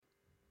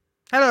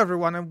Hello,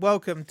 everyone, and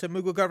welcome to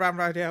Moogle Go Round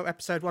Radio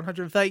episode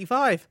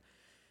 135.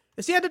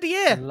 It's the end of the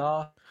year.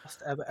 Last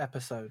ever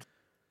episode.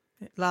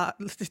 We're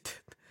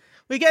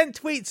getting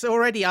tweets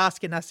already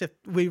asking us if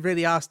we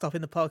really are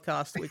stopping the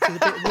podcast, which is a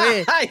bit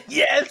weird.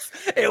 Yes,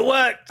 it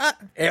worked.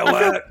 It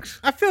worked.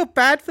 I feel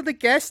bad for the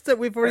guests that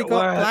we've already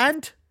got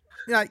planned.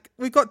 Like,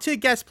 we've got 2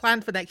 guests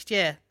planned for next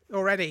year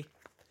already.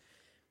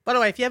 By the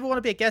way, if you ever want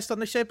to be a guest on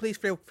the show, please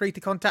feel free to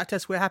contact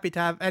us. We're happy to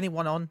have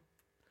anyone on.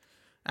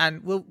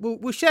 And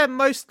we'll share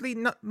as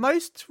long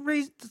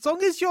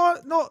as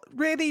you're not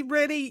really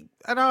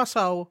an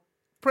arsehole,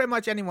 pretty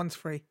much anyone's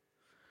free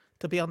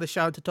to be on the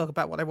show to talk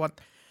about what they want.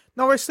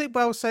 Norris, sleep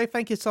well, so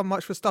thank you so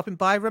much for stopping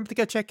by. Remember to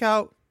go check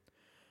out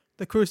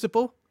The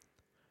Crucible.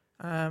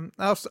 I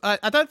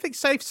don't think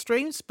Safe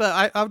streams,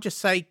 but I'll just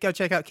say go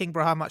check out King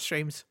Brahma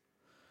streams.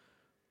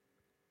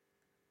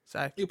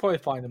 So you'll probably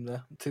find him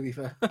there, to be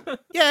fair.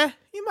 Yeah,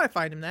 you might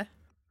find him there.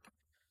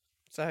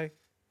 So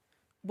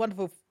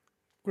wonderful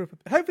group.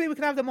 Hopefully we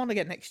can have them on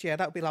again next year.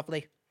 That would be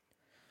lovely.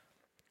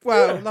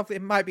 Well, yeah. Lovely,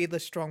 it might be the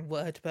strong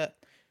word, but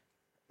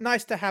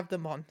nice to have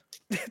them on.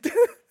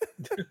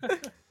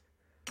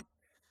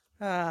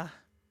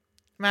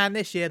 Man,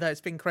 this year though,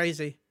 it's been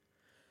crazy.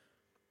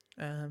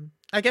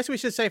 I guess we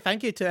should say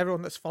thank you to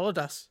everyone that's followed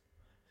us.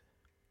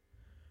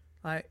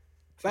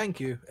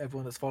 Thank you,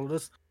 everyone that's followed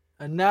us.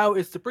 And now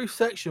it's the brief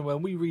section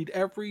when we read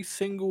every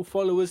single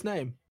follower's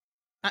name.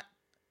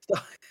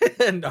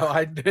 No,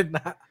 I did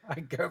not. I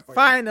go for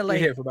Finally.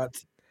 It. Here for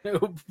about.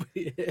 It'll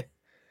be here.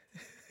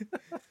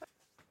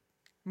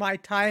 My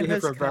time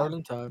has come. For a very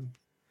long time.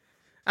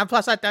 And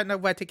plus, I don't know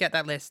where to get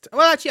that list.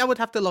 Well, actually, I would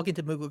have to log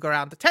into Moogle Go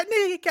Round.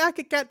 Technically, I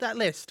could get that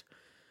list.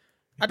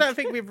 I don't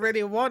think we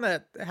really want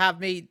to have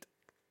me.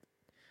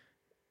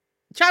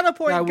 Channel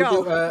point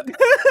goal.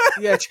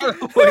 Yeah,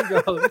 channel point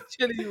goal.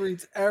 Chille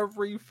reads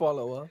every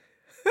follower.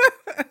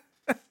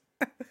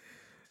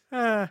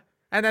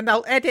 And then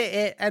I'll edit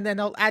it, and then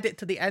I'll add it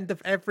to the end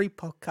of every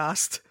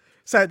podcast.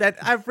 So then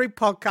every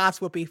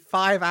podcast will be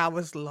 5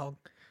 hours long,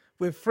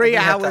 with 3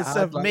 hours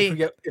of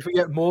me. If we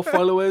get more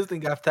followers,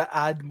 then you have to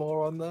add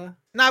more on there.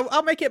 No,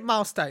 I'll make it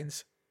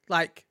milestones.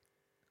 Like,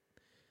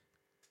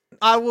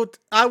 I will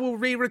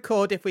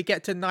re-record if we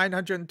get to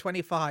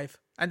 925,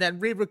 and then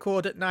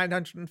re-record at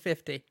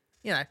 950.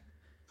 You know.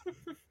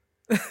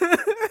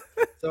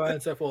 So on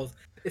and so forth.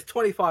 It's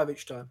 25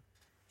 each time.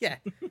 Yeah.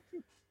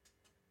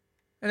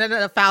 And then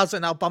at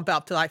 1,000, I'll bump it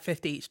up to like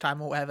 50 each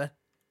time or whatever.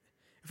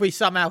 If we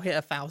somehow hit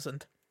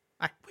 1,000.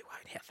 We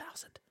won't hit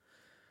 1,000.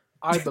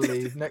 I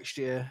believe next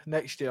year,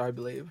 I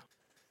believe.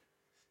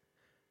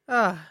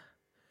 I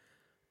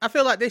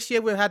feel like this year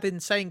we've had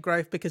insane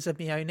growth because of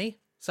Mione.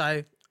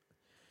 So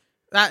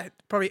that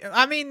probably,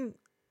 I mean,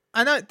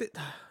 I know it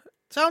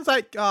sounds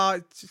like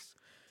you're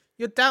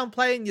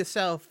downplaying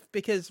yourself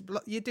because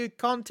you do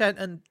content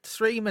and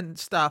stream and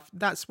stuff.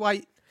 That's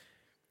why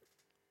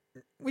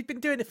we've been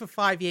doing it for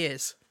 5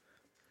 years.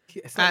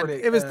 And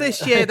really, it was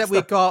this year that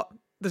we got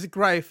this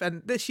growth,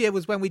 and this year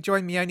was when we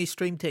joined Mione's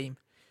stream team.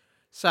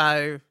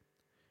 So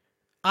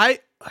I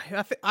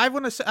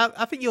want to say,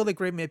 I think you'll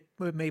agree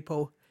with me,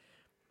 Paul.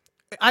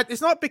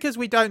 It's not because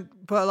we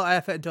don't put a lot of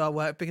effort into our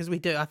work, because we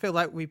do. I feel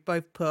like we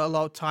both put a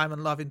lot of time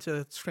and love into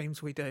the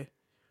streams we do.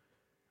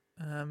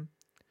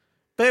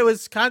 But it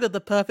was kind of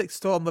the perfect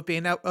storm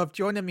of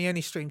joining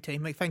Mione's stream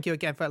team. Thank you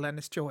again for letting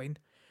us join.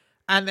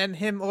 And then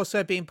him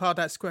also being part of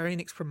that Square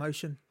Enix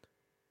promotion.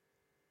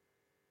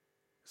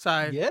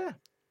 So yeah,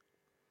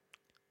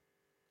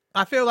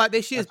 I feel like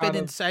this year's been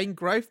insane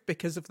growth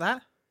because of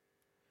that.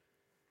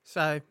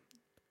 So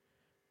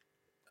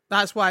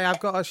that's why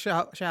I've got to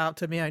shout out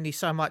to Mione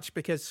so much,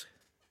 because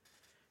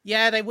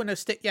they wouldn't have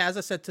stick. Yeah, as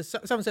I said,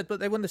 someone said, but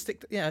they wouldn't have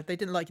stick. Yeah, they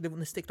didn't like you. They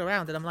wouldn't have sticked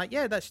around. And I'm like,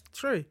 yeah, that's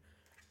true.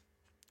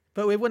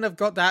 But we wouldn't have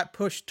got that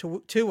push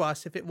to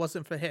us if it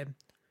wasn't for him.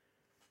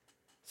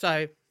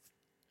 So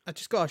I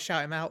just got to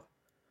shout him out.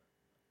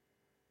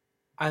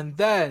 And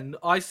then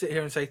I sit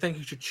here and say thank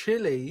you to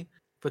Chille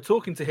for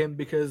talking to him,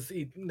 because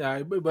he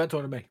weren't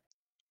talking to me.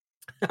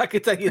 I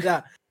can tell you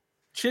that.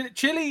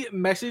 Chille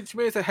messaged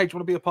me and said, hey, do you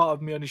want to be a part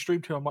of me on the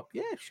stream too? I'm like,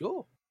 yeah,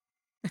 sure.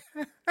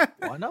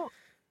 Why not?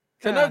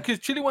 So no, because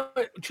Chille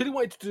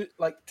wanted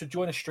to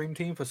join a stream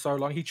team for so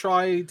long. He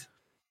tried,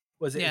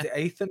 is it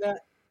Ethernet?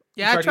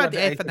 Yeah, I tried the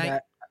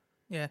Ethernet.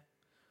 Yeah.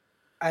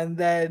 And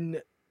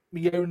then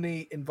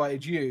Mione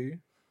invited you.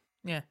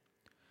 Yeah.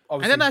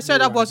 Obviously, and then I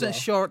said I wasn't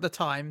sure at the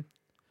time,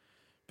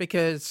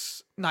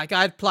 because like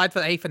I applied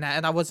for Ethernet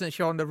and I wasn't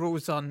sure on the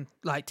rules on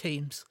like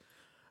Teams.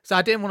 So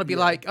I didn't want to be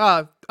like,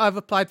 oh, I've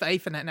applied for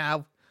Ethernet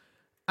now.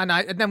 And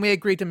then we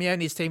agreed to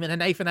Mione's team, and then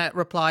Ethernet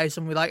replies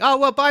and we're like, oh,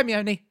 well, bye,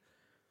 Mione.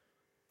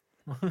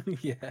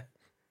 Yeah.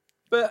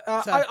 But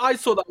I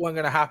saw that wasn't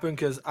going to happen,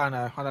 because I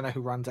don't know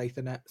who runs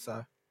Ethernet,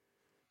 so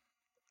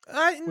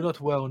we're not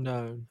well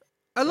known.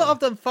 A lot of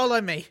them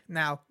follow me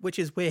now, which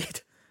is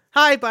weird.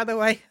 Hi, by the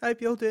way.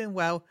 Hope you're doing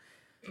well.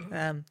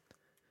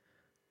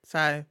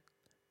 So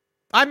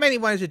I mainly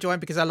wanted to join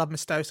because I love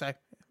Mistoso.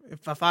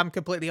 If I'm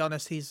completely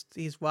honest, he's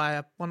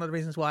one of the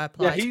reasons why I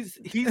applied. Yeah,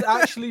 he's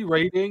actually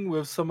raiding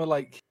with some of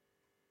like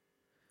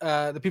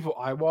the people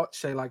I watch,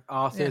 say like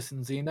Arthas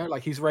and Xeno,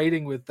 like he's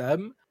raiding with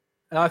them,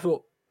 and I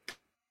thought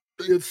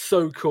it's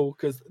so cool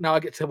because now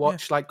I get to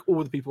watch like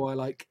all the people I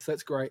like, so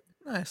it's great.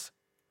 Nice.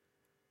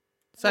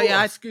 So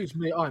excuse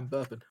me, I'm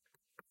burping.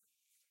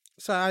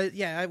 So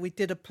we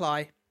did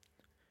apply,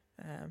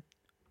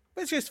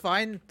 which is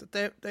fine.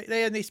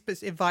 They only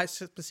invite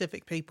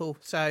specific people,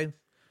 so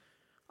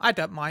I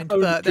don't mind.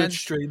 Only but good then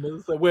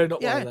streamers, so we're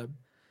not one of them.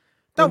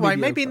 Don't worry,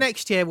 maybe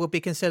next year will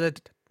be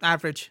considered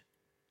average.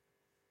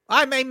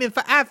 I'm aiming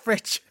for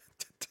average.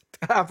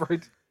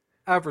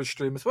 average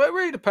streamers. Well, it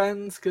really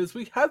depends because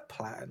we have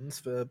plans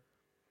for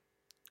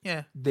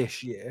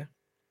this year,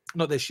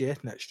 not this year,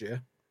 next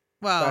year.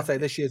 Well, but I say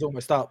this year's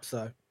almost up,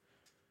 so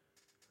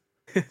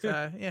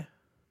yeah.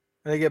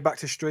 When I get back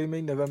to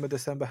streaming, November,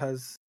 December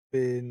has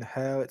been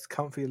hell. It's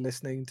comfy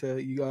listening to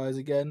you guys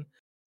again.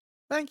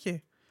 Thank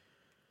you.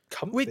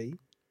 Comfy?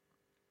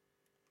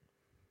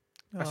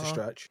 That's a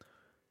stretch.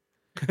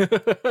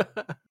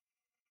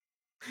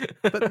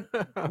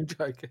 But I'm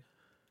joking.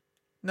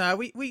 No,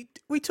 we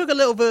took a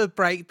little bit of a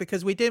break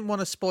because we didn't want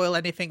to spoil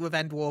anything with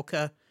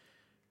Endwalker.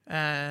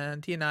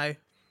 And,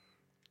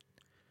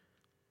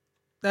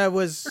 there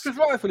was... Which is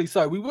rightfully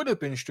so. We would have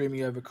been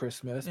streaming over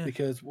Christmas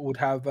because we would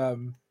have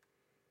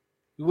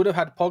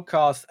had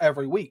podcasts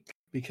every week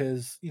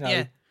because,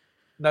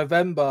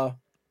 November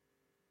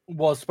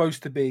was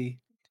supposed to be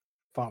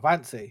Final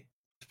Fantasy.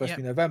 Supposed to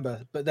be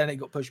November, but then it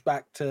got pushed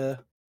back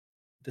to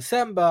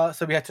December,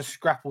 so we had to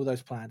scrap all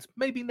those plans.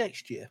 Maybe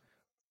next year.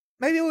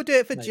 Maybe we'll do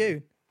it for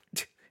June.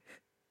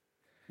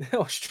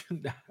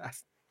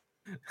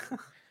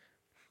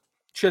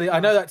 Chile, I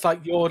know that's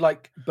like your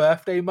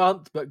birthday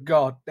month, but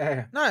god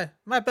damn. No,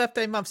 my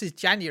birthday month is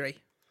January.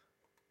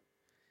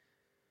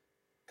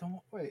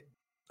 Don't wait.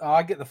 Oh,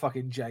 I get the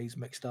fucking J's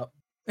mixed up.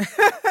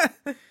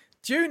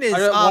 June is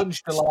our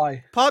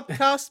July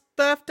podcast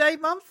birthday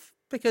month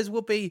because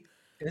we'll be.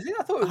 Is it?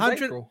 I thought it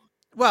was April.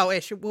 Well,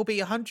 it will be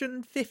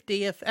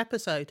 150th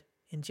episode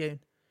in June.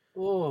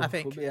 Oh, I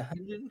think it'll be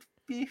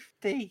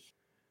 150.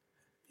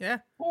 Yeah.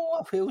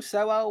 Oh, I feel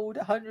so old.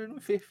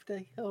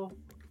 150. Oh.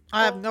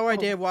 I have no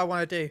idea what I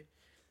want to do.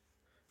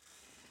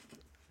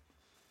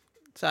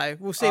 So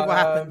we'll see what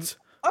happens.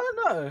 I don't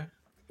know.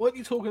 What are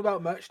you talking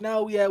about merch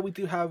now? Yeah, we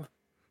do have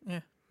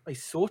a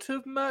sort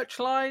of merch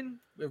line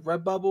with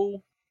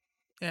Redbubble.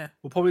 Yeah.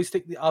 We'll probably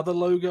stick the other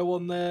logo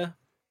on there.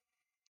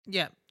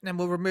 Yeah. Then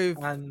we'll remove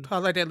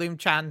Holiday Loom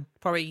Chan.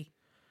 Probably.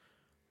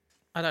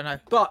 I don't know.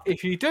 But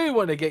if you do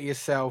want to get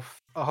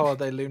yourself a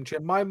Holiday Loom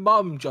Chan, my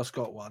mum just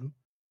got one.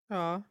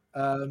 Oh.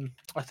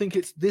 I think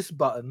it's this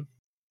button.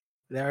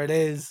 There it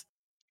is.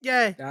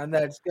 Yay. And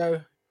let's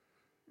go.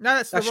 No,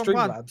 that's the wrong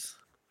one. Streamlabs.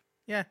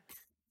 Yeah.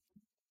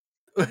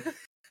 Then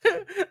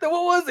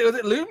what was it? Was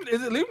it Loom?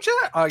 Is it Loom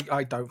Chat?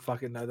 I don't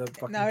fucking know the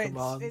fucking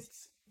command.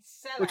 It's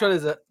sell Which one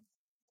is it?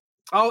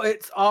 Oh,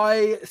 it's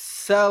I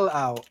sell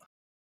out.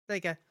 There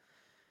you go.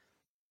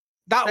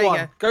 That there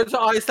one. Go to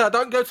I sell.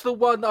 Don't go to the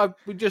one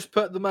we just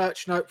put the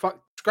merch. No,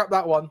 fuck. Scrap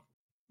that one.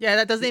 Yeah,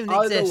 that doesn't even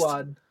exist.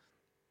 One.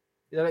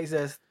 It doesn't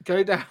exist.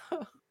 Go down.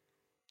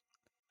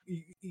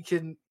 You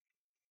can.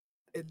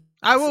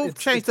 I will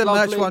change the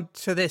merch one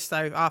to this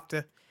though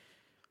after.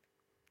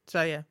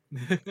 So yeah.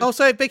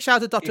 Also, big shout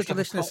out to Doctor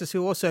Deliciousness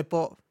who also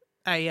bought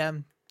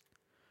a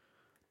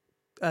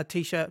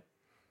t-shirt.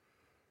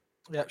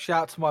 Yeah,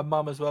 shout out to my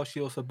mum as well.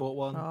 She also bought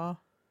one. Aww.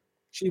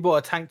 She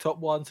bought a tank top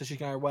one, so she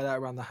can wear that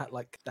around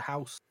the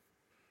house.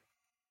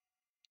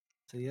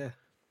 So yeah.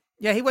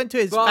 Yeah, he went to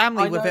his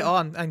family with it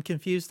on and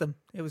confused them.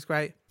 It was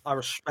great. I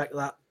respect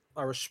that.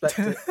 I respect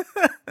it.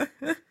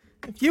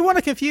 If you want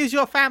to confuse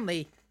your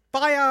family,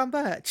 buy our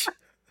merch.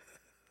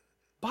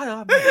 Buy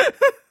our merch.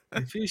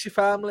 Confuse your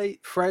family,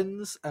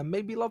 friends, and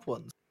maybe loved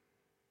ones.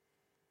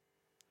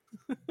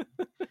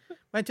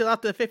 Wait till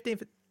after the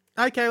 15th.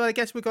 Okay, well, I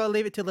guess we've got to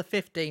leave it till the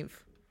 15th.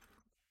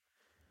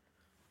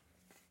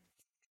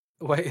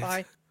 Wait.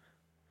 Bye.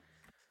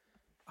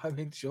 I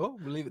mean, sure,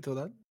 we'll leave it till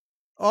then.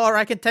 Or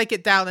I can take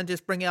it down and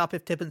just bring it up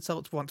if Tib and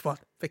Salts wants one,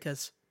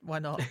 because why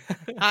not?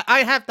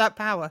 I have that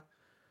power.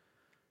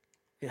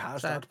 It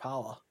has that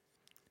power.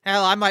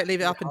 Hell, I might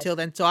leave it up until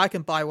then so I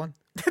can buy one.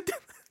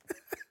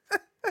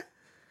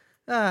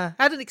 Had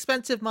an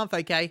expensive month,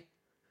 okay?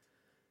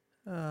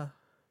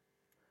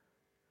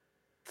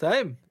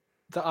 Same.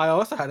 I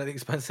also had an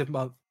expensive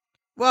month.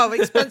 Well,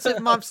 expensive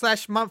month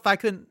 / month I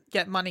couldn't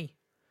get money.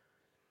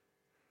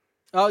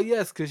 Oh,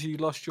 yes, because you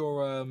lost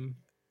your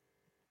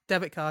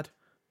debit card.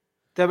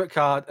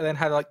 And then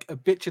had like a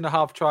bitch and a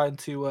half trying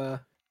to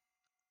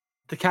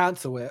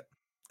cancel it.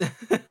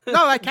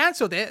 No, I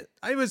cancelled it.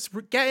 I was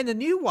getting a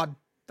new one.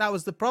 That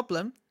was the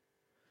problem.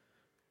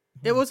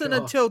 It wasn't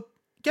until...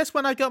 Guess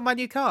when I got my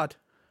new card?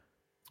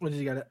 When did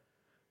you get it?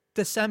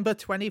 December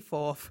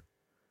 24th.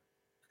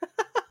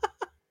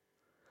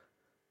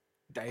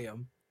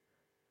 Damn.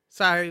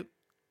 So,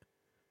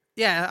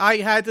 yeah, I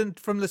had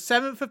from the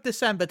 7th of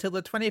December till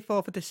the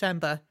 24th of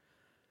December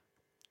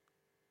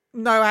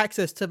no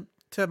access to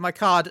my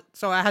card.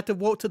 So I had to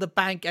walk to the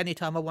bank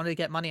anytime I wanted to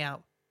get money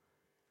out.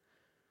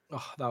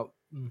 Oh, that...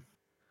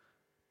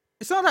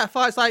 It's not that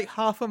far. It's like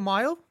half a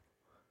mile.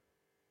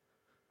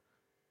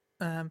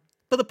 But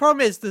the problem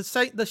is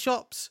the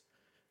shops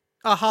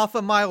are half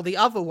a mile the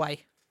other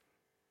way.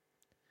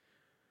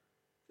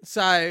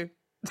 So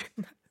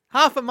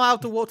half a mile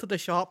to walk to the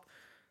shop,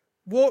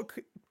 walk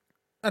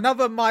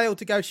another mile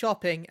to go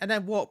shopping, and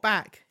then walk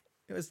back.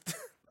 It was.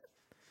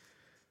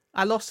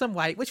 I lost some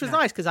weight, which was Yeah.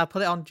 nice because I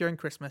put it on during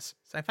Christmas.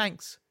 So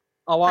thanks.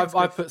 Oh, Thanks,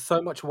 I Griff. put so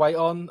much weight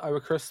on over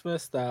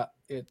Christmas that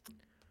it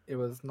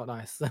was not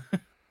nice.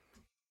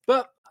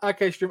 But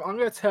okay, stream. I'm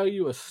going to tell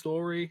you a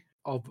story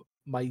of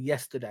my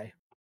yesterday.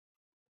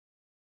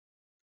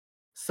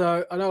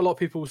 So I know a lot of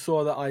people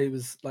saw that I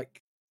was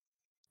like,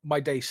 my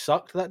day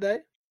sucked that day,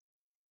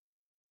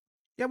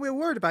 Yeah, we were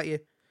worried about you.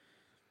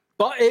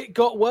 but it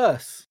got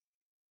worse.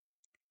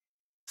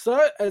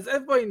 So as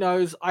everybody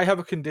knows, I have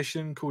a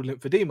condition called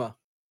lymphedema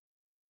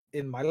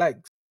in my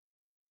legs,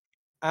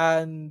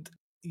 and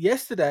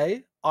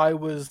yesterday I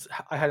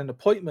had an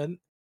appointment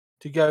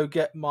to go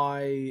get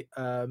my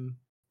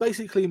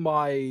basically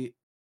my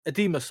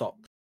edema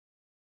socks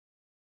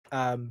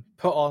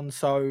put on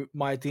so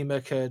my edema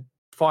could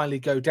finally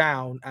go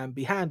down and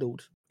be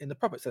handled in the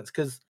proper sense,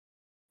 because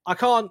I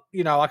can't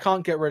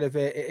get rid of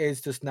it. It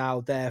is just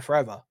now there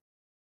forever.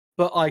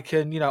 But I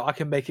can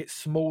make it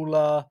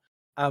smaller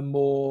and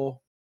more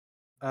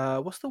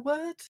what's the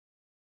word?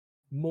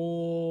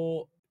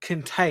 More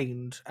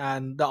contained,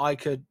 and that I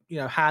could,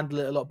 handle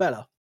it a lot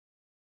better.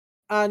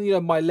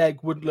 And my leg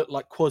wouldn't look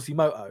like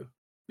Quasimodo,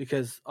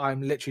 because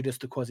I'm literally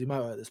just a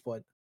Quasimodo at this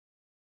point.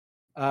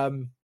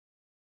 And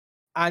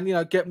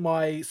get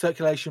my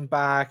circulation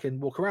back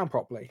and walk around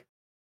properly.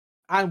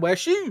 And wear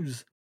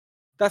shoes.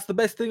 That's the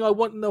best thing I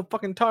want in the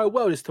fucking entire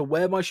world, is to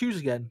wear my shoes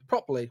again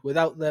properly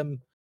without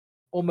them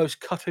almost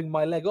cutting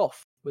my leg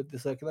off with the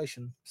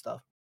circulation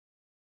stuff.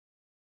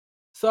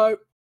 So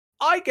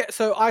I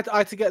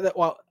had to get that.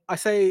 Well, I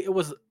say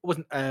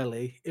wasn't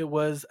early. It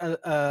was I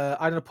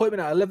had an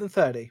appointment at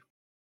 11:30.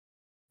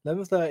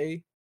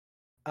 11:30.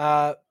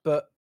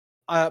 But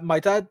my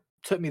dad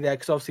took me there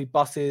because obviously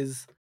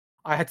buses.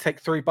 I had to take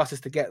 3 buses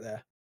to get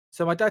there.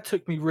 So my dad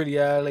took me really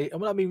early,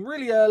 and when I mean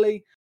really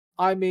early,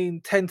 I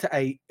mean 10 to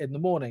 8 in the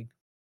morning.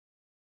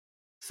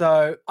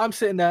 So I'm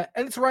sitting there,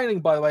 and it's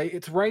raining. By the way,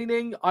 it's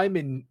raining. I'm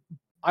in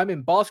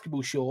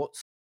basketball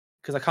shorts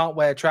because I can't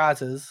wear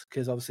trousers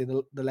because obviously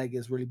the leg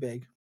is really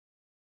big.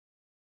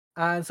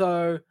 And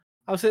so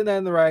I'm sitting there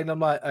in the rain. I'm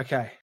like,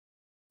 okay,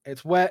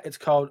 it's wet, it's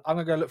cold. I'm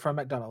gonna go look for a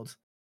McDonald's.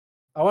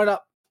 I went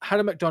up,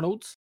 had a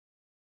McDonald's,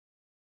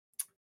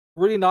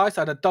 really nice.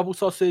 I had a double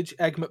sausage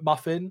egg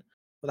McMuffin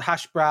with a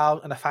hash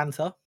brown and a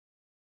Fanta.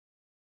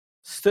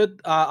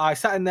 I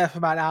sat in there for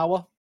about an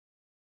hour,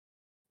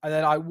 and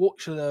then I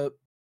walked to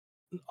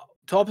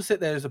opposite.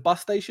 There's a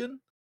bus station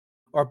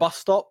or a bus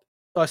stop.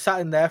 So I sat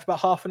in there for about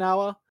half an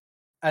hour,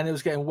 and it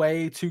was getting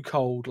way too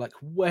cold, like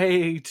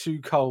way too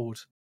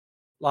cold.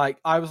 Like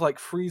I was like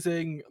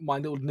freezing my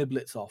little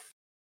niblets off.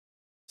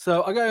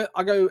 So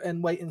I go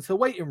and wait into the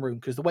waiting room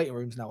because the waiting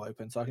room's now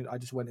open. So I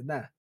just went in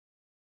there.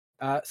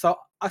 So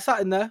I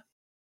sat in there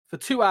for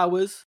 2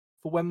 hours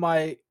for when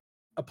my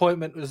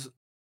appointment was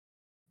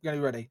going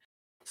to be ready.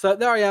 So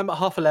there I am at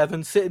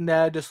 11:30, sitting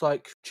there just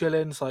like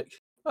chilling. It's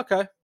like,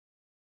 okay,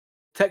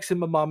 texting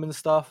my mum and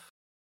stuff.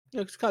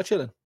 Just kind of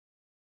chilling.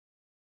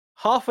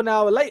 Half an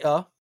hour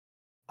later,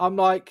 I'm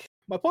like,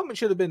 my appointment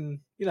should have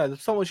been,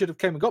 someone should have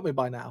came and got me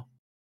by now.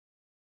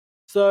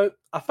 So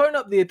I phone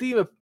up the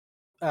edema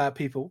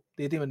people,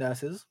 the edema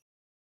nurses,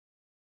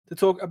 to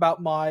talk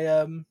about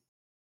my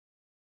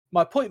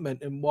my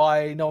appointment and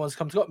why no one's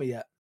come to got me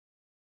yet.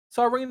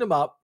 So I ring them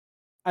up,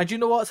 and do you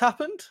know what's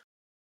happened?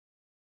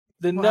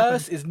 The What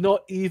nurse happened? is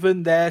not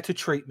even there to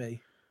treat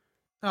me,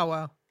 Oh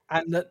well.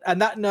 and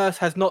that nurse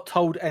has not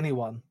told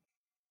anyone.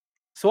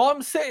 So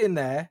I'm sitting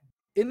there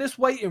in this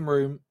waiting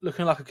room,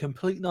 looking like a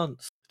complete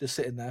nonce, just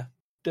sitting there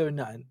doing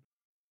nothing.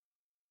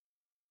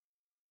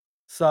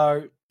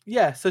 So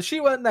yeah, so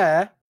she weren't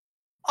there.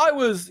 I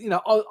was,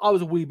 I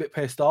was a wee bit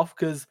pissed off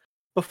because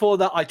before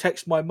that I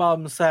texted my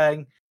mum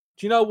saying,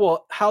 "Do you know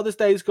what? How this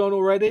day's gone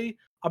already?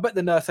 I bet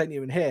the nurse ain't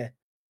even here."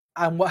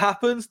 And what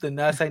happens? The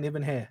nurse ain't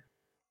even here.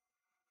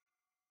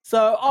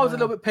 So I was a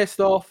little bit pissed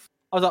off.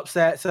 I was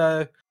upset.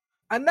 So,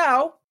 and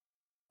now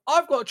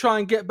I've got to try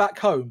and get back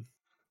home.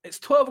 It's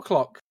 12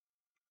 o'clock,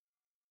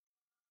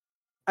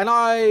 and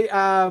I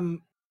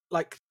am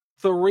like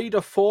 3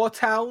 to 4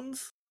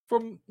 towns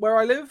from where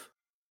I live.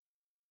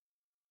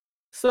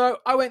 So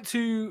I went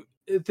to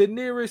the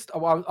nearest.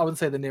 Oh, I wouldn't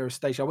say the nearest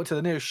station. I went to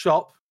the nearest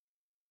shop.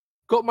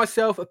 Got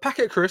myself a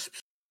packet of crisps,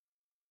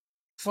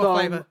 What some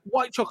flavour?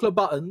 white chocolate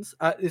buttons.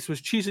 This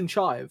was cheese and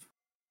chive.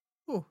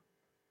 Ooh.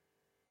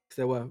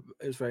 It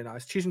was very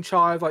nice. Cheese and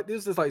chive. Like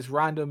this is like this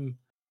random,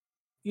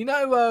 you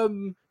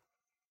know,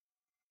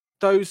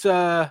 those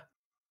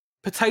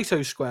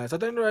potato squares. I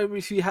don't know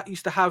if you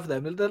used to have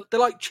them. They're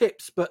like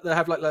chips, but they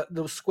have like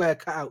little square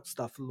cutout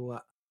stuff and all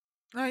that.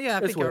 Oh yeah, I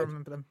It's think I weird.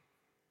 remember them.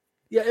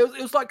 Yeah,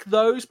 it was like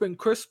those, but in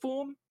crisp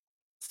form.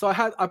 So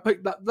I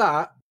picked up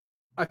that.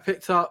 I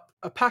picked up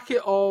a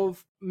packet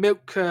of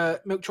milk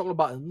chocolate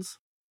buttons,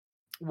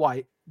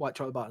 white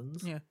chocolate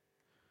buttons, Yeah.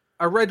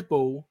 a Red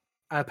Bull,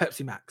 and a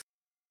Pepsi Max.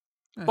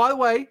 Yeah. By the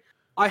way,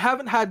 I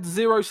haven't had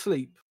zero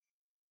sleep.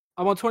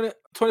 I'm on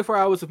 24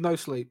 hours of no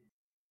sleep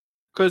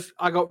because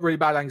I got really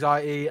bad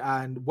anxiety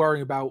and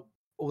worrying about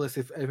all this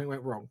if anything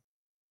went wrong.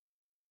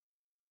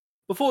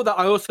 Before that,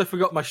 I also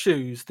forgot my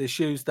shoes. The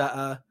shoes that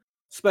are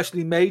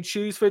specially made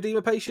shoes for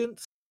edema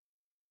patients.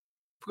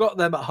 Forgot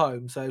them at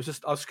home, so I was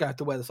just going to have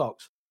to wear the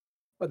socks.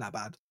 Wasn't that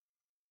bad.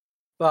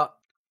 But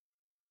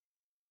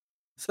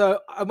so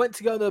I went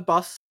to go on the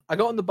bus. I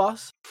got on the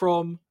bus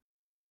from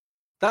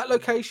that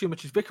location,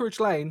 which is Vicarage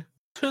Lane,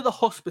 to the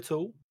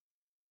hospital.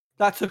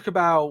 That took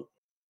about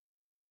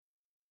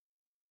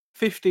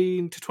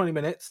 15 to 20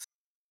 minutes.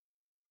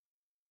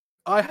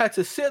 I had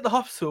to sit at the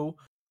hospital.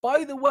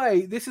 By the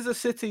way, this is a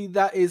city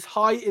that is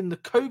high in the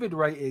COVID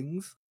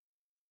ratings,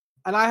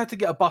 and I had to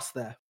get a bus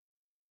there.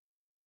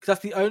 Because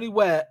that's the only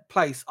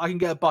place I can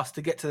get a bus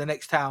to get to the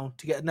next town,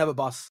 to get another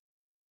bus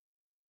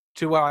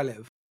to where I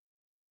live.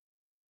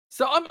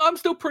 So I'm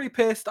still pretty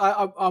pissed.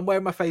 I'm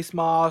wearing my face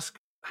mask,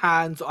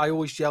 hands, I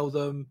always gel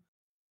them,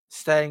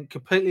 staying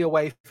completely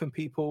away from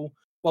people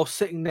while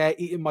sitting there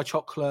eating my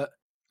chocolate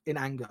in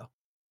anger.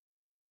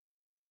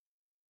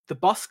 The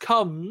bus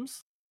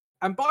comes,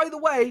 and by the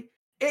way,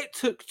 it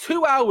took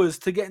 2 hours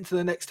to get into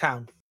the next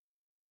town.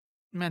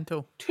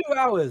 Mental. 2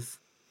 hours.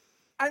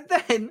 And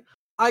then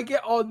I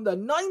get on the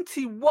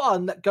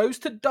 91 that goes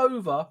to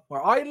Dover,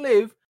 where I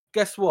live.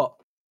 Guess what?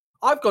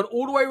 I've gone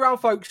all the way around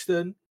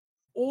Folkestone,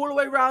 all the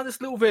way around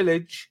this little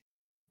village,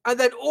 and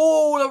then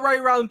all the way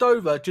around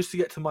Dover just to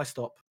get to my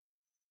stop.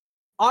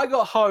 I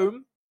got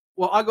home.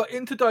 Well, I got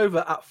into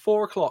Dover at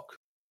 4 o'clock.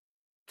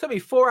 Took me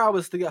 4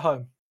 hours to get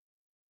home.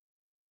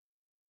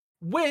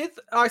 With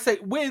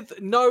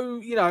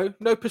no,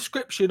 no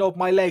prescription of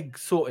my leg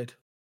sorted.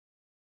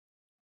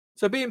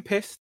 So being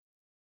pissed,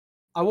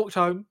 I walked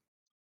home.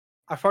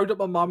 I phoned up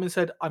my mum and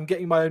said, I'm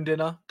getting my own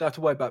dinner. Don't have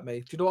to worry about me.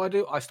 Do you know what I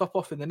do? I stop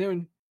off in the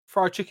nearest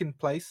fried chicken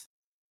place,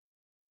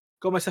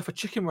 got myself a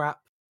chicken wrap,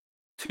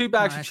 2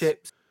 bags of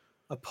chips,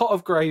 a pot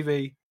of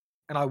gravy,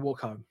 and I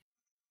walk home.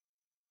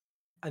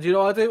 And you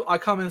know what I do? I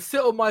come and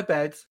sit on my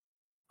bed.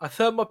 I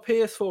turn my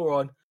PS4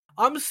 on.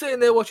 I'm sitting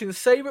there watching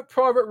Saving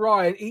Private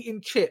Ryan eating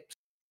chips.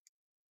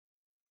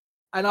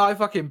 And I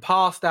fucking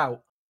passed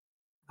out.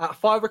 At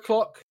 5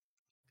 o'clock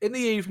in the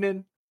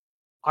evening,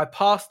 I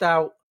passed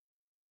out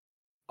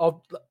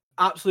of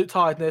absolute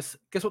tiredness.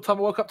 Guess what time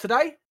I woke up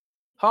today?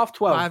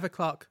 12:30. 5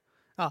 o'clock.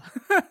 Oh.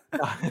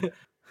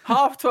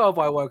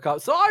 12:30 I woke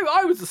up. So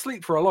I was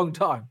asleep for a long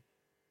time.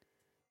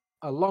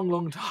 A long,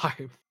 long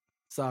time.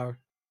 So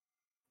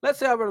let's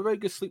say I had a very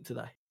good sleep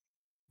today.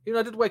 You know,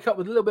 I did wake up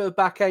with a little bit of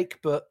backache,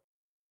 but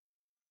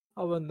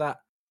other than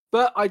that.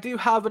 But I do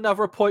have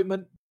another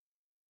appointment.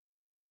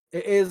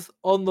 It is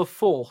on the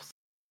 4th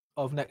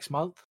of next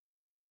month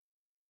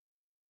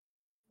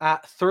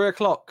at 3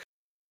 o'clock.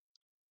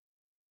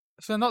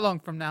 So not long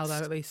from now, though,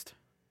 at least.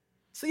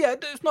 So yeah,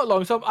 it's not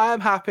long. So I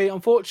am happy.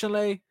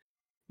 Unfortunately,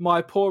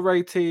 my poor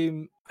Ray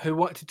team who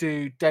wanted to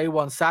do Day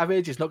 1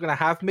 Savage is not going to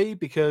have me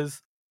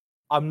because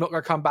I'm not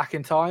going to come back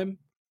in time.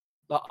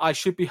 Like, I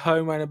should be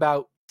home around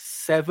about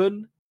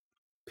 7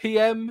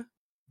 p.m.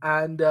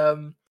 and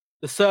the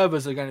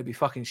servers are going to be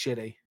fucking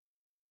shitty.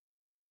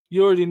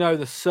 You already know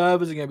the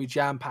servers are going to be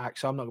jam-packed,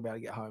 so I'm not going to be able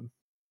to get home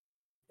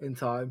in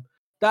time.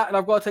 That, and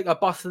I've got to take a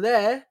bus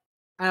there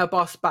and a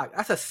bus back.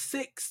 That's a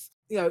 6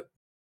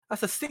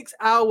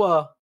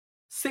 hour,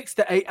 6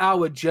 to 8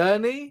 hour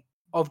journey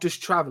of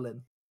just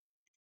traveling.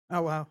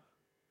 Oh, wow.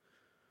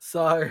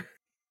 So,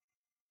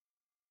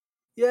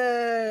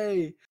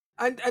 yay!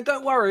 And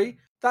don't worry,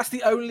 that's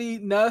the only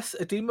nurse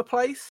edema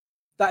place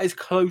that is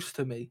close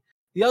to me.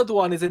 The other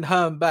one is in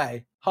Herne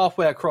Bay,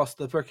 halfway across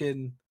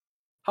Kent.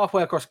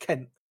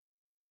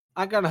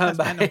 I'm going to Herne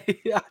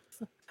Bay.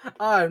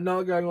 I'm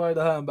not going away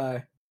to Herne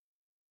Bay.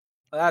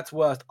 That's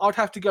worse. I'd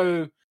have to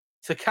go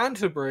to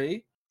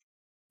Canterbury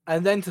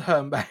and then to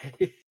Herne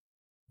Bay.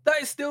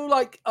 That is still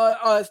like,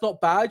 it's not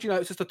bad.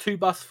 It's just a 2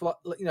 bus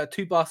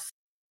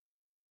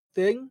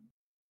thing.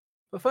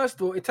 But first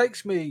of all, it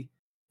takes me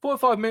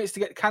 45 minutes to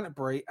get to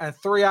Canterbury and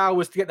 3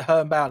 hours to get to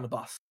Herne Bay on the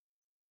bus.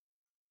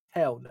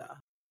 Hell no.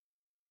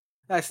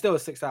 That's still a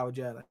 6 hour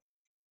journey.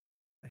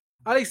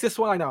 At least this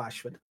one I know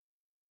Ashford.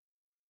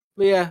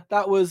 But yeah,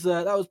 that was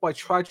my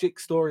tragic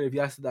story of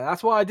yesterday.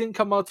 That's why I didn't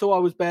come on until I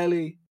was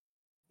barely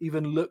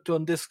even looked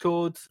on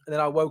Discord. And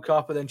then I woke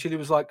up and then Chille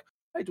was like,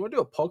 hey, do you want to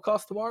do a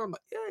podcast tomorrow? I'm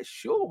like, yeah,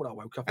 sure, when I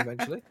woke up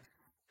eventually.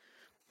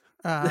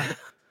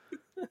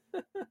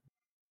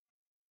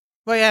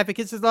 Well, yeah,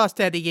 because it's last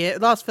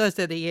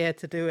Thursday of the year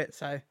to do it,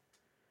 so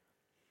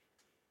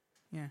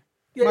yeah.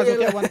 Might as well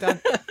get one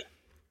done.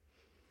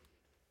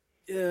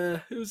 Yeah,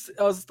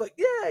 I was like,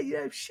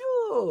 yeah,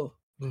 sure.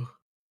 I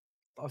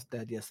was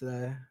dead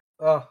yesterday.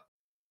 Oh,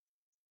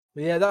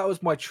 but yeah, that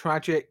was my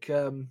tragic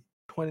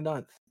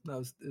 29th. It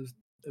was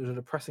a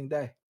depressing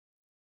day.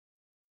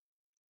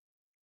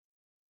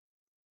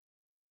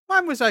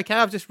 Mine was okay.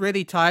 I was just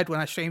really tired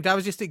when I streamed. I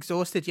was just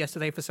exhausted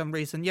yesterday for some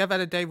reason. You ever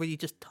had a day where you're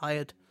just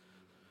tired?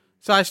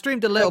 So I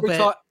streamed a little bit.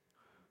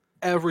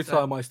 Every So,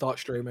 time I start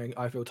streaming,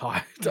 I feel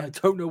tired. yeah. I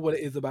don't know what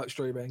it is about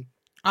streaming.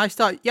 I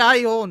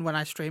yawn when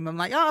I stream. I'm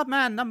like, oh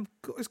man,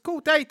 it's a cool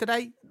day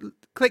today.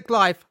 Click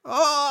live.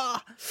 Oh,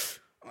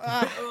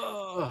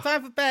 Ugh.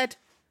 time for bed.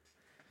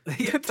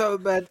 Yeah, so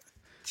bad.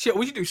 Shit,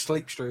 we should do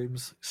sleep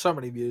streams. So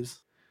many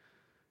views.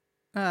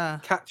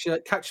 Catch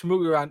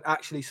Moogle around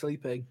actually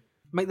sleeping.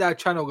 Make that a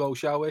channel goal,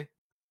 shall we?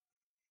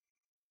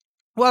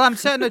 Well, I'm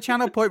setting a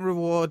channel point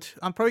reward.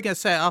 I'm probably going to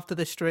set it after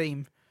the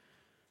stream.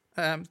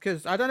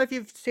 Because I don't know if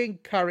you've seen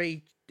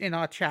Curry in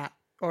our chat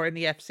or in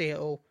the FC at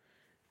all.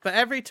 But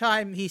every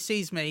time he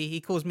sees me, he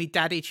calls me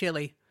Daddy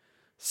Chili.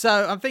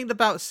 So I'm thinking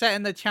about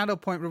setting the channel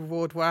point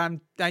reward where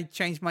I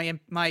change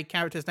my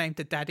character's name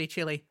to Daddy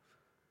Chili.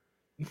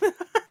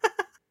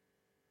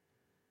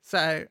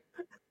 So,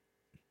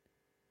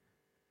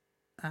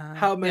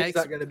 How much is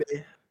that going to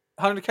be?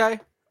 100k?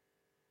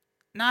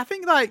 No, I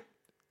think like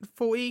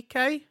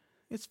 40k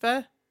is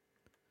fair.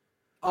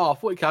 Oh,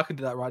 40k, I can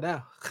do that right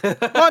now.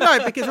 Well,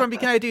 no, because when we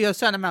can only do a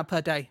certain amount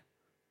per day.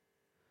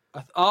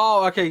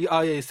 Oh, okay.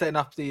 Oh, yeah, you're setting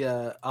up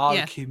the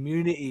Yeah.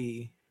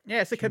 community.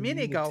 Yeah, it's a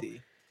community goal.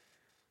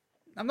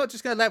 I'm not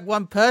just going to let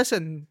one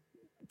person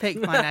pick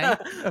my name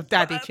of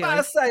Daddy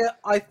Chili.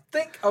 I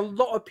think a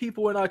lot of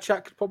people in our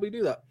chat could probably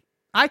do that.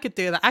 I could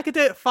do that. I could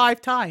do it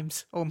 5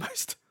 times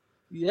almost.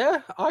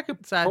 Yeah, I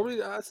could So,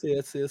 probably. I see.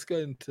 It's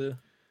going to.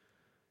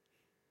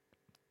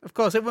 Of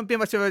course, it wouldn't be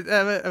much of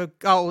a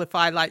goal if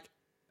I like.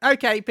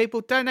 Okay,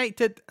 people donate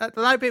to.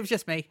 No, it was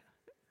just me.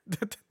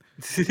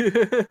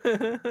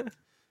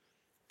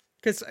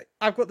 Because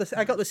I got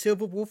the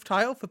Silver Wolf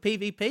title for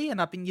PvP,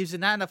 and I've been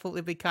using that, and I thought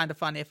it'd be kind of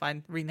funny if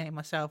I rename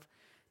myself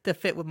to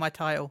fit with my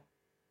title.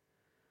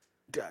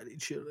 Daddy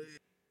Chili.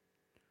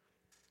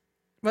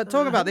 But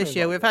talk about this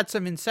year, we've had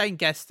some insane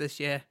guests this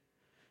year.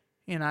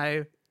 You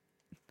know,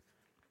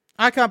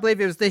 I can't believe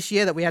it was this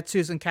year that we had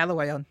Susan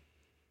Calloway on.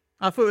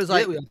 I thought it was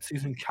like we had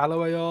Susan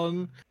Calloway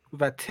on.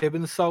 We've had Tib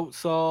and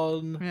Salts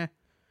on. Yeah.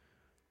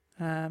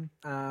 Who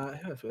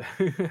else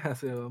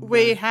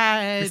we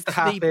had Mr. the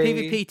Happy.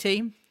 PvP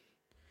team.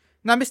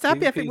 No, Mr.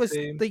 Happy, I PvP think was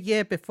team. the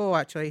year before.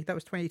 Actually, that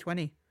was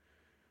 2020.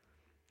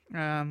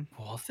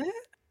 Was it?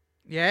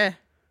 Yeah.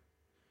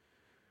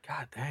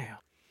 God damn.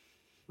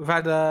 We've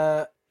had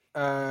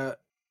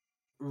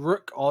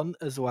Rook on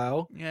as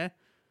well. Yeah.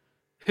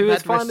 Who We've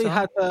has had Riss finally on.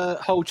 had her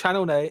whole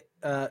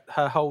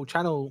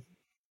channel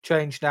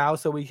changed now,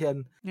 so we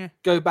can Yeah.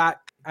 go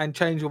back and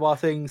change all our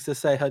things to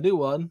say her new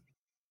one.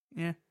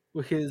 Yeah.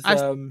 Because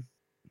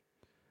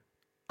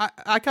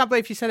I can't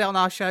believe she said it on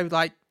our show.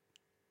 Like,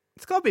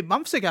 it's got to be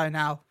months ago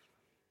now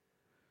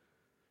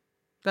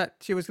that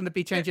she was going to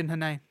be changing her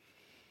name.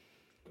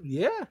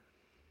 yeah,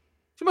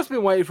 she must have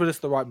been waiting for this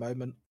the right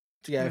moment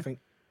to get everything.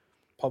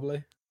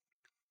 Probably.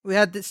 We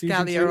had the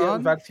Fusion Scalia too, on.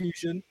 We've had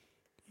Fusion.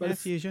 Yeah,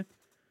 Fusion.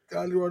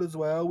 Scalia on as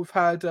well. We've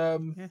had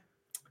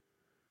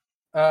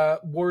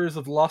Warriors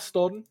of Lust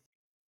on.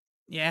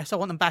 Yes, I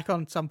want them back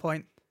on some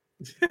point.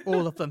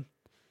 All of them.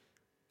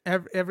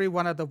 Every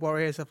one of the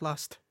Warriors of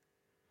Lust.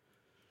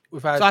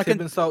 We've had Tib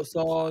and Salts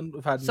on.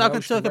 We've had so I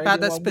can talk about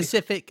that on.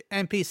 specific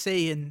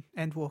NPC in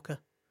Endwalker.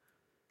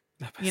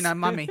 You know,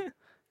 Mummy.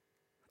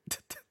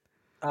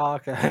 Oh,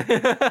 okay.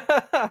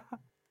 I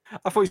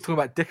thought he was talking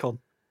about Dickon.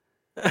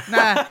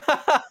 Nah.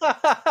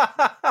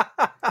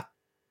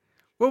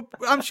 Well,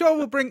 I'm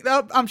sure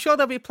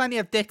there'll be plenty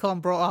of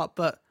Dickon brought up,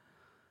 but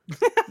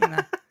you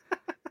know.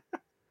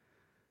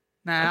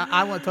 Nah,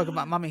 I want to talk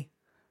about Mummy.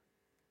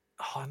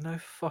 Oh, no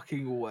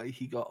fucking way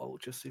he got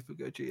Ultra Super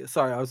Gogeta.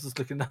 Sorry, I was just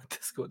looking at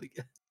Discord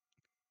again.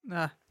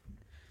 Nah.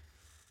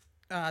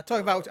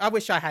 Talk about, I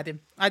wish I had him.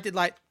 I did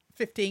like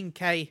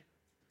 15k,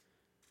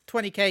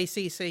 20k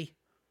CC.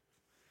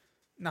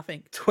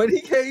 Nothing.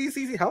 20k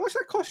CC? How much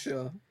that cost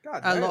you? God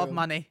A damn. lot of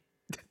money.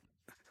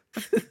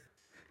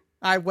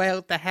 I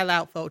wailed the hell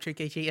out for Ultra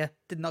Gogeta.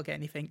 Did not get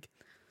anything.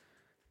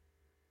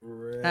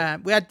 We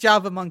had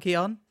Java Monkey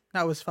on.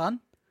 That was fun.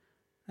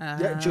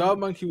 Yeah, Java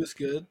Monkey was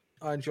good.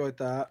 I enjoyed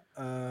that.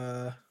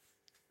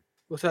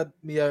 We also had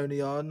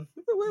Mione on.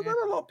 We've had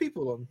a lot of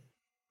people on.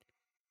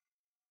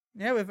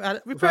 Yeah, we've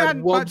had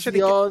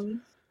Wobbsy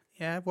on.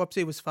 Yeah,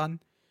 Wobbsy was fun.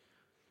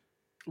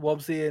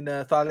 Wobbsy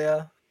and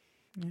Thalia.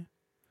 Yeah.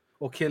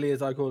 Or Killy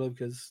as I call him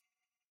because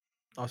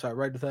I was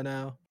raid with her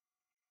now.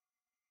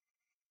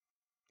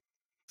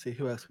 See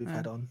who else we've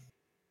had on.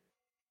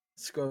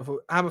 Scroll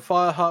for Hammer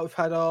Fireheart we've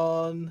had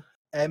on.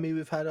 Emmy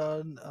we've had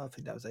on. I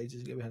think that was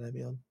ages ago we had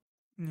Emmy on.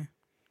 Yeah.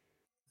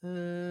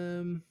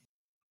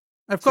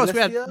 Of course, we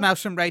had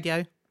Maelstrom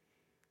Radio.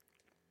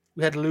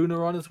 We had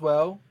Luna on as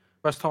well.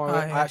 First time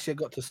I actually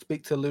got to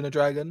speak to Luna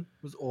Dragon.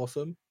 It was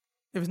awesome.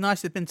 It was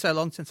nice. It's been so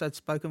long since I'd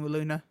spoken with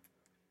Luna.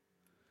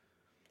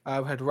 We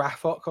had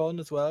Rafok on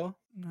as well.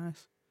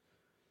 Nice.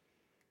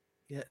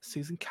 Yeah,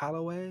 Susan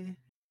Calloway.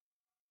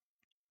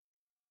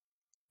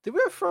 Did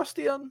we have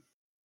Frosty on?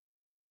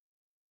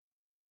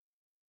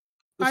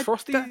 Was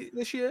Frosty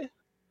this year?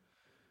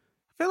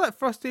 I feel like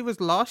Frosty was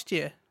last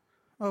year.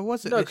 Or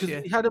was it this year?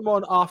 No, because we had him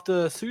on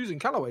after Susan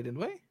Calloway, didn't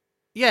we?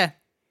 Yeah.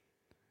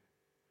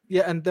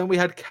 Yeah, and then we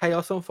had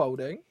Chaos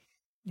Unfolding.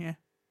 Yeah.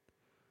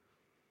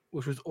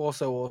 which was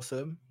also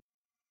awesome.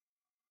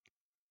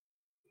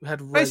 We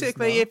had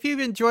Basically, Resna. if you've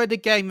enjoyed the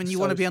game and you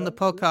want to be on the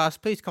So.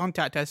 podcast, please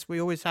contact us.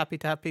 We're always happy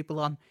to have people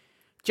on.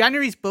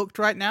 January's booked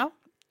right now.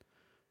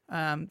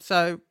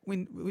 So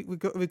we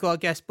got a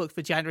guest booked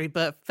for January,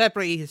 but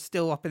February is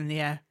still up in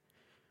the air.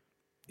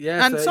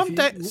 Yeah, And so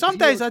some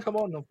days come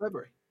on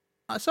February.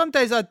 Some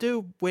days I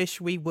do wish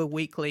we were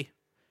weekly,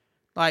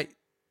 like.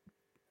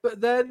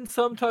 But then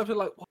sometimes we're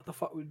like, what the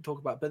fuck we talk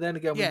about? But then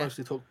again, we Yeah.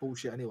 mostly talk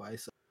bullshit anyway.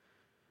 So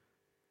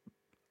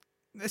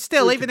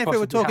Still, even if we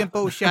were talking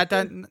happen. bullshit, I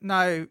don't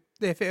know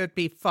if it would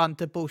be fun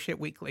to bullshit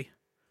weekly.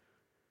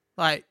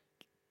 Like,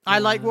 I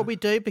like what we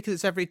do because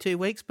it's every 2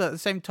 weeks, but at the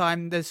same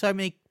time, there's so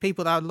many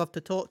people that I'd love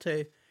to talk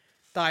to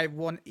that I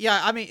want. Yeah,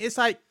 I mean, it's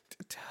like.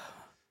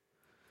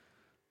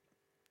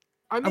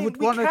 I mean, we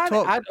can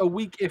add a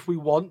week if we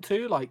want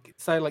to. Like,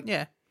 say, like,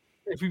 yeah.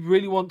 If we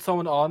really want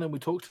someone on and we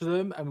talk to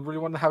them and we really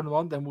want to have them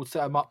on, then we'll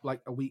set them up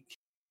like a week.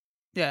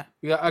 Yeah.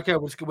 Yeah. Okay.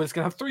 We're just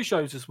gonna have 3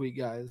 shows this week,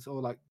 guys,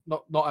 or like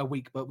not a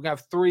week, but we're gonna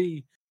have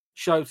 3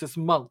 shows this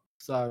month.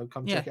 So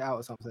come check it out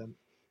or something.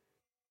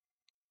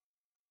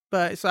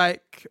 But it's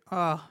like,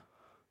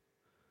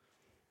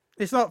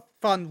 it's not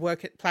fun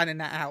planning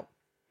that out.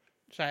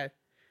 So,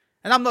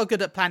 and I'm not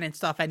good at planning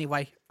stuff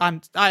anyway.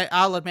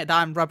 I'll admit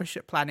that I'm rubbish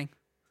at planning.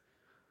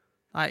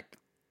 Like,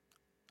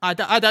 I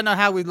don't know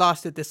how we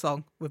lasted this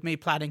long with me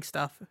planning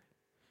stuff.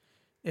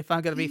 If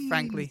I'm going to be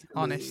frankly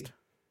honest.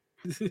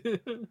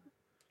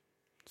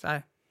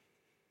 So,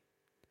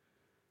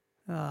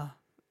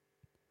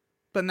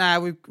 but now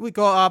we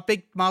got our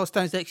big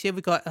milestones next year.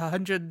 We got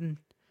 150th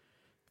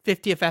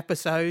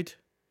episode.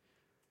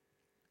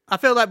 I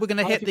feel like we're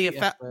going to hit the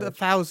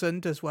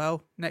 1,000 as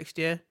well next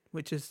year,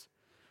 which is.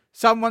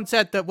 Someone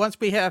said that once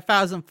we hit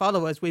 1,000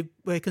 followers,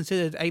 we're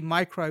considered a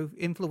micro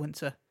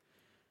influencer.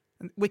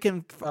 We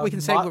can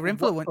say we're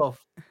influenced. What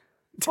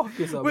the fuck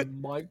is a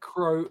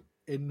micro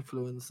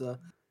influencer?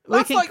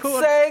 That's like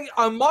saying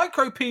a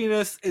micro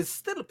penis is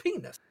still a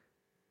penis.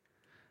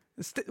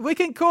 We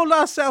can call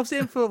ourselves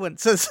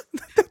influencers.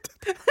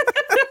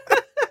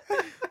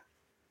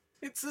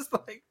 It's just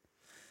like,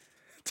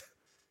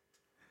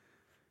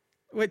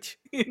 which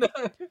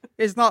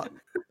is not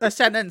a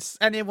sentence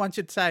anyone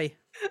should say.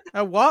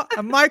 A what?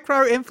 A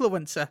micro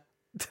influencer.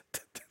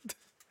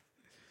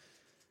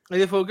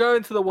 And if we're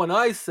going to the one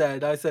I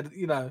said,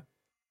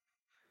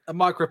 a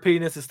micro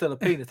penis is still a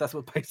penis. That's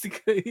what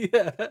basically,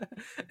 yeah.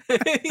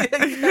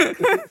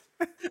 Exactly.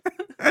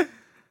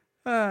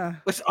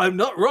 Which I'm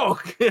not wrong,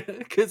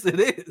 because it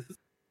is.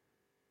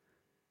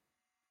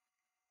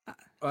 All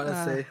right,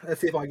 let's see.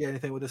 Let's see if I get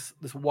anything with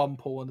this one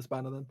Paul on this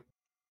banner then.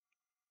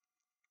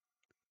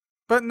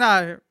 But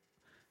no.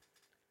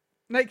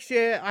 Next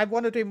year, I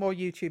want to do more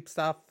YouTube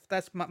stuff.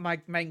 That's my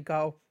main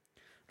goal.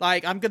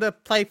 Like, I'm going to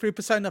play through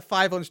Persona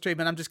 5 on stream,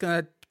 and I'm just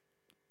going to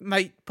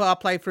put our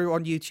playthrough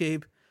on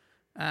YouTube.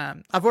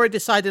 I've already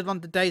decided on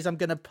the days I'm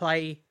going to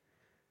play.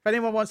 If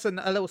anyone wants a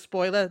little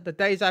spoiler, the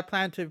days I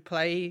plan to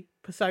play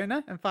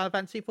Persona and Final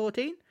Fantasy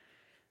 14.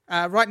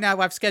 Right now,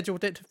 I've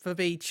scheduled it for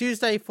the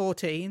Tuesday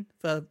 14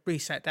 for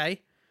reset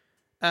day.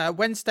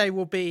 Wednesday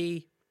will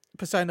be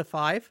Persona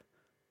 5.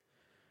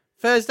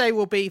 Thursday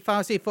will be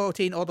Final Fantasy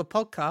 14 or the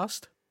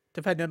podcast,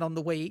 depending on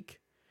the week.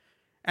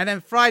 And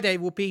then Friday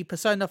will be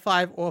Persona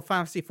 5 or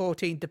Final Fantasy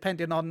 14,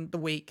 depending on the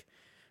week.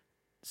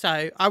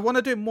 So I want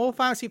to do more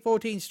Final Fantasy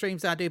 14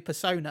 streams than I do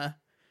Persona.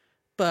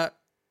 But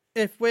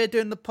if we're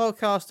doing the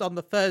podcast on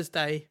the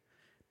Thursday,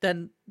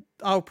 then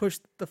I'll push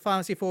the Final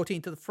Fantasy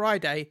 14 to the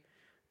Friday.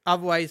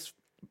 Otherwise,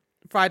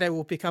 Friday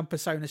will become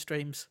Persona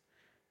streams.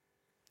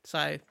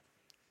 So,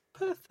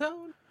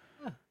 Persona.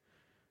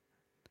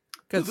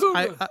 Because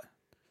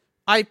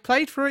I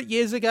played through it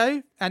years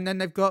ago, and then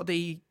they've got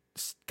the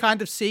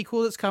kind of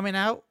sequel that's coming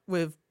out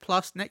with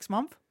Plus next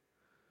month.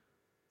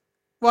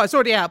 Well, it's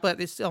already out,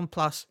 but it's on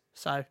Plus,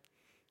 so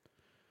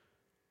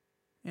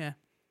yeah.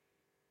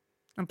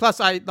 And plus,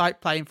 I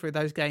like playing through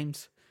those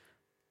games.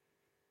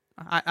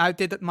 I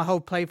did my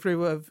whole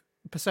playthrough of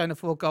Persona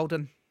 4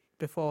 Golden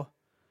before.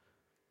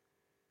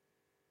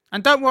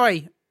 And don't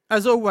worry,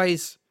 as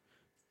always,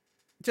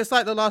 just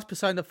like the last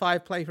Persona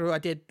 5 playthrough I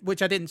did,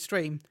 which I didn't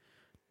stream,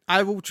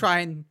 I will try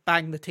and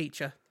bang the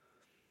teacher.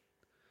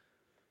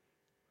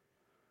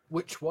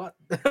 Which one?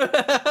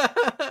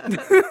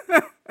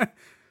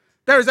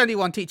 There is only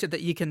one teacher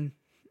that you can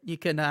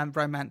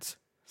romance.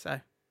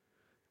 So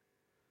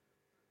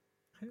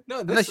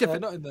no, not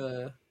in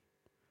the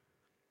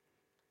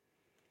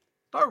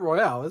not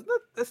Royale, isn't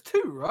it? There's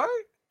 2,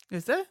 right?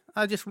 Is there?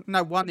 I just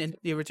know one in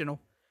the original.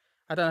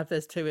 I don't know if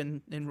there's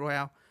 2 in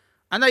Royale.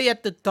 I know you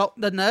had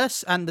the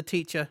nurse and the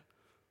teacher.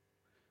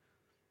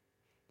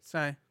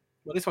 So.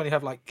 Well, this one you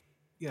have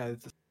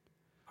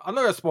I'm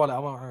not gonna spoil it.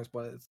 I'm not gonna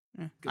spoil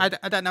it. I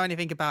don't know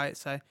anything about it,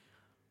 so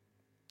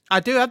I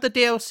do have the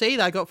DLC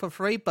that I got for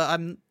free, but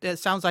it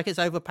sounds like it's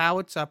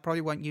overpowered, so I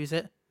probably won't use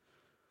it.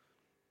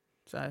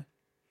 So,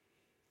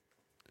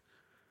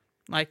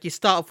 like, you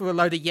start off with a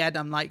load of yen.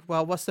 I'm like,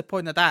 well, what's the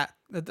point of that?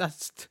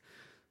 That's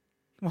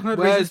one of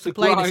the reasons to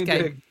play this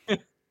game.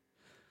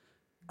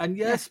 And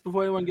yes,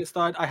 before anyone gets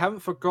started, I haven't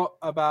forgot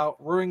about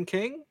Ruin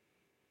King.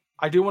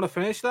 I do want to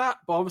finish that,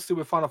 but obviously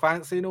with Final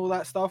Fantasy and all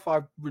that stuff,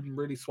 I've been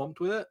really swamped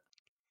with it.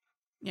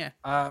 Yeah.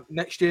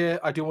 Next year,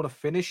 I do want to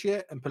finish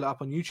it and put it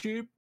up on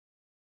YouTube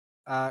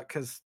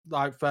because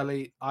I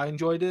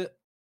enjoyed it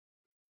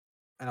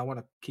and I want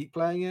to keep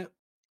playing it.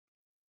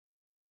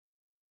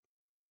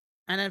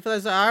 And then for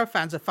those that are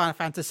fans of Final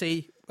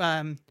Fantasy,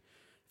 Final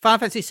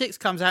Fantasy 6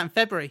 comes out in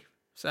February.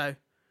 So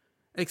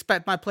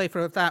expect my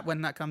playthrough of that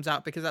when that comes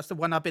out, because that's the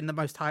one I've been the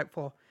most hyped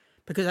for.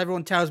 Because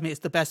everyone tells me it's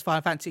the best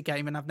Final Fantasy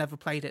game and I've never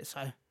played it,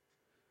 so.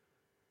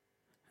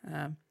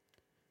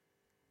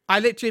 I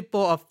literally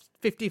bought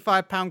a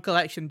 £55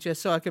 collection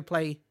just so I could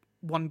play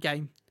one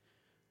game.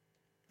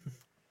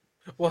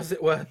 Was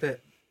it worth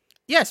it?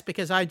 Yes,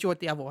 because I enjoyed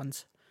the other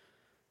ones.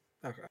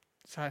 Okay.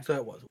 So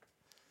it was.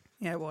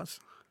 Yeah, it was.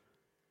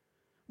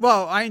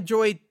 Well, I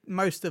enjoyed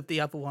most of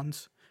the other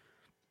ones.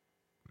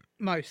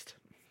 Most.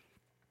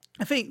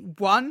 I think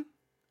 1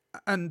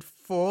 and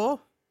 4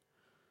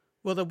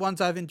 were the ones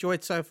I've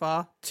enjoyed so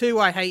far. 2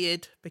 I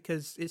hated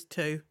because it's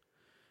 2.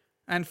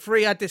 And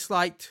 3 I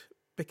disliked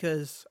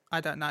because I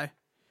don't know.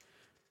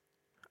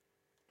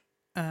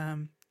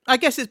 I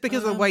guess it's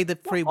because of the way the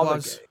 3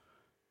 was.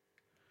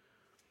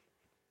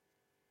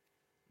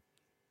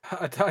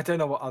 I don't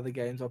know what other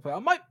games I'll play. I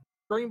might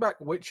bring back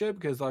Witcher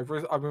because I've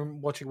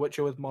been watching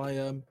Witcher with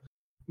my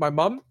my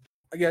mum.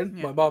 Again,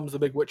 my mum's a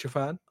big Witcher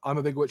fan. I'm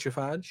a big Witcher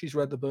fan. She's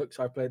read the books.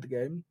 I've played the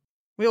game.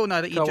 We all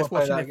know that you're just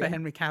watching it for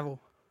Henry Cavill.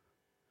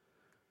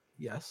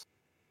 Yes,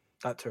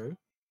 that too.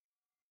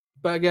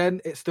 But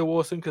again, it's still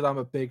awesome because I'm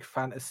a big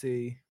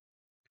fantasy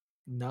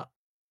nut.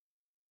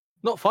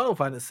 Not Final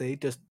Fantasy,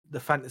 just the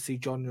fantasy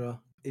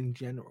genre in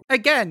general.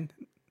 Again,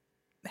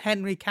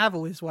 Henry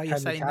Cavill is why you're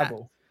saying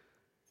Cavill.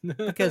 That.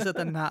 Because of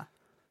the nut.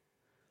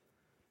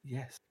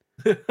 Yes.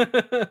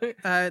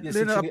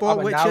 Luna, I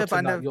bought Witcher, but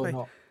I never played.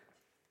 Not.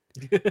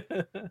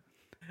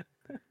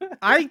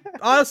 I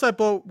also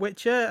bought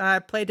Witcher. I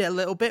played it a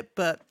little bit,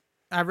 but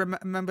I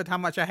remembered how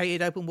much I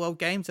hated open world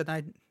games, and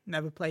I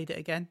never played it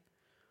again.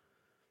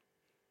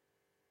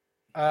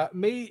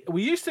 We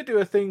used to do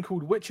a thing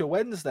called Witcher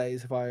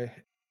Wednesdays.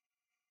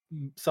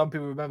 Some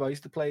people remember, I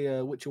used to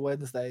play Witcher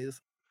Wednesdays,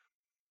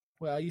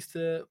 where I used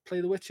to play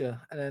The Witcher,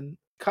 and then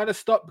kind of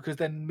stopped because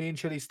then me and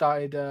Chili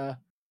started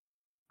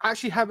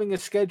actually having a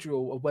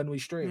schedule of when we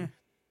stream. Yeah.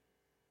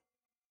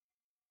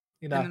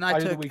 You know, and then I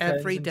do the took weekends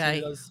every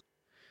day.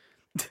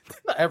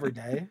 Not every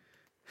day.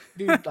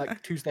 Do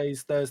like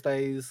Tuesdays,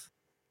 Thursdays,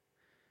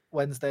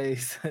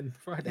 Wednesdays, and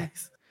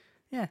Fridays.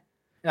 Yeah.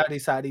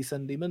 Saturday,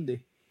 Sunday,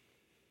 Monday.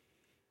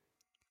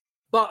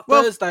 But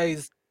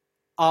Thursdays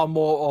are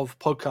more of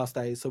podcast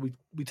days, so we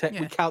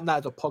count that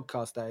as a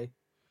podcast day.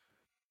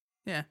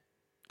 Yeah.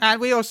 And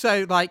we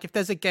also, like, if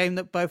there's a game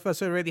that both of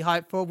us are really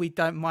hyped for, we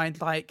don't mind,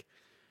 like,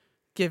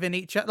 giving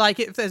each other, like,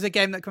 if there's a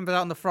game that comes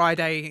out on the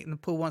Friday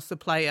and Paul wants to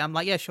play it, I'm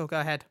like, yeah, sure, go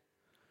ahead.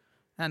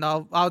 And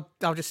I'll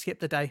just skip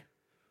the day.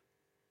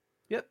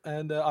 Yep,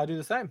 and I do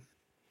the same.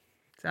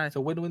 So it's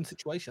a win-win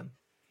situation.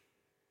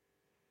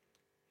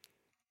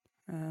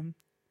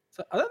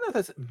 So I don't know if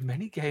there's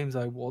many games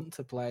I want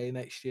to play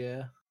next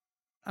year.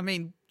 I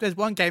mean, there's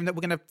one game that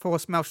we're going to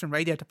force Melson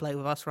Radio to play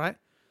with us, right?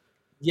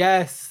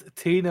 Yes,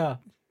 Tina.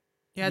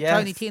 Yeah, yes.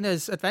 Tony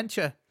Tina's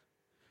Adventure.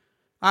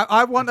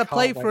 I want a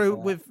playthrough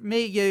with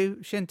me, you,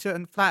 Shinta,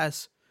 and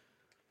Flatters.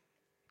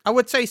 I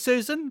would say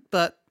Susan,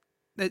 but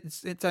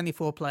it's only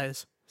 4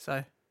 players,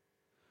 so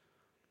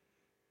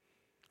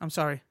I'm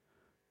sorry.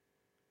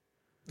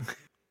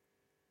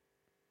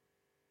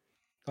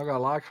 Not gonna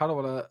lie, I kind of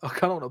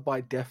want to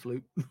buy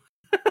Deathloop,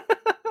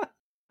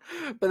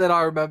 but then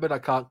I remembered I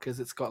can't because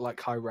it's got like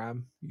high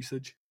RAM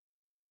usage.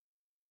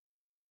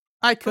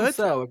 I could,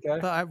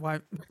 but I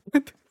won't.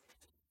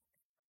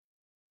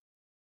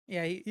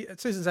 Yeah,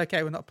 Susan's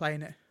okay. We're not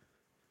playing it.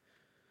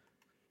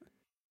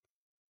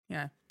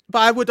 Yeah, but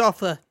I would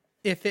offer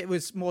if it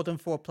was more than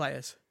 4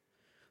 players,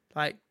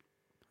 like.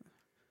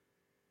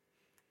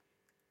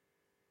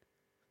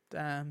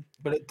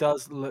 But it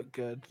does look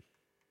good.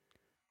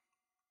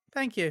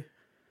 Thank you.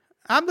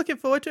 I'm looking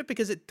forward to it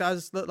because it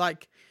does look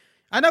like.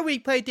 I know we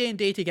played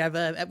D&D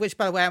together, which,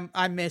 by the way,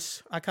 I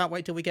miss. I can't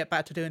wait till we get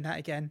back to doing that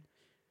again.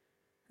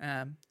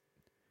 Yeah,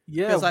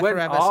 like when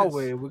are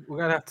we? We're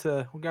gonna have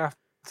to.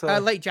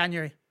 Late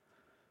January.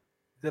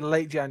 The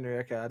late January.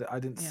 Okay, I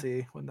didn't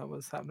see when that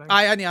was happening.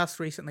 I only asked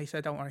recently, so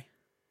don't worry.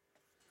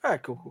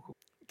 Alright, cool.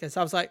 Because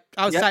I was like,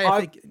 I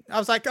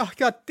was like, oh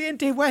god,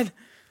 D&D when?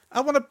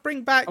 I want to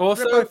bring back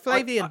Ribbo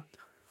Flavian.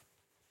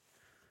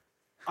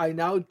 I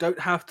now don't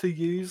have to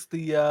use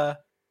the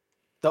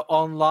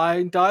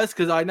online dice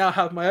because I now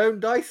have my own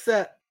dice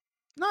set.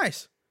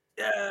 Nice.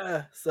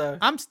 Yeah. So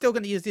I'm still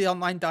going to use the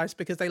online dice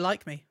because they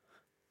like me.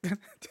 Yeah,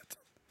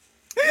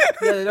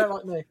 they don't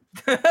like me.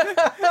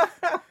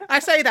 I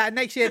say that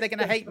next year they're going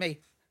to hate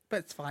me, but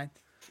it's fine.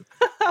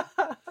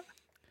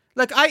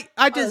 Look,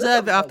 I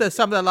deserve it after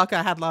some of the luck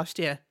I had last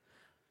year.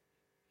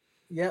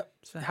 Yep.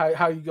 So.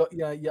 How you got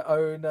your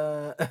own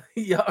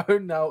your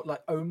own now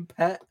own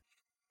pet.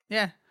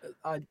 Yeah.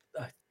 I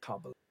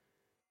can't believe.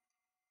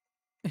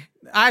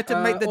 I had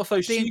to make the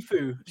Also, D.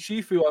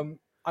 Shifu,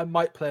 I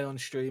might play on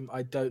stream.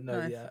 I don't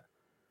know Nice. yet.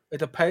 It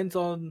depends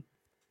on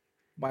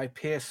my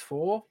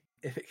PS4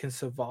 if it can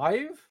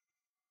survive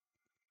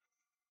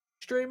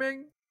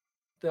streaming.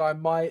 Then I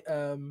might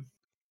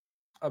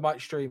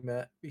stream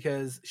it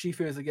because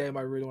Shifu is a game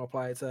I really want to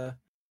play. It's a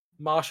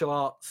martial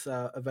arts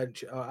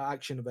adventure,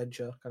 action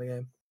adventure kind of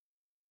game.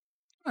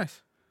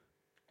 Nice.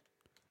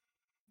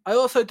 I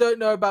also don't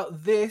know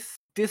about this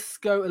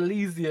Disco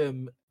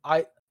Elysium.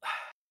 I've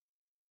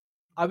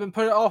been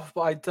putting it off,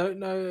 but I don't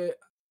know.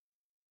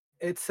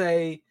 It's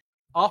a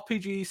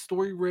RPG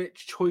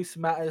story-rich choice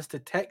matters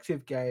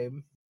detective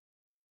game,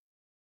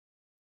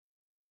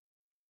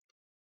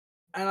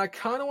 and I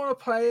kind of want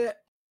to play it,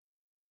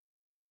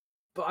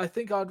 but I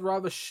think I'd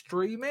rather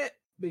stream it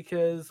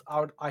because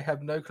I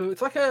have no clue.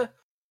 It's like a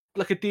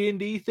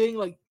D&D thing,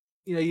 like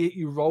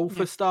you roll for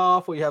Yeah.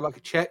 stuff or you have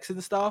like checks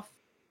and stuff.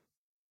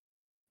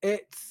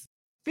 It's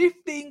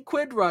 15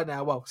 quid right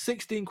now. Well,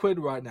 16 quid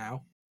right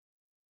now.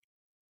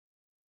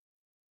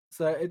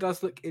 So it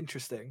does look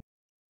interesting.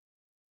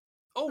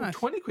 Oh, Nice.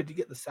 20 quid you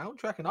get the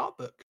soundtrack and art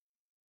book.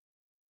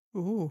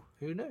 Ooh.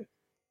 Who knew?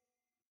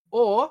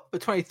 Or for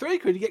 23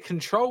 quid you get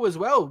Control as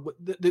well,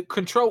 the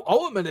Control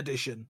Ultimate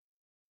Edition.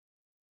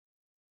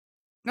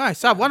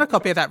 Nice. I won a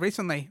copy of that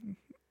recently.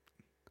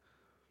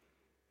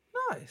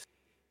 Nice.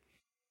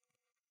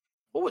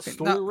 What was No,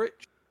 story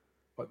rich?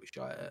 Might be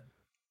shy at it.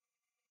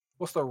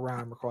 What's the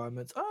RAM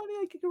requirements? Oh,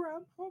 yeah, gig of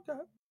RAM. Okay.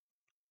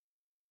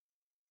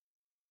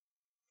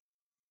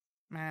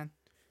 man.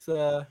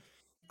 So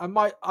I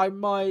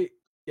might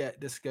get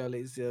Disco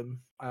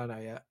Elysium. I don't know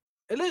yet.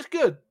 It looks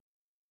good.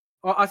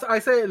 I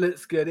say it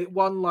looks good. It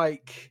won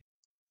like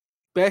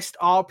best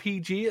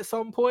RPG at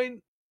some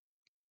point,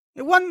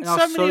 It won and I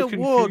was so many so confused.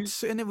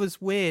 awards, and it was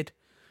weird.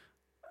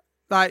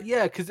 Like,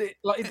 Yeah, because it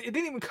didn't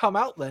even come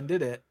out then,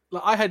 did it?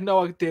 Like I had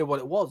no idea what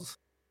it was.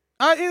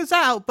 it was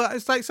out, but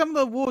it's like some of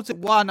the awards it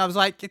won. I was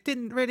like, it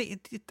didn't really.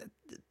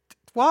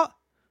 What?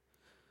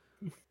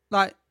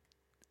 Like,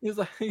 He's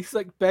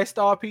like best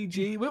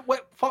RPG.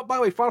 By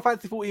the way, Final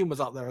Fantasy 14 was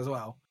up there as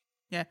well.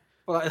 yeah,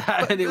 But like that,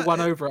 but and it won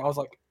over it. I was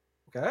like,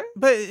 okay.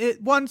 but it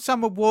won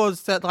some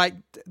awards that like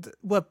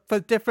were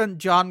for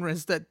different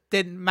genres that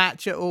didn't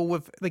match at all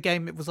with the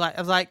game. It was like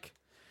I was like,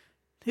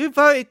 who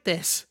voted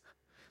this?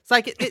 It's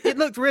like it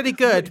looked really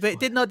good, but it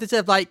did not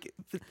deserve like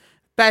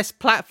best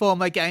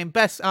platformer game,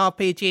 best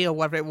RPG or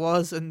whatever it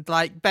was, and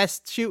like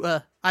best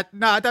shooter. I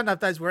don't know if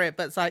those were it,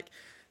 but it's like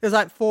there's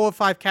like 4 or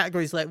 5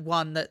 categories like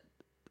one that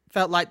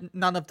felt like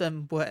none of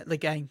them were the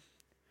game.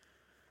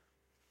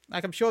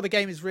 Like I'm sure the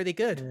game is really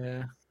good.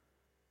 Yeah.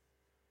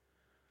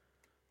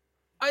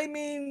 I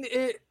mean,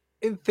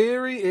 in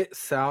theory it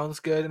sounds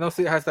good, and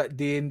also it has that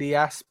D&D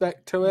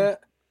aspect to Yeah. it,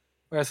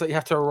 where it's like you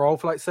have to roll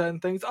for like certain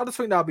things. I just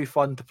think that'd be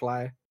fun to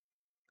play.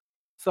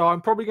 So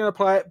I'm probably gonna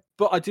play it,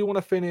 but I do want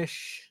to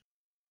finish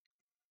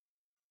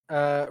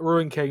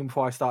Ruin King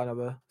before I start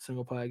another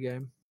single player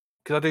game.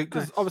 Because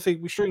Nice. obviously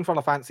we stream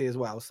Final Fantasy as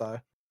well, so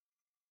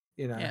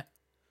Yeah.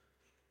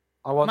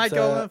 I want My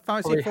goal to in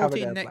Fantasy probably have a 14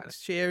 day playing it.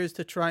 next year is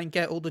to try and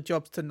get all the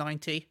jobs to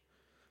 90.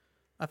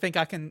 I think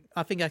I can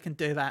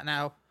do that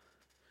now.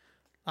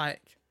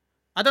 Like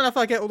I don't know if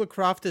I get all the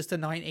crafters to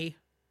 90,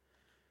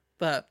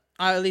 but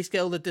I at least get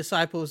all the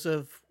disciples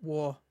of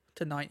war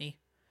to 90.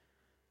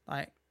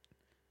 Like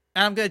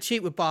and I'm going to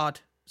cheat with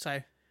Bard,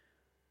 so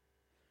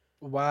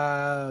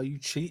Wow, you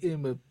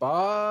cheating with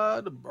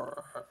Bard?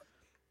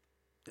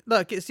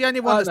 look, it's the only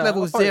one that's No,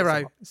 level I'll probably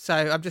 0, so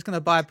I'm just going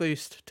to buy a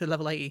boost to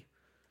level 80.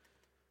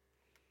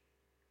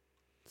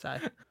 So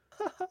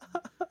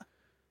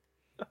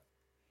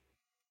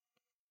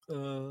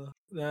No,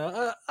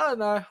 I don't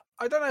know.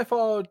 I don't know if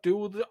I'll do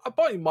all I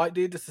probably might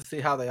do just to see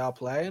how they are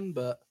playing,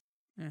 but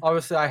yeah.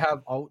 obviously I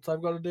have ults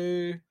I've got to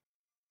do,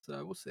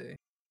 so we'll see.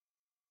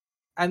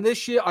 And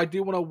this year I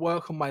do want to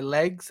work on my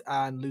legs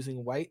and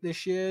losing weight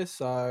this year,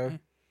 so. Yeah.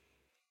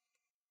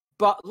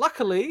 But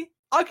luckily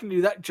I can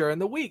do that during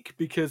the week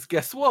because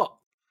guess what?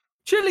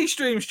 Chille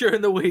streams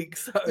during the week,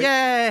 so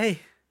Yay!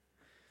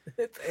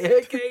 it's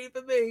okay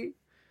for me.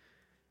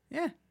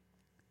 Yeah.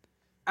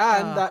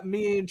 And that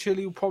me and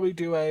Chille will probably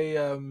do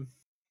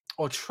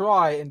or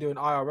try and do an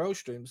IRL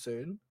stream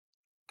soon.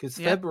 Because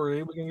Yeah.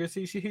 February we're gonna go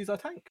see Who's Our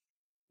Tank.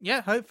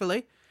 Yeah,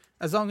 hopefully.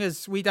 As long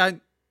as we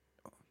don't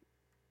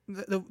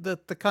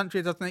the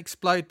country doesn't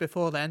explode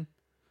before then.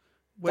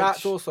 Which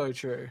That's also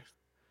true.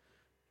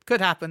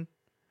 could happen.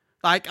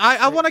 Like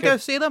I want to could. go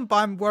see them, but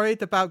I'm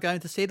worried about going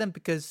to see them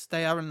because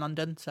they are in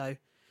London, so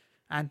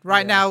and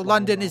right now it's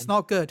London is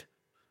not good.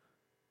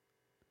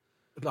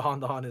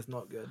 London is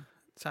not good.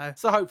 So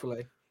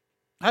hopefully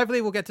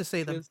we'll get to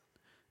see them.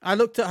 I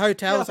looked at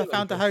hotels. I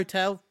found a okay.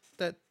 hotel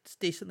that's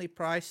decently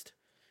priced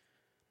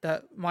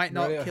that might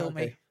not kill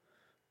me.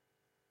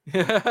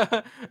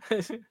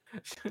 Because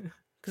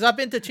Because I've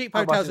been to cheap How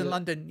much hotels is in it?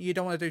 London. You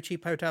don't want to do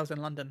cheap hotels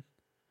in London.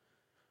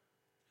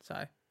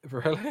 So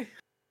Really?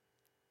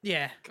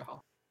 yeah,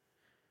 God.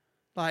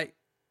 like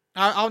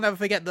I'll never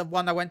forget the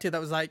one I went to that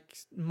was like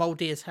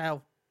moldy as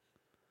hell.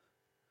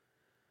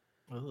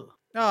 Ugh.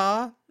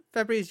 Ah,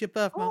 February is your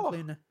birth month, Oh,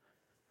 Luna.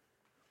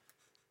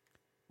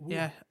 ooh.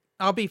 Yeah,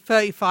 I'll be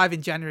 35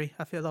 in January.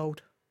 I feel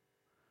old.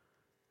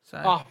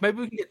 So Oh, maybe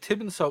we can get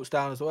Tib and Salts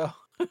down as well.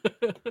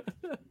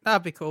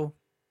 that'd be cool.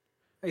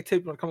 Hey,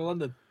 Tib, you want to come to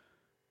London?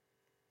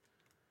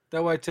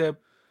 Don't worry, Tib.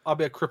 I'll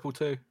be a cripple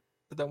too.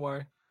 So don't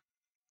worry.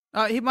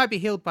 He might be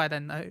healed by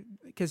then, though,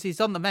 because he's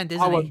on the mend, I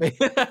isn't won't he? be.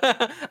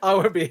 I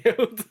won't be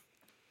healed.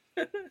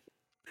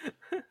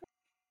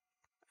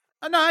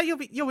 Oh, no,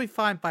 you'll be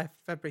fine by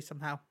February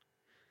somehow.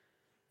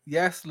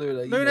 Yes,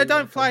 Luna. You know Luna, you want don't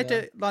to come fly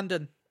down. to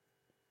London.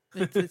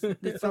 It's it's, You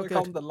it's want not to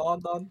good. come to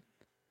London?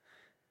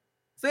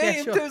 Yeah, See,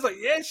 and sure. Tim's like,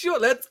 yeah, sure,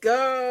 let's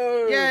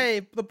go.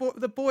 Yay,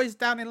 the boys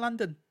down in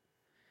London.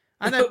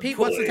 I know The Pete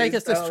wants to take boys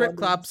us to down strip London.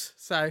 clubs,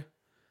 so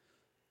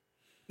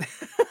hey,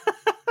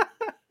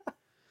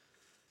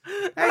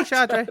 That's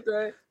Shadre.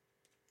 right.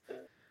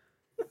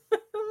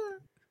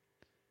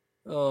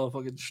 Oh,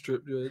 fucking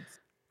strip joints.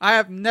 I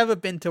have never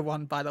been to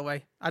one, by the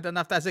way. I don't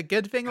know if that's a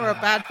good thing or a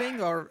bad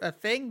thing or a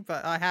thing,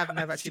 but I have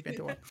never actually been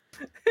to one.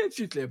 It's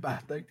usually a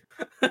bad thing.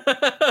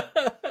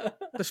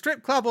 The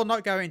strip club or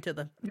not going to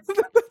them.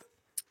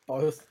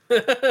 Both.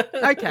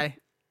 Okay.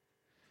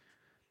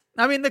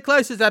 I mean, the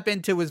closest I've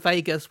been to was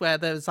Vegas, where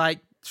there was like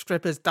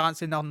strippers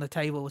dancing on the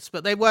tables,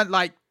 but they weren't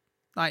like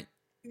Yeah,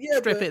 but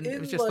stripping. It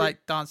was in just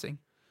like dancing.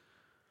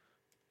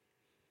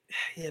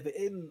 but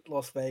in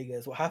Las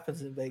Vegas, what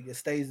happens in Vegas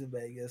stays in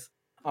Vegas.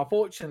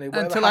 Unfortunately,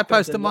 whatever Until I happens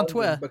post in them on London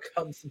Twitter.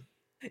 becomes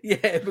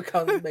it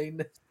becomes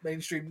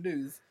mainstream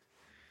news.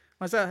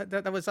 Was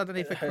that was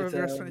underneath a curvy Hotel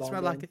in restaurant? It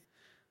smelled like London. it.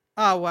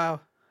 Oh wow.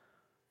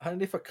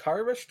 Underneath a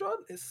curry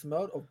restaurant, it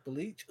smelled of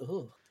bleach.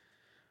 Ugh.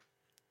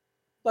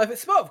 Like if it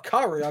smelled of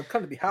curry, I'd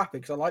kind of be happy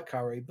because I like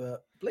curry,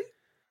 but bleach.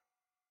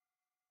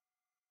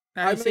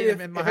 Now I you mean, seen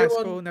them in my if high anyone,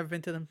 school. Never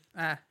been to them.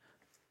 Ah.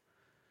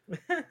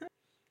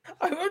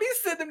 I've only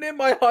seen them in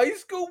my high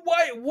school.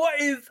 Why? What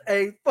is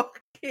a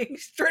fucking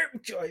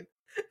strip joint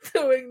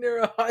doing near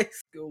a high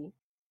school?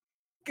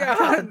 I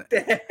don't. God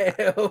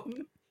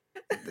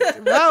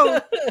damn.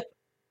 Well,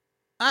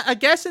 I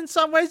guess in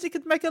some ways you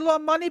could make a lot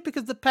of money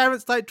because the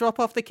parents like drop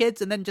off the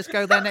kids and then just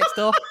go there next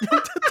door.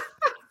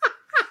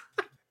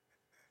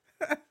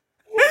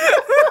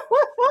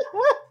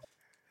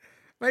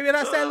 Maybe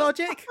that's their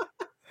logic.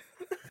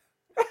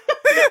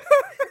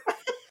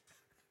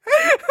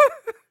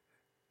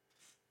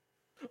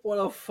 What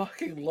a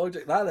fucking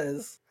logic that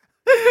is.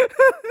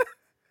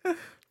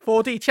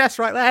 4D chess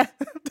right there.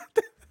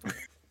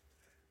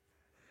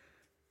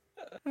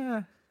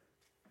 Ah,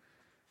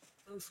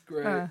 That's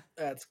great. ah.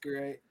 That's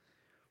great.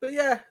 But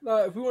yeah, no,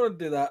 if we want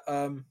to do that,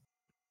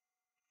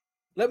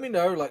 let me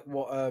know like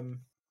what one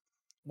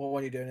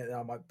you're doing it. And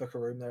I might book a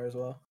room there as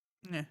well.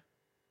 Yeah.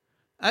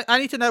 I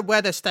need to know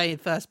where they're staying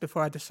first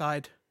before I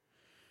decide.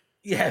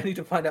 Yeah, I need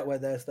to find out where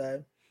they're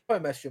staying.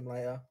 Probably message them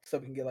later so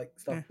we can get like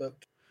stuff Yeah.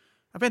 booked.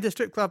 I've been to a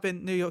strip club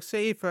in New York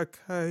City for a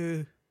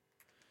co-ed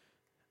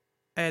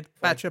Fine.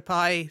 bachelor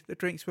pie. The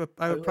drinks were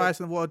overpriced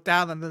and watered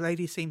down, and the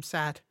lady seemed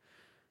sad.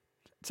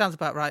 Sounds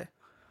about right.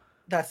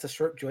 That's the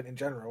strip joint in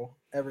general.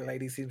 Every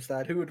lady seems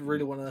sad. Who would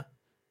really want to?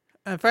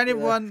 And for Yeah,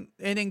 anyone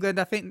in England,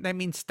 I think they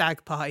mean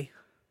stag pie.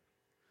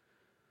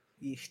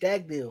 you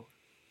stag deal.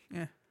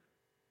 Yeah.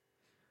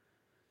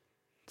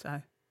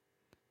 So,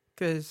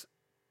 because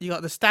you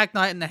got the stag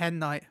night and the hen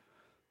night.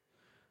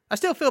 I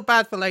still feel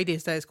bad for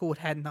ladies that it's called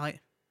hen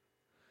night.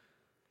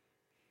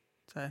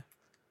 So,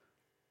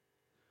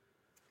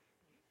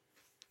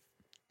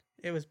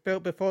 it was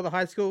built before the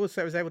high school,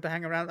 so it was able to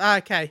hang around. Ah,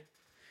 okay.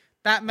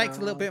 That makes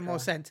a little bit more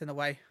Okay. sense in a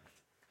way.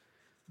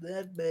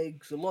 That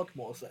makes a lot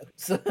more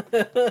sense.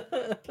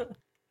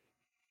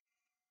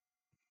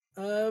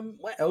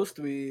 What else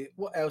are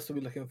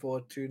we looking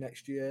forward to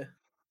next year?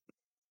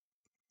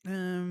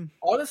 Um,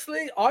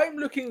 Honestly, I'm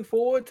looking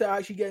forward to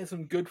actually getting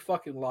some good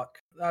fucking luck.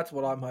 That's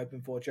what I'm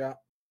hoping for, chat.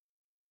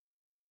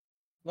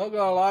 Not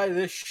gonna lie,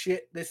 this year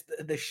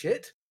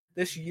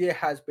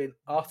has been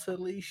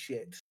utterly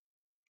shit.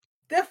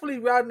 Definitely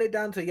rounding it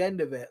down to the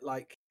end of it.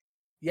 Like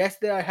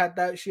yesterday, I had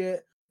that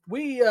shit.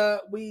 We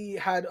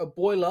had a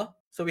boiler,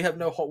 so we have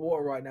no hot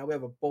water right now. We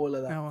have a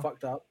boiler that oh, well,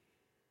 fucked up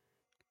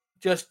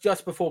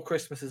just before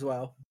Christmas as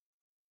well.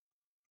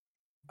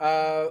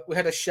 We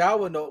had a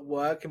shower not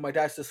work, and my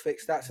dad's just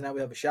fixed that, so now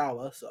we have a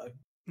shower. So,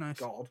 nice.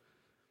 God.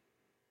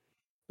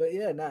 But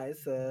yeah, no,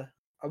 it's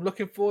I'm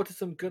looking forward to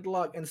some good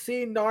luck, and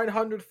seeing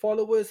 900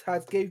 followers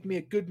has gave me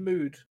a good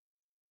mood.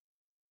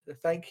 So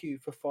thank you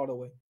for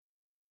following.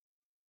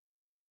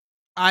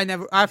 I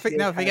never This year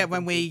never has forget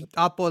when been good.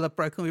 our boiler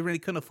broke and we really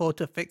couldn't afford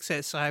to fix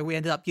it, so we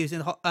ended up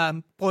using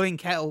boiling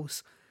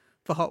kettles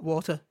for hot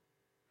water.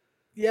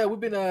 Yeah, we've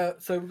been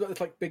so we've got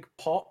this like big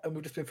pot, and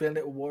we've just been filling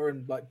it with water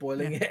and like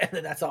boiling it, and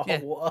then that's our Yeah.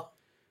 hot water.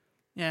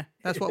 Yeah,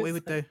 that's what we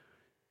would do.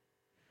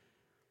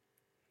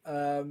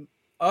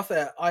 After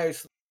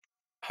that,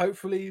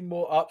 hopefully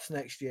more ups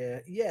next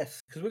year.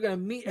 Yes, because we're going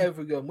to meet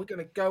everyone. We're going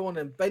to go on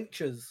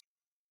adventures.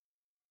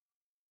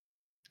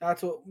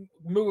 That's what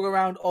move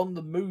around on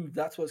the move.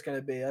 That's what it's going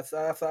to be. That's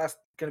going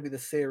to be the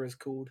series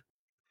called.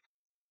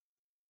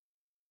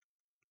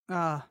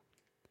 Ah,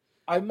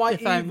 I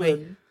might If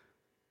only.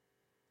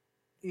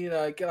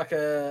 even, get like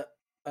a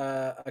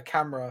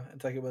camera and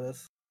take it with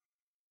us.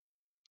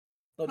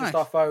 Not just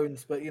our Nice.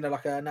 phones, but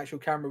like an actual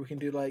camera. We can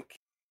do like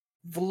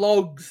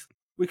vlogs.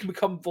 We can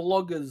become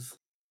vloggers.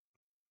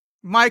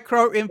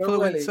 Micro But really,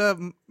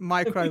 influencer,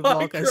 micro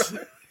micro,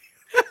 vloggers.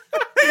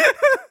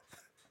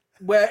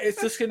 where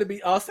it's just going to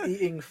be us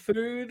eating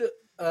food,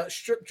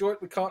 strip joint.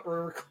 We can't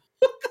record.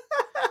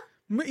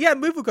 Yeah,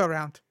 move will go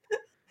around.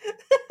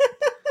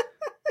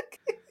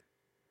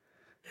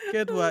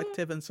 Good work,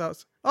 Tib and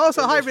Sots.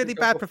 Also, hi, really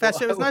bad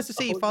professor. It was nice to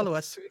see you follow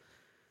us.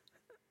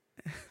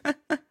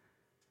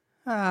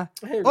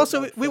 Hey,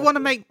 Also, we want to Professor.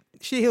 make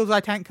She Heals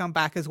I Tank come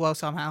back as well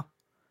somehow.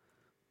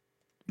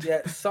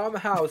 Yeah,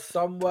 somehow,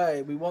 some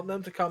way, we want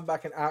them to come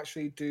back and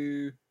actually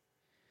do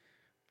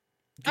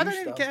I don't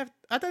even stuff. care.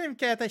 I don't even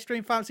care if they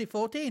stream Fantasy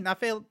 14. I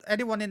feel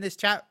anyone in this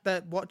chat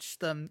that watched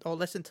them or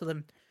listened to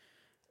them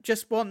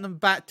just want them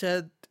back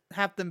to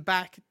have them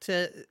back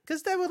to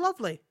because they were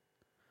lovely.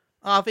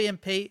 RV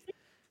and Pete.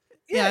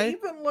 Yeah,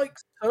 even like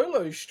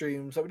solo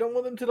streams. Like we don't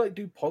want them to like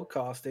do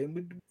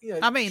podcasting.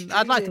 I mean,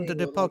 I'd like them to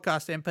streaming do or, like,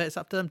 podcasting, but it's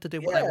up to them to do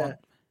what they yeah, want.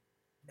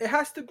 it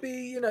has to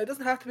be. It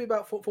doesn't have to be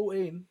about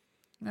 14.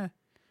 Yeah.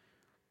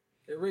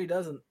 It really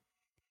doesn't. It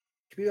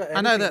could be about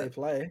I know anything they that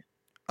play.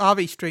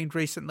 RV streamed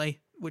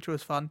recently, which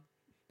was fun.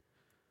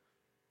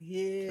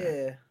 Yeah.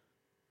 So,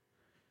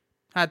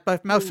 had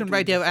both Maelstrom do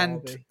Radio miss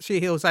and RV. She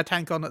Heals I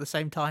Tank on at the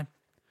same time.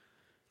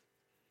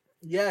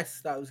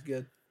 Yes, that was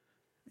good.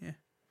 Yeah.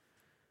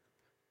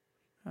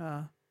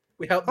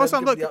 We helped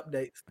Also, them give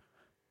the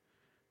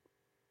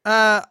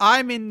updates.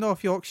 I'm in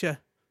North Yorkshire.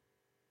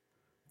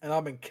 And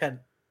I'm in Kent.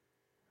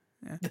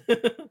 Yeah.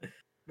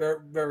 very,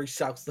 very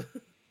south.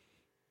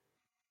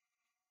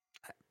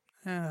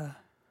 We're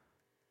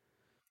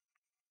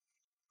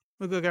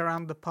gonna go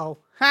around the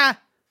pole. Ha!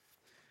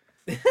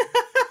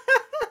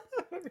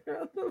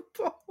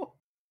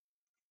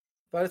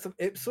 But some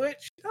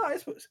Ipswich. Oh,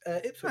 Ipswich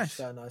Nice. is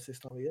so nice this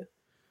time of year.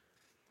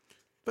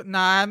 But no,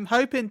 I'm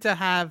hoping to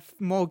have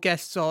more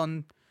guests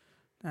on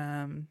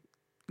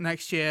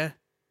next year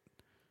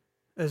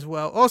as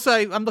well. Also,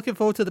 I'm looking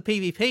forward to the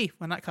PvP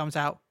when that comes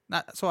out.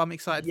 That's what I'm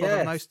excited for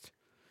the most,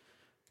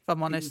 if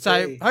I'm honest.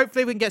 PvP. So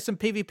hopefully we can get some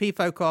PvP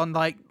folk on,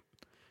 like,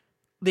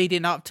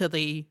 leading up to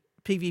the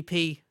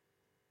PvP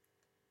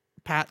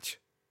patch.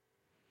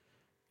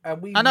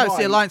 And I know it's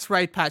the Alliance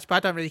Raid patch, but I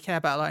don't really care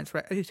about Alliance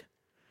Raid.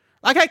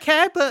 Like, I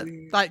care, but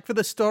like for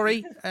the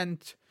story,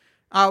 and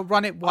I'll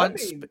run it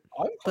once.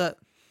 But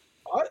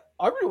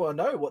I really want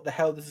to know what the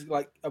hell this is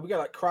like. Are we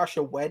gonna like crash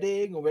a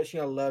wedding, or are we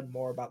actually gonna learn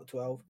more about the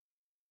 12?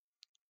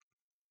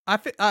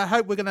 I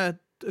hope we're gonna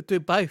do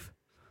both.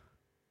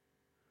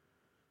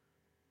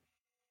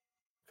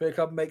 Fair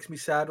Club makes me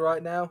sad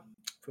right now.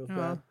 Feels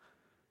bad.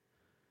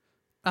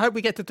 I hope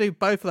we get to do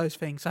both of those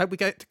things. I hope we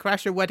get to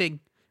crash a wedding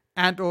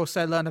and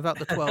also learn about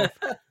the 12.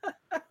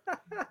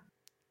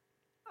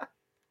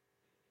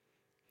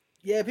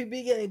 Yeah, people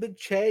be getting a big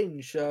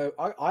change. So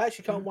I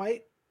actually can't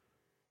wait.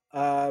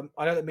 I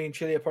know that me and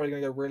Chile are probably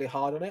going to go really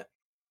hard on it.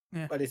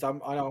 Yeah. At least I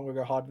know I'm going to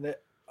go hard on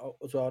it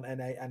as well on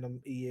NA and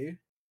on EU.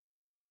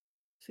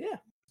 So yeah,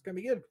 it's going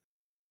to be good.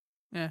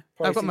 Yeah,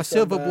 Probably I've got my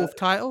Silver Wolf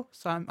title,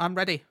 so I'm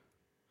ready.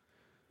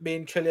 Me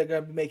and Chile are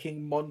going to be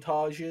making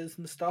montages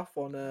and stuff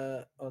on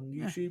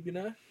YouTube. You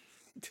know.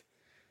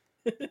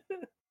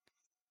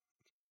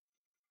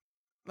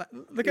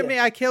 Look at me!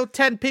 I killed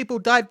 10 people,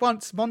 died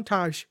once.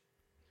 Montage.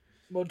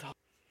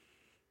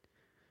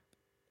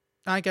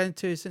 I'm going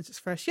to, since it's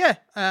fresh. Yeah.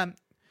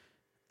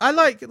 I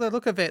like the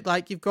look of it.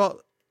 Like, you've got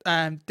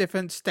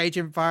different stage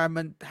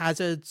environment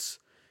hazards.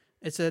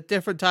 It's a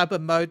different type of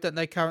mode than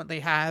they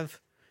currently have.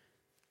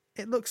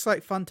 It looks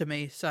like fun to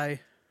me, so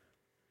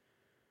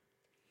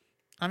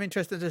I'm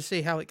interested to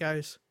see how it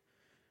goes.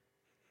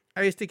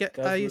 I used to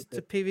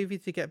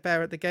PvP to get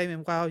better at the game,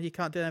 and WoW you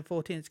can't do it in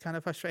 14. It's kind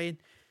of frustrating.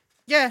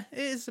 Yeah, it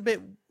is a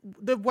bit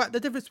the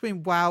difference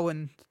between WoW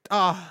and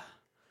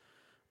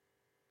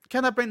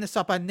Can I bring this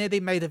up? I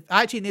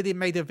actually nearly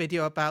made a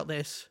video about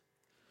this.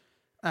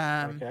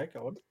 Okay,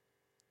 go on.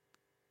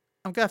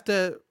 I'm gonna have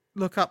to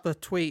look up the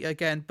tweet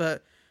again,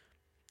 but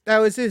there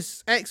was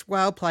this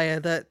ex-WoW player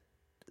that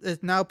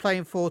is now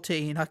playing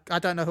 14. I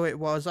don't know who it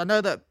was. I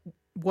know that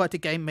Word to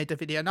Game made a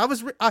video, and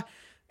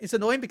it's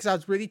annoying because I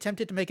was really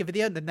tempted to make a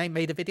video, and then they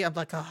made a video. I'm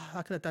like,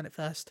 I could have done it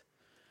first.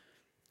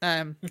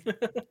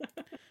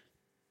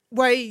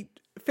 Where he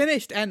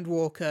finished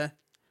Endwalker,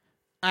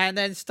 and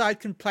then started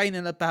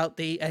complaining about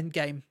the end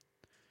game.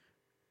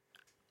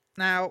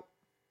 Now,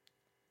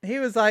 he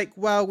was like,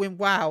 well, in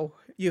WoW,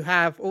 you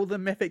have all the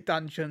mythic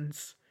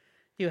dungeons,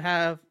 you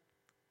have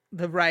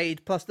the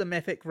raid plus the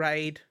mythic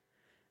raid,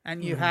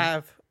 and you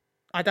have,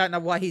 I don't know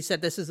why he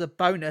said this is a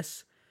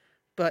bonus,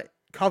 but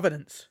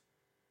covenants.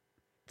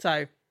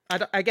 So,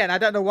 I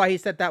don't know why he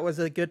said that was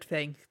a good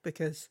thing,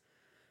 because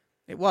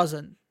it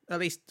wasn't. At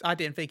least I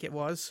didn't think it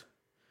was.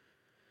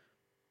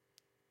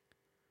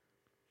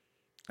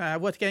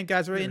 What Game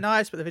guys are really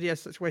nice, but the video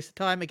is such a waste of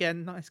time.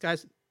 Again, nice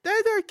guys.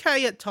 They're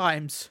okay at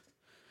times.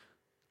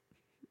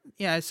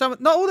 yeah, some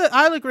not all the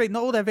I'll agree,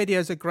 not all their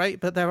videos are great,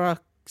 but there are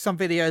some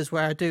videos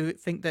where I do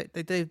think that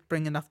they do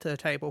bring enough to the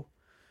table.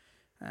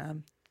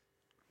 Um,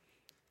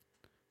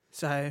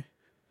 so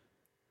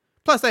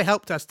plus they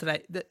helped us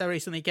today. They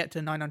recently get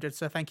to 900,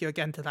 so thank you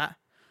again to that.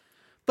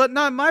 But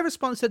no, my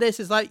response to this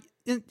is like,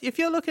 if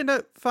you're looking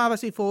at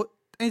Pharmacy 4,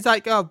 he's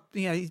like, oh,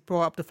 he's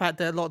brought up the fact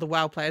that a lot of the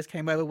WoW players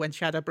came over when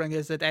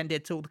Shadowbringers had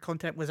ended, so all the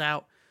content was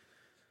out.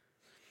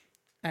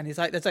 And he's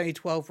like, there's only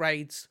 12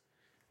 raids.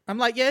 I'm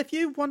like, yeah, if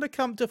you want to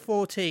come to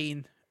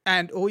 14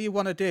 and all you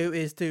want to do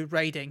is do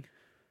raiding,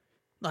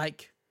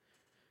 like,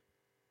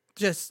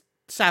 just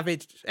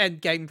savage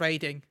endgame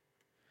raiding,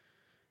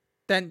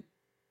 then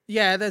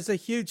yeah, there's a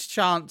huge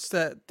chance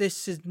that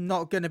this is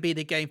not going to be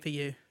the game for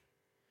you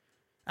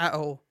at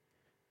all.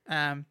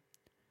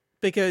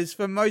 Because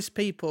for most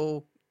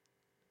people,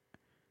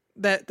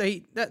 that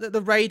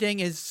the raiding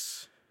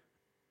is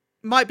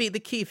might be the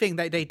key thing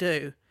that they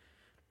do,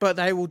 but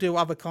they will do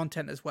other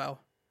content as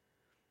well.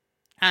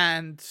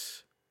 And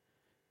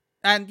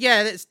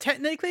yeah, it's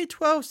technically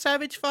 12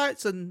 savage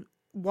fights and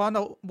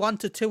one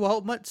to two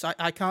ultimates.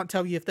 I can't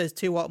tell you if there's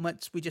two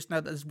ultimates. We just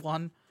know there's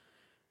one.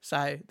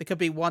 So there could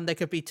be one, there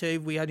could be two.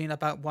 We only know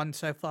about one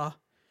so far.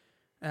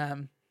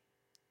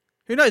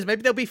 Who knows?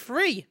 Maybe there'll be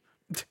three.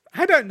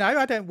 I don't know.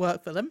 I don't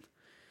work for them.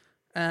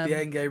 The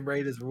end game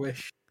raiders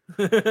wish.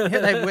 Yeah,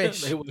 they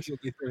wish. They wish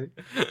it'd be three.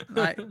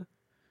 Like,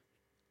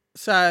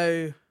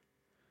 so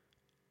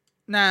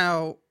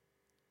now,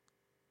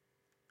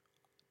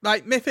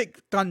 like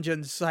Mythic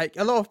Dungeons, like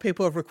a lot of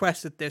people have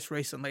requested this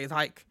recently.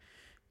 Like,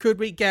 could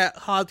we get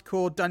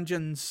hardcore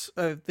dungeons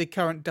of the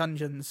current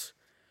dungeons?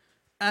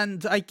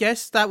 And I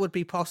guess that would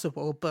be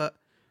possible, but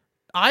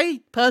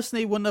I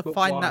personally wouldn't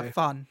find that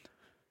fun.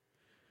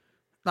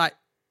 Like,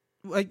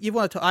 you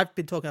want to? I've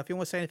been talking. If you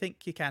want to say anything,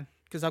 you can,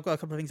 because I've got a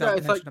couple of things I've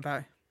been mentioning about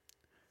it.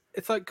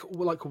 It's like,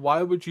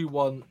 why would you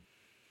want?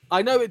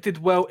 I know it did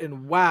well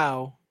in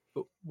WoW,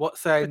 but what's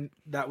saying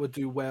that would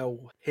do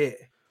well here?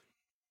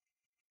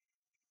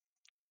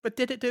 But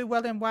did it do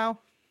well in WoW?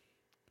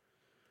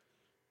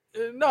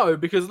 No,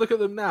 because look at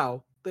them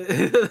now.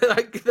 They're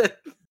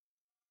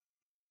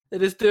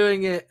just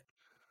doing it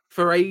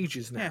for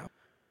ages now.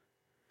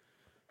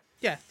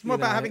 Yeah, it's more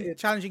about having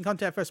challenging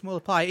content for a smaller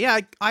pie. Yeah,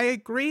 I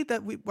agree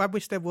that I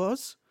wish there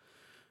was.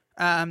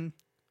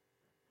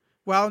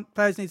 Well,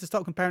 players need to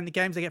stop comparing the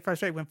games. They get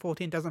frustrated when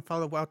 14 doesn't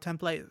follow WoW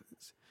template.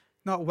 It's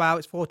not WoW,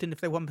 it's 14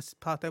 if they want to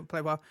part, they will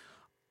play WoW.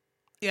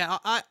 Yeah,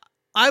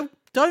 I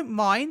don't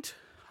mind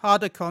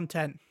harder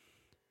content.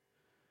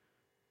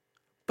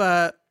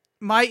 But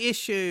my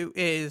issue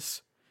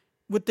is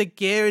with the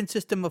gearing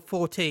system of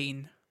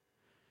 14,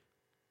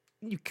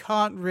 you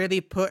can't really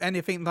put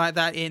anything like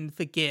that in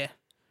for gear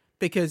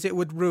because it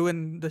would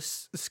ruin the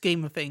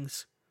scheme of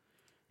things.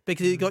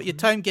 Because you've got your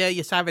tome gear,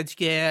 your savage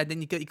gear, and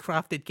then you've got your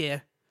crafted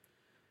gear.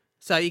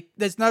 So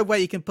there's no way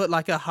you can put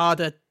like a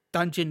harder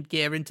dungeon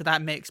gear into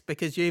that mix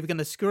because you're either going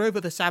to screw over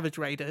the savage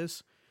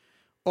raiders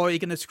or you're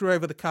going to screw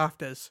over the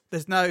crafters.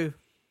 There's no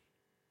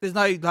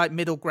like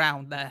middle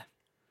ground there.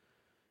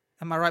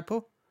 Am I right,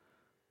 Paul?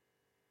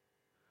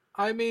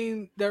 I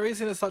mean, there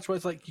isn't as such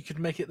ways like you could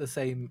make it the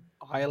same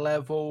eye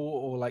level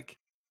or like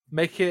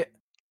make it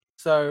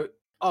so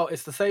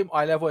it's the same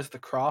eye level as the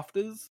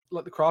crafters,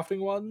 like the crafting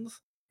ones,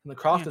 and the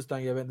crafters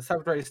don't give it, and the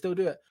savage raiders still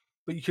do it.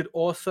 But you could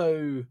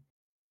also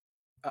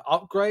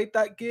upgrade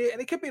that gear,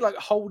 and it could be like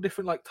a whole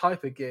different like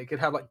type of gear. It could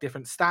have like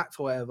different stats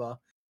or whatever.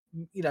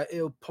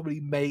 It'll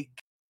probably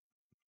make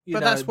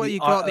but that's what you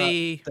got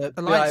the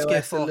light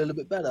gear for a little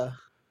bit better.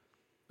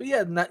 But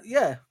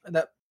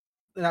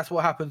and that's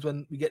what happens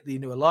when we get the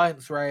new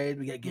Alliance raid.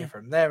 We get gear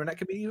from there, and that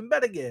could be even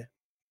better gear.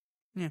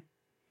 Yeah.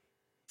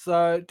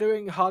 So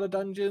doing harder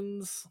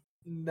dungeons,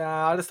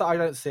 I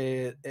don't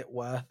see it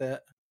worth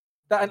it.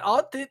 That and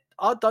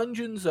our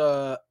dungeons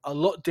are a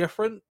lot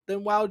different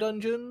than WoW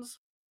dungeons.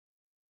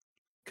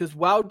 Because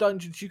WoW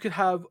dungeons, you could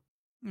have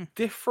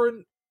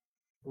different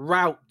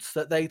routes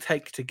that they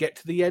take to get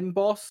to the end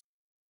boss,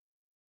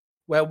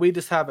 where we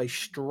just have a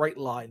straight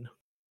line.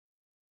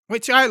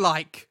 Which I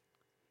like.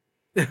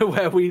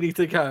 Where we need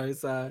to go,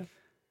 so...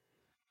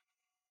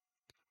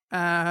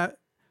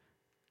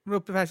 Real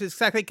Professor is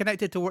exactly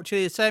connected to what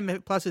Chille is saying.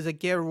 Mythic Plus is a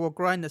gear reward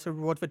grind. That's a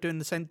reward for doing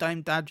the same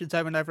damn dungeons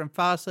over and over and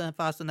faster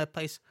in their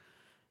place.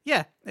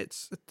 Yeah,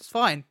 it's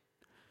fine.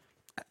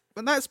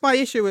 And that's my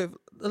issue with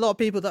a lot of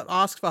people that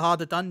ask for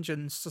harder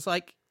dungeons. It's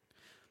like,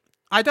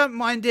 I don't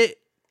mind it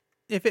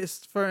if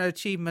it's for an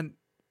achievement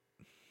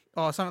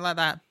or something like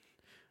that.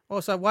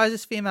 Also, why is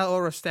this female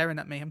aura staring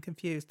at me? I'm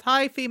confused.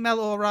 Hi, female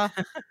aura.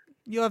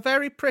 You are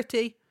very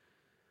pretty.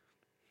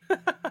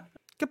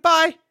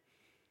 Goodbye.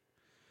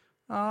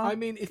 I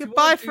mean, if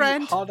goodbye, you want to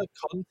friend. do harder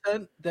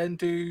content, then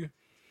do,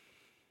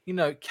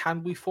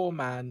 can we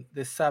four-man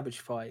this savage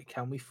fight?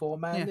 Can we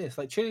four-man this?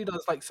 Like, Chille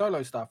does, like,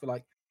 solo stuff. We're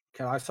like,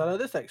 can I solo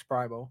this X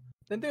Primal?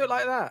 Then do it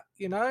like that,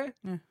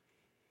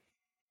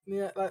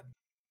 Yeah,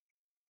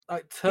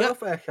 like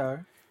Turf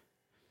Echo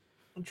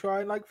and try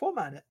and, like,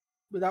 four-man it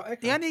without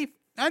Echo. The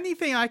only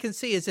thing I can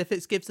see is if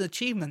it gives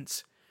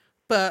achievements.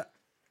 But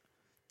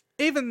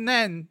even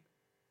then,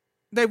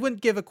 they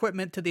wouldn't give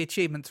equipment to the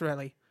achievements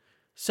really.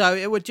 So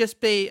it would just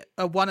be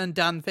a one and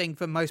done thing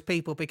for most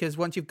people because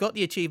once you've got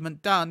the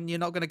achievement done, you're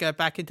not going to go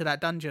back into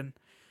that dungeon.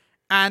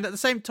 And at the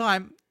same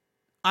time,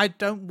 I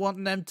don't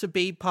want them to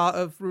be part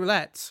of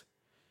roulettes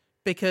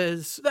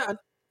because Then,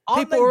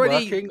 aren't people they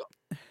already working?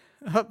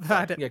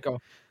 bad. Yeah, go on.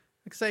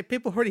 Like I say,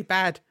 people are already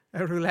bad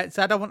at roulette,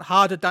 so I don't want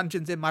harder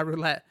dungeons in my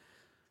roulette.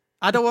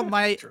 I don't want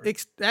my True.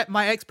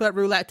 my expert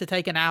roulette to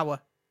take an hour.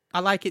 I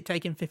like it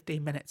taking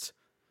 15 minutes.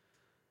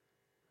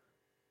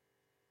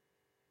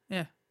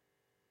 Yeah.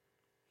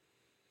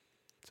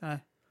 So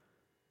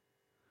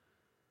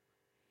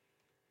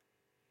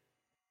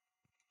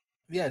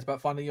Yeah, it's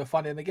about finding your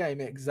fun in the game.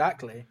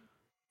 Exactly.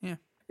 yeah,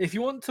 If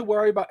you want to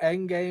worry about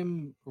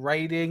endgame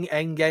raiding,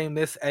 endgame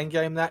this,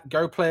 endgame that,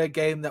 go play a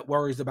game that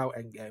worries about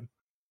endgame.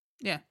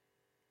 yeah,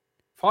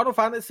 Final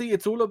Fantasy,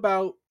 it's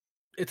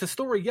a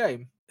story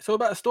game. It's all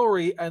about a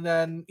story, and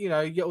then, you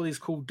get all these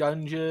cool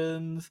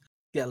dungeons,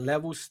 you get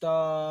level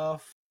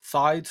stuff,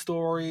 side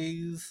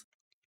stories,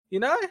 you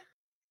know?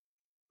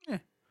 yeah,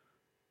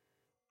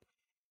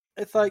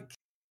 It's like,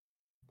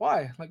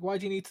 why? Like, why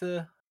do you need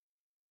to...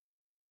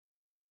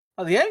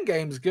 Oh, the end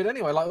game's good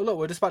anyway. Like, look,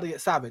 we're just about to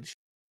get savage.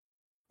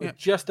 We're yeah.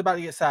 just about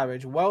to get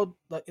savage. World,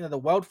 the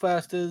world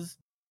firsters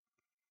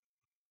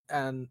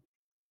and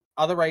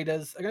other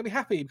raiders are going to be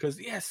happy because,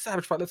 yes,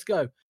 savage fight, let's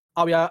go.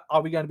 Are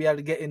we going to be able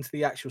to get into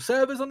the actual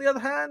servers on the other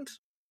hand?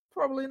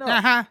 Probably not.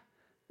 Uh-huh.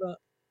 But,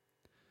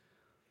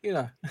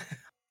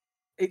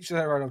 each of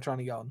their own I'm trying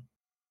to get on.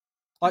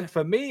 Like, Yeah.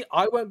 for me,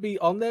 I won't be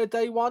on there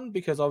day one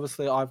because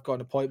obviously I've got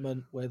an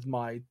appointment with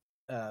my,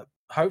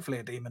 hopefully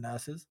a demon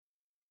nurses.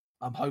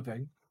 I'm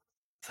hoping.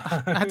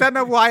 I don't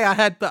know why I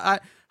heard,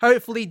 but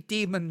hopefully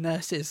demon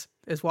nurses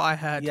is what I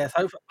heard. Yes,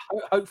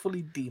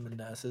 hopefully demon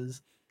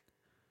nurses.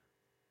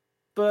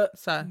 But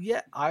So yeah,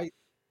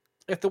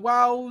 if the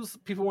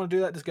WoWs people want to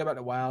do that, just go back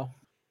to WoW.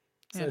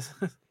 So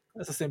yeah.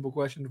 that's a simple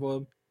question for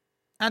them.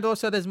 And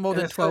also there's more And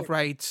than it's 12 like,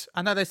 raids.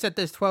 I know they said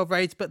there's 12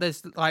 raids, but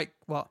there's like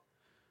what?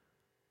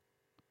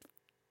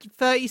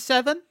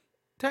 37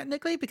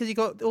 technically because you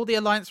got all the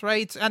alliance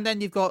raids and then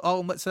you've got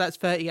ultimate, so that's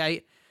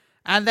 38.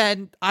 And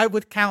then I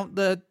would count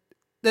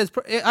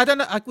I don't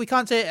know, we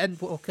can't say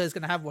Endwalker's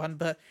going to have one,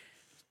 but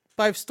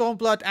both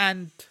Stormblood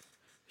and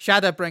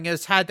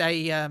Shadowbringers had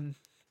a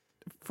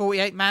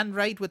 48 man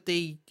raid with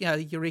the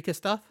Eureka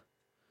stuff.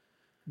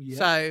 yeah.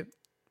 So,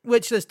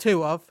 which there's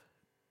two of.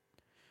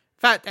 In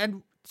fact,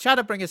 and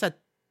Shadowbringers had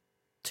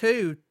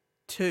two,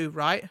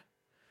 right?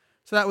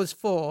 So that was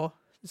 4.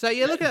 So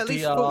you're looking at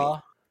least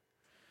 40.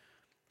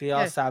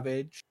 DR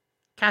Savage,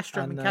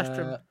 Castrum and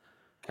Castrum.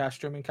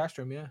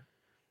 Castrum, yeah.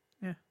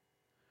 Yeah.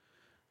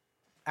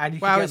 And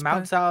you could Wow, get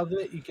mounts out of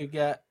it. You could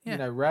get,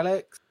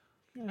 relics.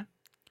 Yeah.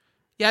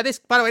 Yeah,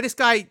 by the way, this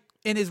guy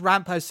in his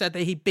ramp post said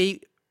that he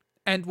beat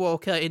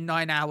Endwalker in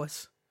 9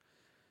 hours.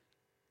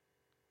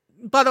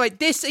 By the way,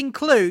 this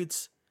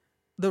includes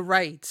the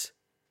raids.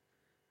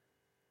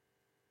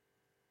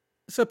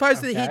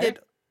 Supposedly he did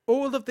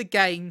all of the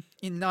game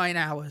in 9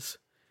 hours,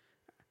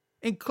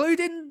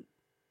 including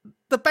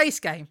the base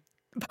game.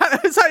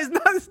 So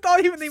it's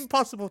not even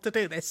impossible to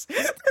do this.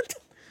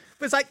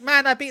 But it's like,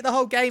 man, I beat the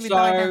whole game in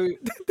 9 hours.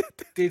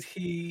 Did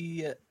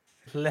he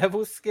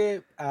level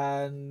skip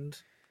and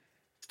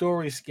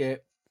story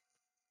skip,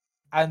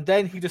 and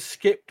then he just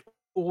skipped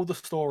all the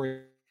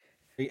story,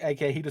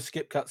 aka he just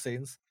skipped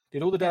cutscenes,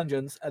 did all the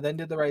dungeons, and then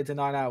did the raids in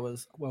 9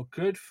 hours? Well,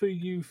 good for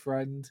you,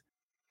 friend.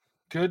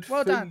 Good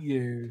Well for done.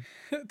 you.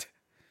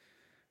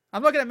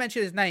 I'm not going to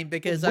mention his name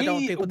because I don't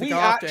want people to go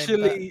after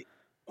him.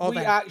 We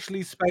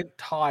actually spent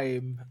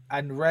time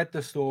and read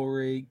the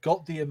story,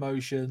 got the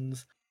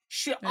emotions.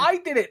 Shit, Yeah. I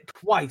did it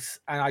twice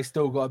and I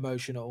still got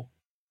emotional.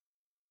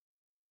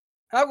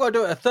 I've got to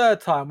do it a third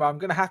time where I'm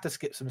going to have to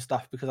skip some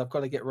stuff because I've got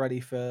to get ready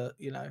for,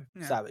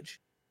 Savage.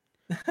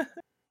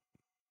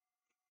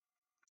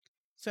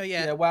 So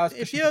yeah, WoW's if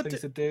pushing you're for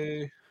things to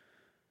do.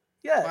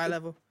 Yeah, high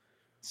level,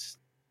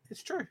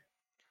 it's true.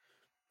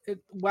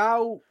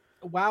 WoW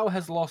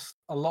has lost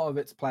a lot of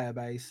its player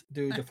base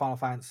due to Final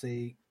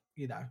Fantasy,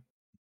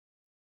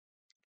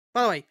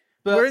 By the way,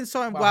 But we're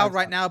inside WoW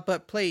right now,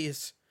 but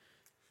please,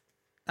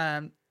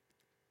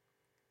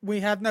 we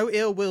have no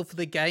ill will for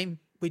the game.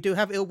 We do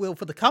have ill will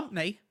for the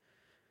company,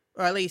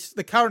 or at least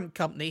the current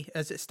company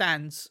as it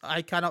stands.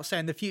 I cannot say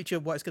in the future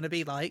what it's going to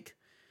be like.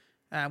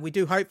 We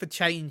do hope for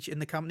change in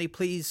the company.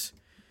 Please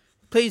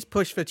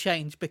push for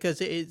change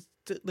because it is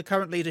the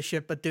current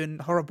leadership are doing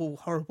horrible,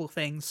 horrible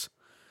things.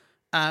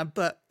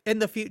 But in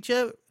the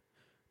future,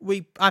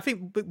 I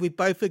think we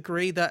both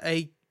agree that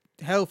a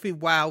healthy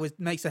WoW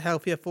makes a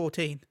healthier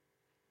 14.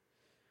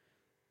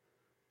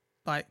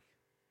 Like,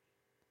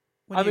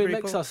 it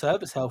makes our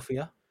servers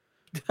healthier.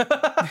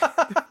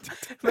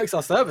 Makes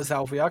our servers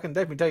healthier. I can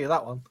definitely tell you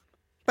that one.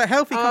 But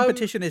healthy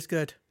competition is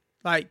good.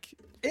 Like,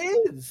 it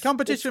is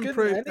competition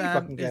proof.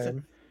 Fucking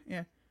game.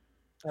 Yeah.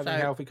 Having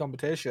healthy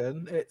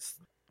competition,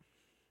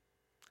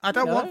 I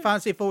don't want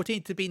Fantasy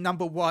 14 to be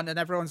number 1 and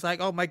everyone's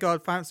like, oh my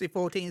god, Fantasy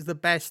 14 is the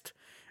best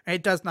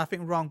it does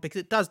nothing wrong, because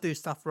it does do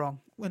stuff wrong.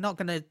 We're not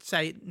going to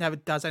say it never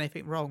does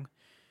anything wrong.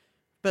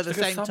 But at the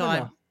Just like a same Summoner.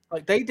 time,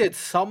 Like they did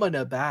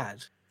Summoner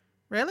bad.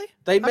 really?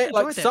 They I've made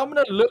like enjoyed it.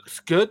 Summoner looks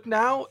good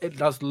now. It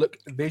does look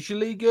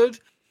visually good,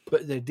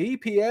 but the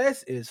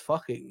DPS is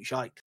fucking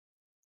shite.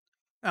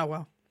 Oh,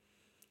 well.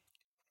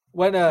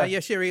 When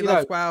Yoshiri you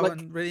loves know, WoW like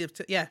and really...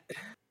 Yeah.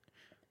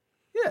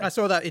 yeah, I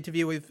saw that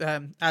interview with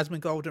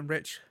Asmongold and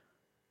Rich.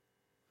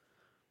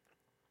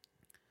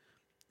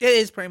 It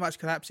is pretty much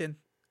collapsing.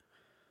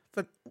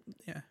 But,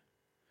 yeah.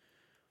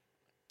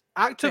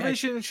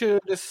 Activision should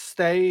have just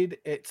stayed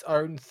its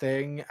own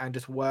thing and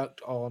just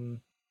worked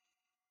on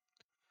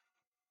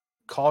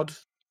COD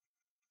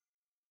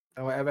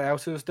and whatever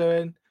else it was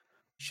doing.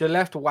 Should have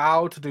left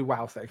WoW to do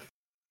WoW thing.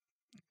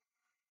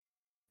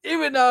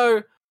 Even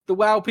though the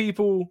WoW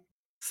people,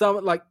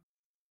 some like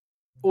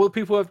all the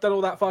people who have done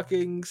all that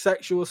fucking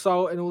sexual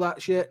assault and all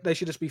that shit, they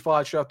should just be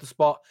fired straight off the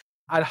spot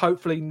and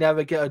hopefully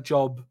never get a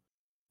job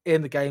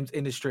in the games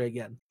industry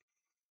again.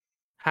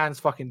 Hands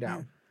fucking down.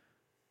 Yeah.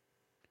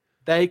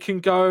 They can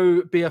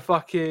go be a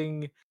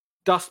fucking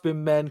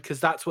dustbin men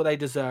because that's what they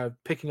deserve,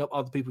 picking up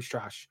other people's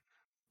trash.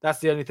 That's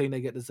the only thing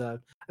they get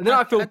deserved. And then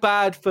I feel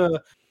bad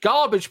for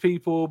garbage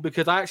people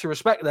because I actually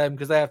respect them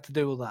because they have to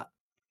do all that.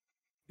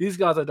 These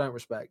guys I don't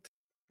respect.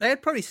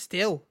 They'd probably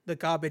steal the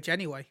garbage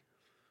anyway.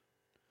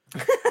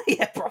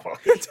 Yeah, probably.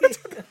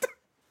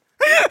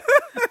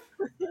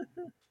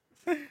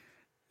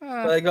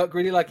 But they got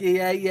greedy like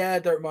EA. Yeah,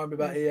 don't remind me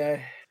about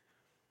EA.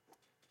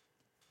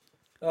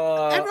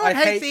 Everyone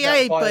hates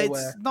EA, but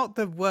it's not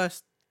the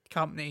worst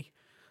company.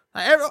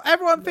 Like,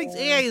 everyone thinks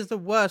EA is the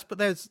worst, but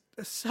there's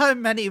so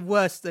many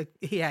worse than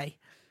EA.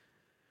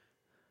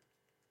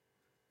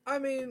 I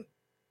mean,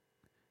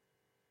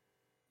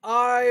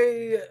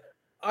 I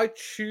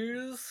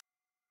choose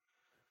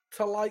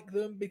to like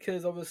them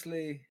because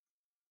obviously,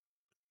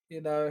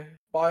 you know,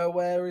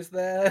 BioWare is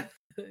there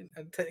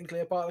and technically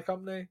a part of the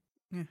company.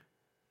 Yeah.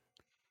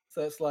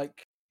 So it's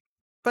like...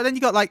 But then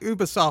you got like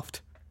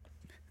Ubisoft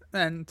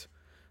and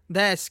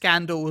their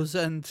scandals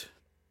and...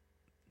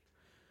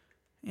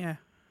 Yeah,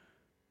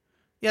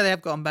 they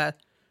have gone bad.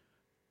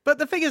 But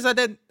the thing is,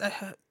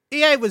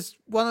 EA was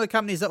one of the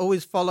companies that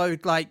always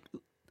followed like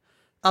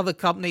other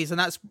companies,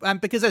 and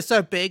because they're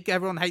so big,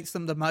 everyone hates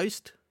them the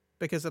most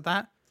because of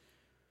that.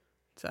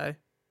 So,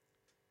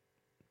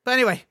 but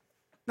anyway,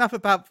 enough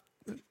about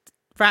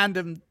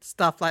random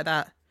stuff like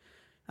that,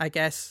 I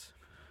guess.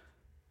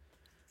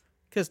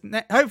 Because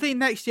hopefully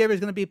next year is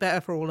going to be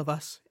better for all of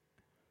us.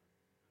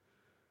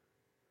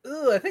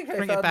 Ooh, I think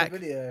I found the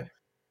video.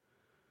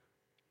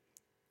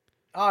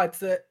 Oh, it's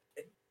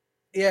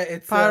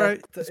Pyro.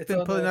 It's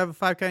been pulling over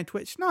 5K on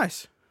Twitch.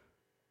 Nice.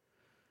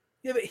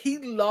 Yeah, but he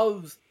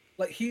loves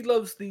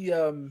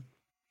the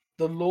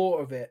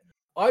lore of it.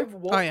 I've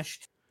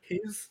watched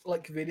his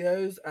like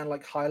videos and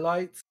like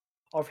highlights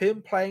of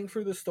him playing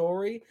through the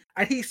story,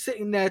 and he's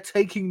sitting there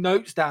taking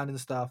notes down and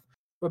stuff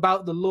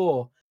about the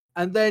lore,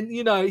 and then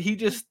he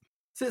just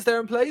sits there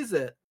and plays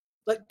it.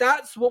 Like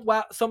that's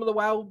what some of the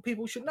WoW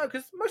people should know,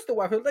 because most of the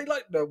WoW people, they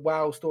like the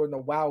WoW story and the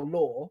WoW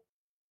lore,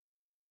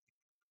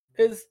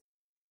 because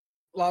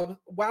like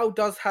WoW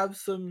does have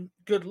some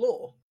good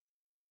lore.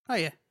 Oh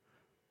yeah,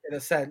 in a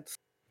sense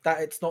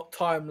that it's not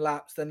time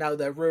lapsed, and now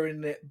they're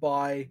ruining it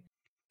by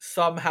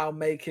somehow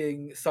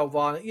making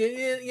Sylvanas.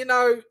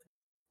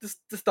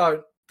 Just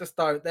don't.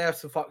 They have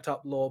some fucked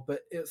up lore,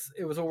 but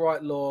it was all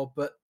right lore,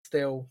 but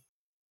still.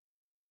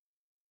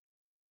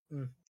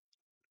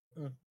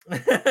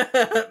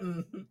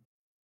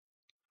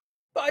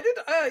 But I did.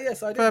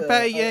 Yes, I did. For a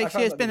better year,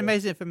 I it's been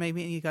amazing for me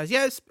meeting you guys.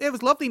 Yeah, it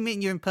was lovely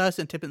meeting you in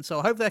person, Tip and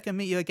Soul. Hopefully, I can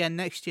meet you again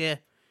next year.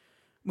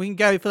 We can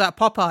go for that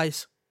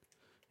Popeyes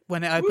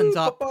when it opens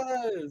up.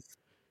 Popeyes.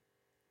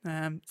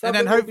 And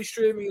then we'll be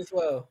streaming as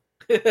well.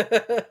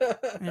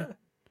 Yeah.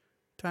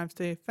 Times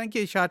two. Thank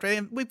you, Shadri.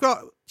 And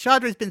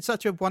Shadri's been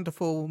such a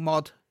wonderful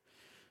mod.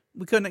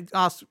 We couldn't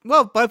ask.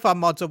 Well, both our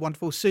mods are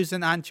wonderful,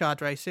 Susan and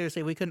Chardre.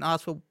 Seriously, we couldn't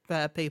ask for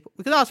better people.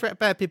 We could ask for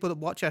better people that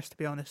watch us, to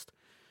be honest.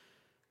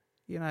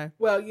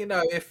 Well,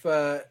 if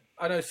I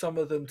know some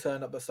of them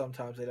turn up, but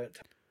sometimes they don't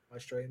turn up my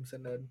streams,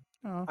 and then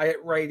I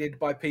get raided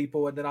by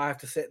people, and then I have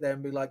to sit there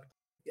and be like,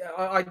 "Yeah,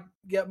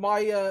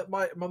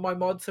 my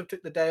mods have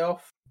took the day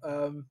off.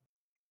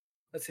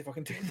 Let's see if I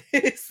can do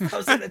this." I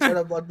was sitting there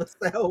trying to mod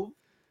myself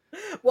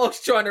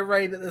whilst trying to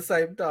raid at the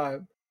same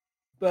time.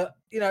 But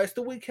it's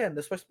the weekend;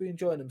 they're supposed to be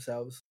enjoying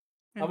themselves.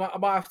 Yeah. I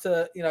might have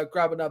to,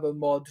 grab another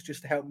mod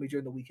just to help me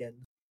during the weekend.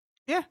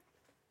 Yeah.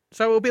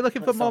 So we'll be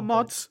looking for more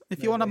mods.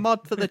 If you want a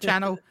mod for the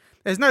channel,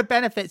 there's no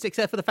benefits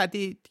except for the fact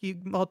that you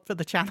mod for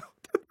the channel.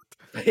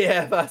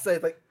 Yeah, but I say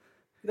like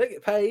you don't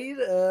get paid.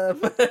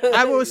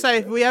 I will say,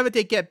 if we ever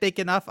did get big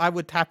enough, I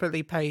would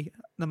happily pay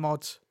the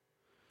mods.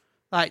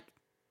 Like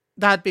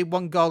that'd be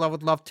one goal I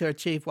would love to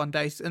achieve one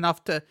day.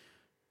 Enough to,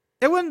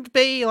 it wouldn't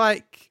be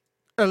like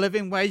a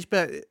living wage,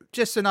 but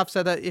just enough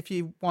so that if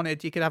you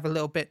wanted, you could have a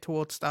little bit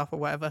towards stuff or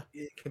whatever.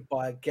 You can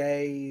buy a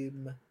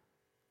game,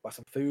 buy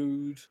some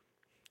food.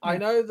 I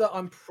know that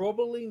I'm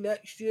probably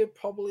next year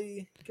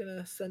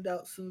gonna send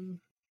out some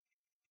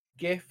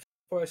gifts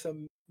for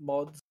some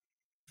mods,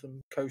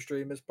 some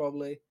co-streamers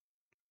probably.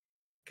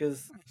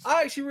 Because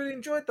I actually really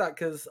enjoyed that.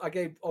 Because I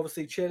gave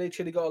obviously Chili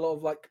got a lot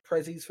of like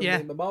prezzies from me Yeah,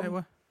 and my they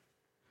mum.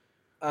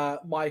 were.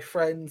 My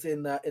friends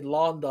in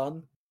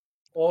London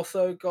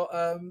also got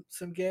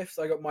some gifts.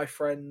 I got my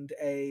friend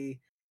a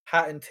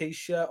hat and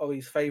T-shirt of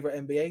his favorite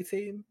NBA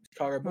team,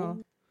 Chicago Oh,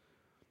 Bulls.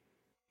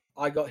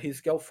 I got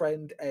his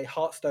girlfriend a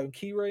Hearthstone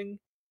keyring,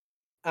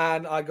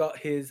 and I got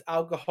his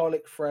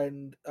alcoholic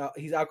friend,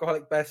 his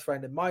alcoholic best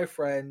friend, and my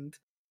friend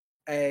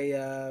a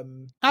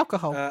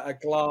alcohol. a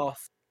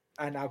glass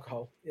and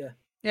alcohol. Yeah,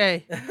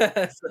 Yay.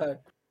 so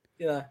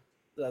yeah,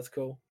 that's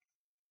cool.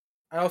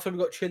 I also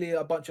got Chili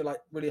a bunch of like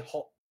really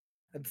hot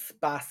and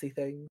spicy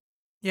things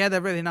Yeah,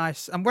 they're really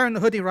nice. I'm wearing the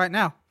hoodie right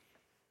now.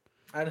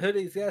 and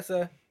hoodies. Yeah,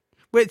 so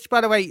Which,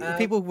 by the way, um,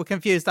 people were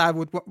confused that I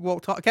would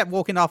kept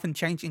walking off and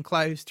changing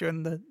clothes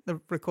during the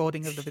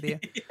recording of the video.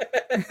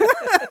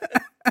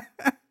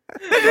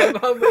 my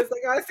mum was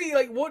like, I see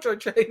like wardrobe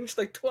change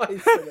like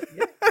twice. I'm like,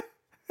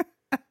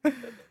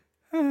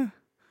 yeah,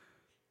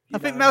 I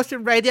think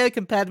Maelstrom Radio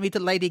compared me to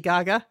Lady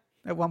Gaga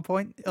at one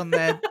point on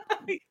their.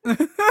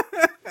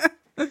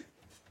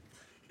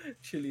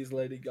 Chili's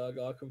Lady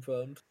Gaga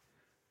confirmed.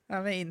 I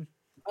mean,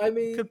 I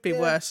mean, could be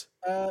yeah. worse.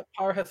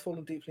 Power has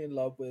fallen deeply in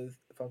love with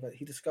Final Fantasy.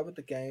 He discovered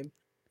the game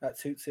that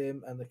suits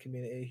him and the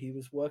community. He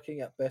was working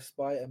at Best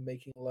Buy and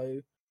making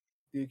low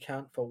view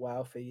count for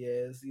WoW for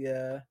years.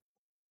 Yeah,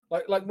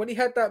 like when he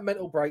had that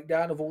mental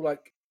breakdown of all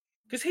like,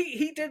 because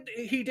he did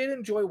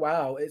enjoy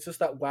WoW. It's just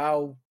that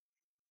WoW,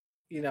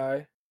 you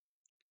know,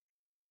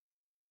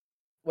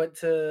 went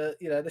to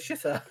the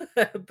shitter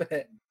a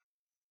bit,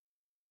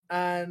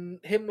 and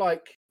him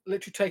like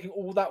literally taking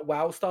all that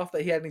WoW stuff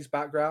that he had in his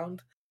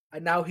background,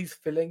 and now he's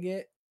filling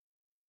it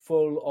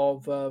full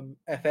of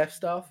FF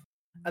stuff.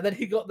 And then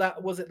he got that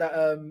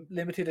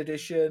limited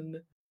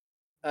edition,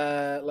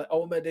 like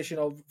ultimate edition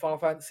of Final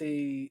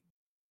Fantasy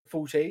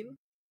 14,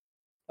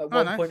 like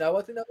Oh, 1.0, nice.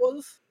 I think that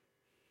was.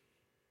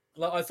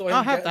 Like I saw I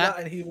him have get that.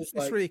 that, and he was It's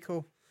like, really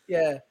cool.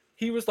 yeah,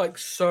 he was like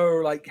so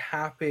like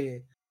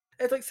happy.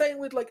 It's like same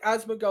with like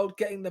Asmongold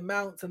getting the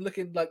mounts and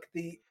looking like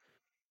the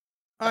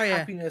Oh yeah.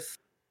 happiness,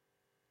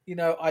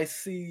 I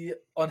see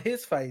on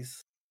his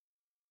face.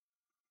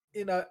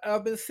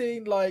 I've been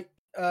seeing like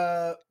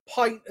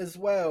Pint as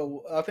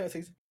well. I think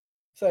I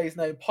say his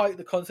name. Pint,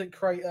 the content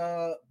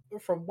creator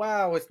from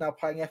WoW, is now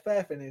playing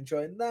FF and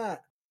enjoying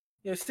that.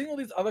 Seeing all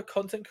these other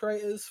content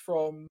creators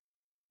from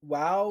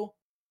WoW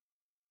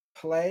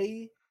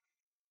play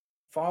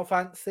Final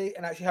Fantasy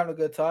and actually having a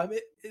good time,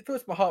 it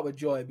fills my heart with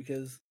joy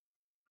because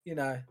you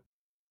know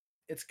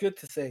it's good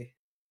to see.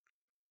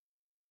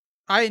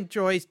 I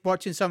enjoy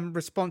watching some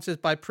responses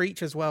by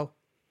Preach as well.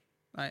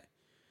 Right.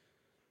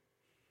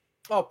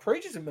 Oh,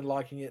 Preacher's been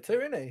liking it too,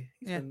 isn't he?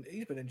 Yeah.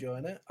 He's been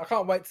enjoying it. I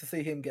can't wait to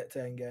see him get to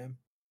endgame.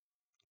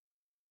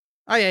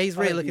 Oh yeah, he's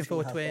I really think looking he's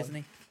gonna forward have to it, fun. isn't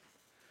he?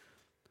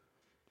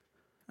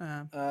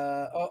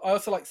 I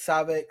also like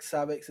Savix.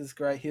 Savix is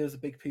great. He was a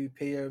big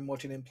PvPer and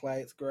watching him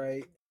play, it's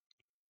great.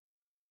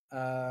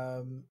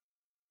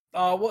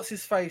 What's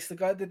his face? The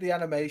guy that did the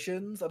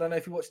animations. I don't know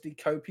if you watched the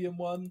Copium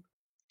one.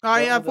 Oh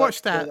yeah, I've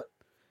watched that.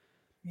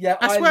 Yeah,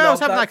 I I swear I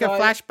was love having that like a guy.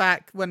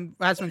 flashback when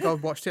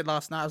Asmongold watched it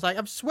last night. I was like,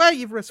 I swear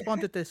you've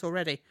responded this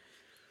already.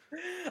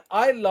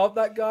 I love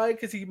that guy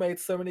because he made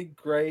so many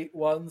great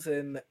ones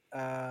in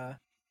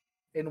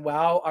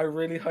WoW. I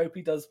really hope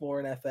he does more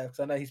in FF because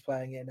I know he's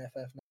playing it in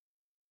FF now.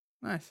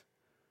 Nice.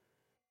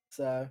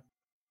 So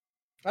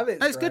I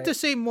think It's good to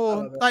see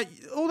more, like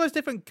all those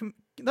different,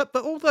 but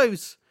all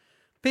those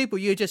people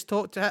you just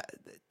talked to.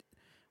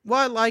 What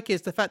I like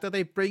is the fact that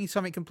they bring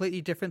something completely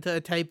different to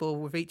the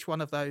table with each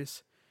one of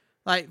those.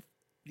 Like,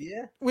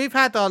 yeah, we've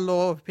had our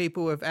lore of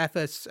people with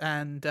Ethos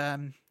and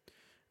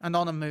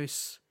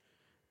Anonymous,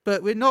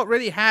 but we've not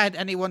really had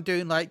anyone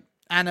doing like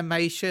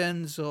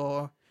animations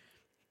or.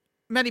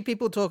 Many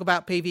people talk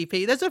about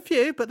PvP. There's a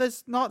few, but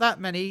there's not that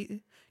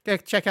many. Go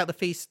check out the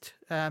Feast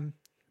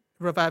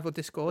Revival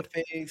Discord.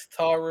 The Feast,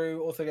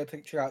 Taru. Also go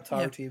check out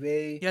Taru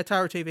TV. Yeah,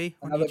 Taru TV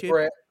on Another YouTube.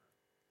 Brit.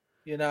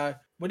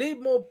 We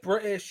need more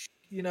British,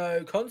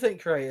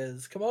 content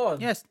creators. Come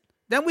on. Yes.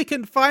 Then we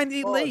can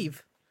finally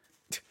leave.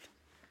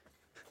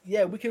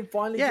 Yeah, we can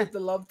finally give the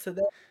love to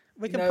them.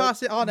 We can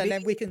pass it on, and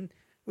then we can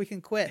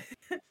quit.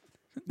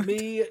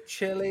 Me,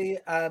 Chile,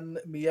 and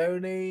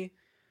Mione.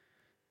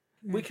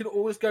 We can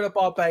always go to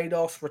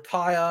Barbados,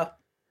 retire,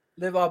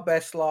 live our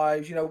best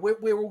lives.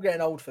 We're all getting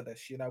old for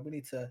this. We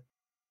need to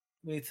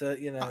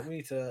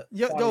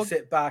finally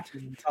sit back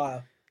and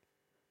retire.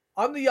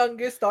 I'm the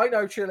youngest, I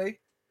know, Chile,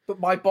 but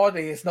my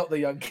body is not the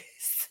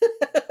youngest.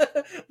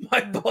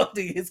 My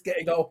body is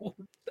getting old,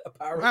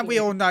 apparently. And we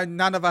all know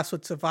none of us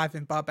would survive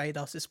in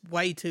Barbados. It's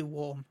way too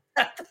warm.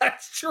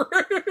 That's true.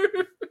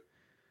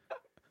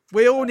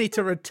 We all need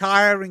to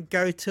retire and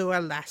go to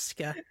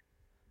Alaska.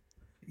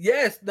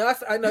 Yes,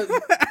 I know.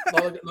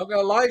 Not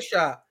gonna lie,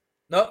 chat.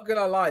 Not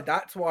gonna lie.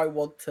 That's why I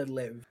want to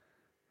live.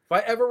 If I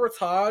ever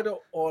retired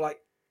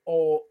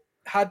or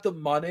had the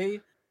money,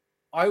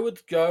 I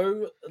would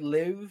go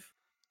live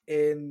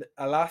in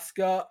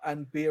Alaska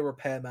and be a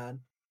repairman,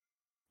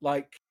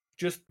 like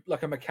just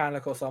like a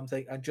mechanic or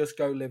something, and just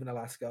go live in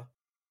Alaska.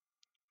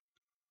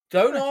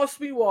 Don't Nice.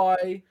 ask me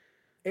why.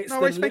 It's No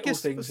the worries. Thank you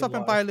little for things in stopping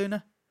life. by,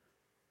 Luna.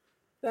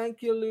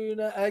 Thank you,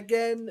 Luna.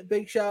 Again,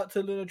 big shout out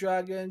to Luna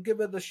Dragon. Give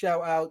her the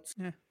shout out.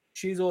 Yeah.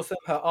 She's awesome.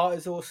 Her art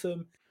is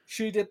awesome.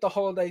 She did the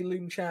holiday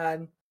Loon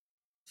Chan.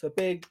 So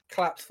big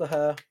claps for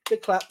her.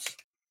 Big claps.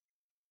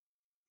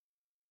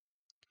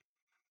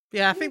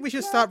 Yeah, I think we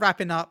should start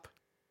wrapping up.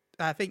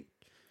 I think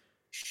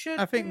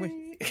Should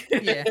we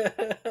yeah,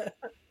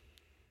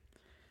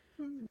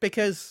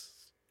 because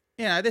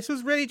this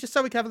was really just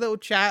so we can have a little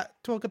chat,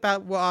 talk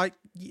about what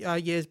our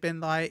year's been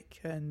like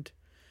and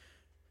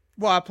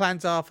what our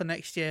plans are for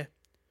next year.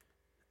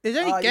 Is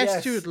there any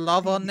guests you would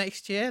love on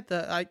next year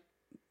that I?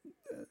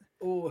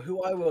 Oh,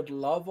 who I would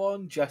love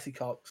on? Jesse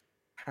Cox.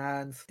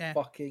 Hands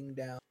fucking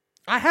down.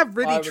 I have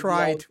really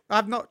tried.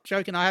 I'm not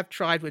joking. I have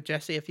tried with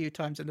Jesse a few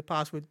times in the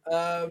past with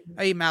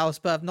emails,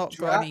 but I've not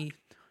got any.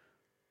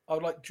 I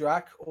would like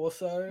Drac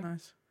also.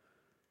 Nice.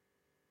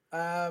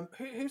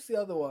 Who's the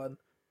other one?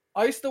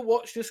 I used to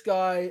watch this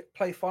guy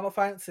play Final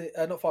Fantasy.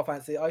 Not Final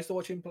Fantasy. I used to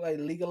watch him play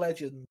League of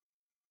Legends,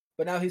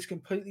 but now he's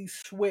completely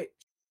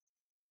switched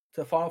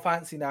to Final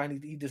Fantasy now,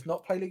 and he does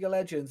not play League of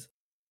Legends,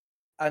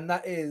 and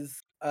that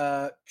is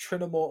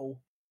Trinomortal.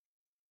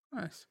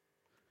 Nice.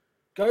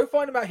 Go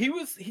find him out.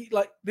 He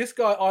like this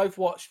guy I've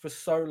watched for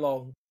so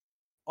long.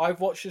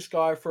 I've watched this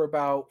guy for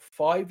about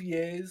 5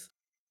 years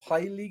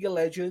play League of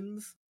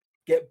Legends,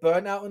 get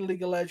burnt out in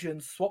League of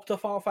Legends, swap to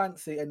Final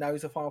Fantasy, and now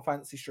he's a Final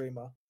Fantasy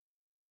streamer.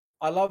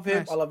 I love him.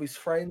 Nice. I love his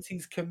friends.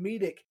 He's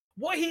comedic.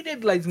 What he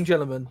did, ladies and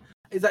gentlemen,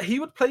 is that he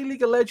would play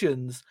League of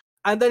Legends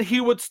and then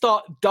he would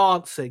start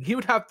dancing. He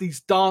would have these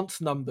dance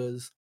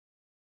numbers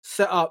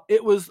set up.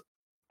 It was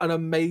an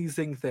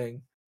amazing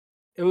thing.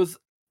 It was,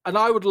 and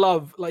I would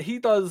love, like he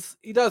does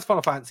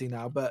Final Fantasy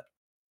now, but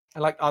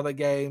and like other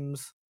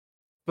games.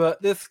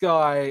 But this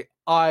guy,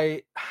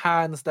 I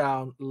hands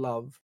down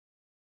love.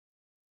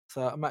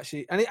 So I'm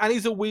actually, and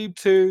he's a weeb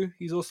too.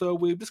 He's also a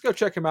weeb. Just go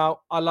check him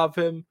out. I love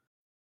him.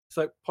 It's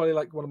like probably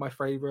like one of my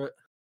favorite.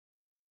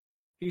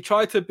 He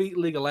tried to beat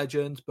League of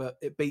Legends, but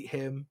it beat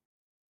him.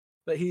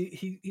 But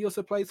he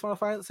also plays Final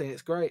Fantasy. And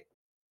it's great.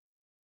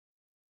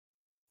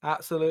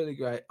 Absolutely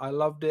great. I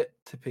loved it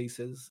to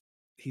pieces.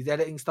 His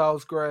editing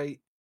style's great.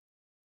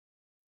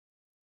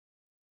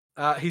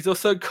 He's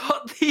also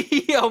got the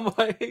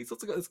he's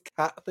also got this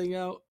cat thing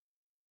out.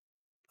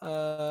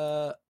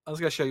 I was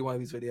gonna show you one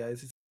of his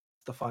videos. It's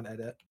the fun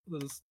edit.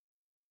 It's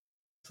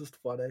just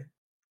funny. I'm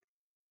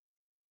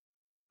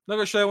not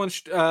gonna show one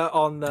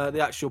on the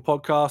actual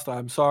podcast.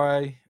 I'm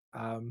sorry.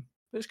 But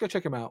just go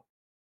check him out.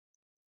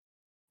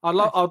 I'd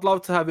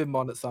love to have him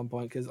on at some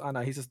point because I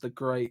know he's just a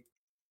great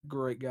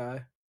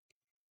guy.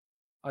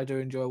 I do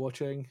enjoy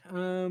watching.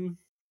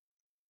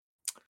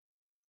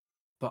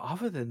 But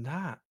other than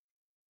that,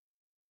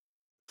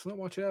 there's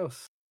not much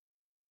else.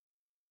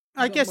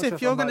 I guess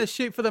if you're going to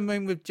shoot for the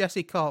moon with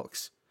Jesse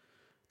Cox,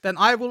 then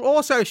I will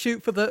also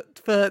shoot for the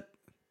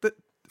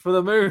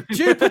moon,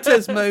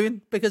 Jupiter's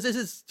moon, because this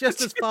is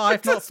just as far,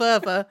 if not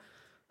further.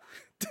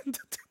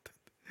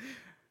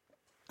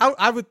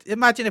 I would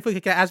imagine if we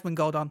could get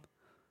Asmongold on.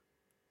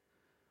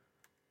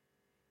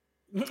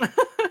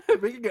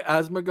 If we could get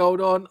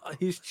Asmongold on,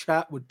 his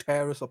chat would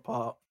tear us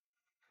apart.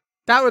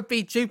 That would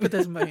be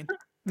Jupiter's moon.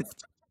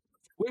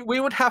 We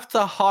would have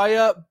to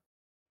hire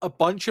a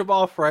bunch of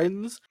our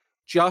friends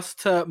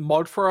just to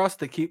mod for us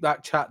to keep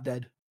that chat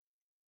dead.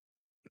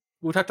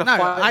 We'd have to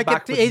fight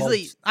back with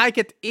mods. I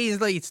could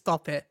easily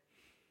stop it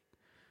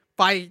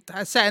by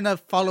setting a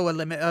follower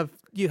limit of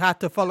you had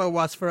to follow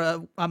us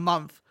for a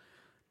month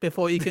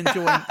before you can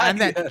join, and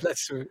then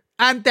that's true.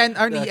 And then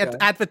only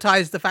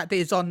advertise the fact that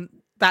it's on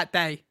that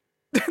day.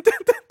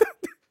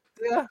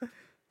 Yeah.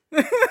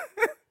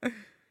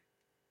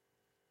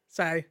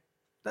 So,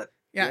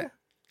 yeah,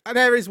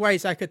 there is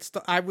ways I could.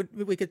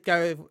 We could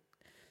go.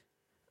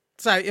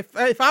 So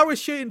if I was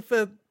shooting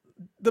for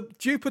the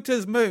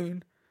Jupiter's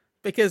moon,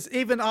 because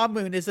even our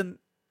moon isn't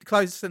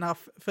close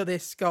enough for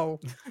this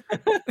goal.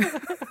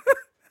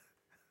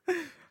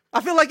 I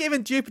feel like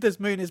even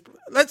Jupiter's moon is.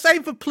 Let's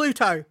aim for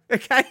Pluto,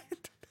 okay?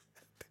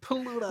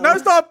 Pluto. No,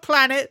 it's not a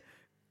planet,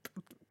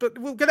 but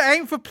we're gonna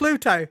aim for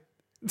Pluto.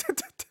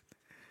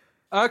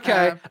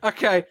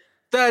 Okay.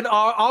 Then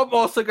I'm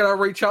also gonna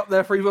reach up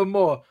there for even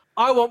more.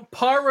 I want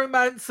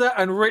Pyromancer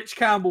and Rich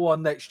Campbell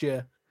on next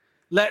year.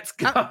 Let's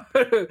go.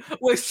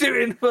 We're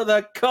shooting for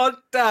the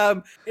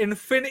goddamn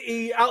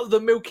infinity out of the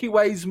Milky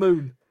Way's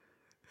moon.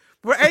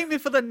 We're aiming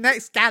for the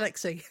next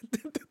galaxy.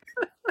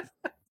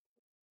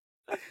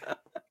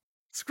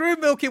 Screw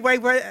Milky Way.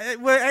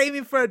 We're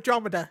aiming for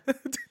Andromeda.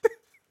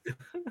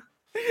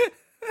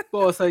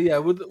 Well, so yeah,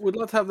 would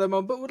love to have them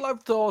on, but would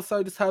love to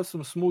also just have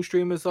some small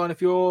streamers on.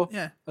 If you're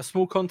a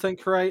small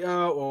content creator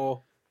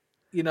or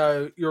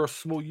you're a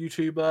small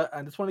YouTuber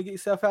and just want to get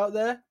yourself out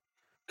there,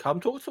 come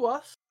talk to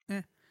us.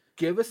 Yeah.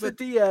 Give us a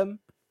DM.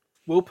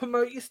 We'll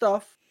promote your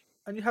stuff,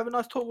 and you have a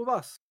nice talk with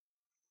us.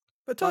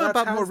 But talk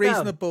about more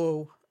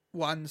reasonable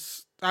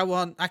ones.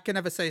 I can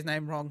never say his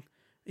name wrong.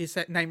 He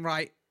said name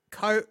right.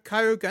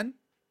 Kogan.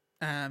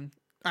 I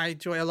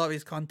enjoy a lot of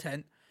his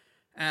content.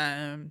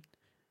 Um,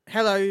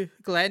 hello,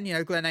 Glenn. You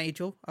know Glenn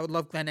Angel. I would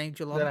love Glenn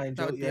Angel Glen on. That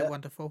Angel, would be a yeah.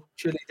 wonderful.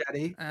 Chili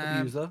Daddy, Um,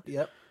 abuser,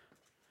 yep.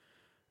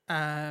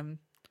 um,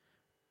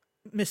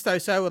 Miss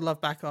Doso would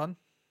love back on. I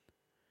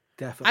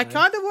Definitely.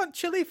 kind of want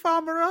Chili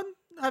Farmer on.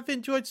 I've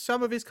enjoyed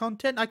some of his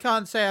content. I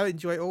can't say I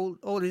enjoy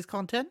all his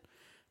content,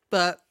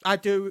 but I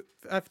do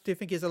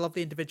think he's a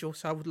lovely individual,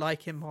 so I would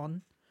like him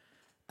on.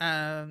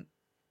 Um,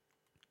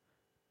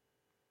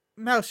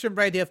 Maelstrom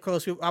Radio, of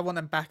course, I want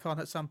him back on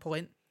at some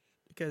point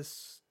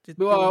because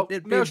Well,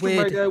 it'd be Maelstrom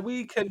weird. Radio,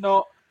 we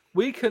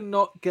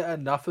cannot get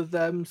enough of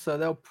them, so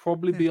they'll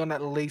probably be on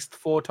at least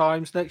 4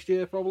 times next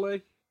year,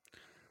 probably.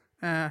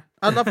 Would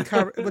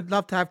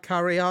love to have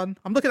Curry on.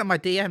 I'm looking at my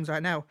DMs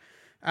right now.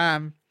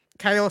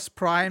 Chaos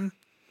Prime.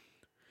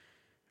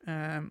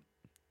 Um,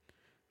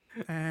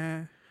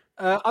 I'd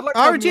like to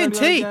have RNG and Mioni on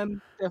T.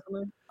 again,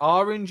 definitely.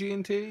 RNG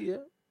and T,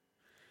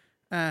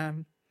 yeah.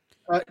 Um,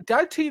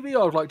 Dad TV,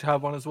 I would like to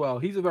have one as well.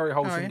 He's a very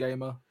wholesome yeah.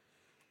 gamer.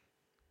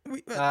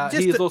 Just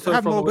he is to also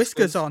have from more the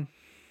whiskers Whiskers. on,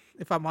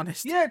 if I'm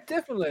honest. Yeah,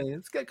 definitely.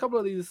 Let's get a couple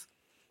of these.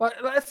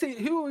 Let's see,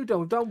 who have we done?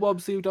 We've done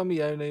Wobsy, we've done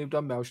Mioni, we've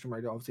done Maelstrom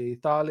Radio, obviously.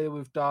 Thalia,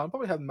 we've done.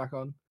 Probably have them back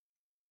on.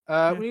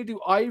 Yeah. We need to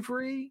do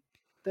Ivory.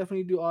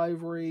 Definitely do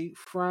Ivory.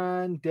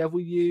 Fran, Devil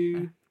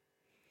You.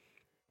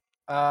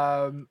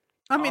 I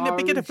mean, it'd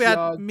be good if we had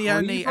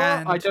Mioni Griever?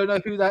 and I don't know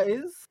who that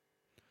is.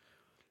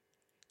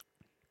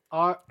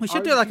 we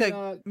should do like a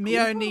Argia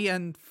Mioni Griever?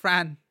 and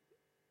Fran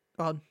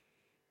on.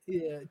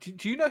 Yeah.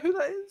 Do you know who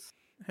that is?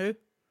 Who?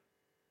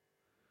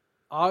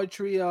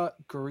 Adria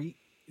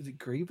Is it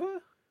Griever?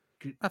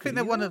 I think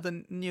they're one of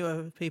the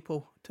newer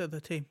people to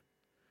the team.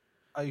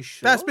 Are you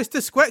sure? That's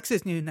Mr.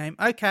 Squex's new name.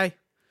 Okay.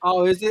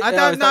 Oh, is it? I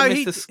don't know.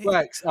 Mr.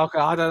 Squex. Okay,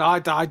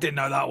 I didn't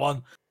know that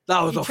one.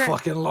 That was a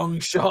fucking long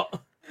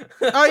shot.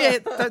 Oh yeah,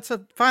 that's a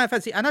Final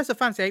Fantasy. I know it's a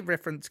Fantasy 8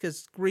 reference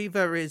because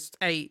Griever is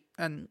 8,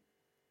 and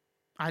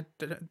I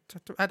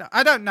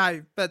don't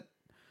know, but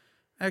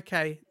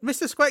okay.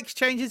 Mr. Squex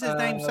changes his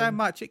name so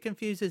much it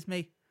confuses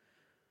me.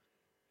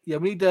 Yeah,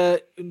 we need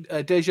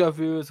Deja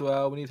Vu as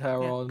well. We need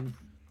her on.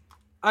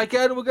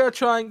 Again, we're gonna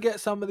try and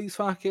get some of these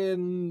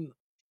fucking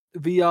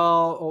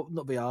VR or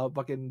not VR,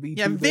 fucking VTuber.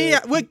 Yeah,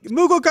 VR.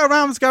 Moogle Go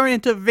Round's going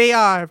into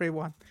VR,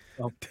 everyone.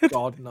 Oh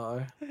God,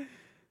 no.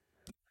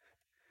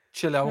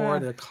 Chill, I'm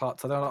already a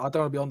klutz. I don't want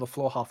to be on the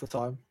floor half the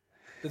time.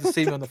 They just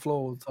see me on the floor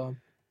all the time.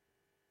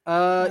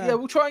 Yeah,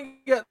 we'll try and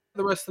get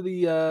the rest of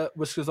the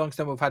Whiskers on, because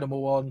then we've had them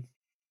all on.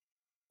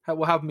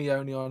 We'll have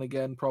Mioni on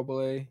again,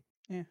 probably.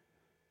 Yeah.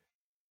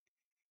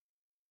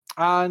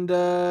 And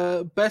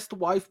Best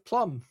Wife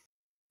Plum.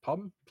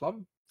 Plum?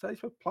 Say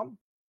Plum?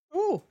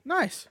 Oh,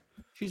 nice.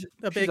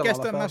 There'll be a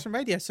guest on Maelstrom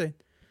Radio soon.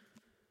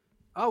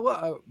 Oh,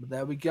 well,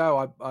 there we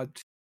go.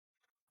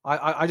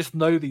 I just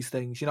know these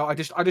things, you know. I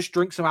just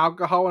drink some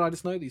alcohol and I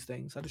just know these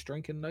things. I just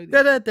drink and know these.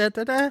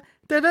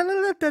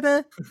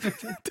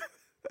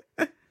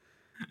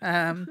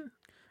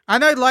 I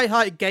know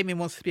Lighthearted Gaming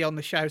wants to be on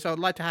the show, so I'd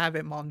like to have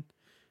him on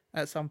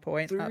at some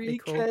point. That'd be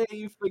cool.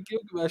 3K for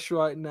Gilgamesh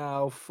right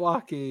now.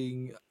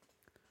 Fucking.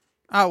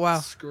 Oh wow!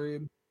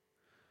 Scream.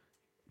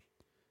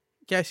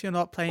 Guess you're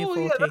not playing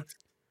 14.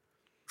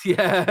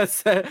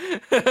 Yes,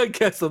 I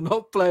guess I'm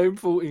not playing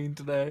 14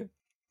 today.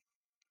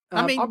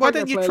 I mean, why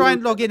don't you try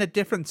and log in a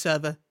different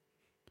server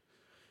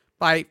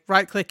by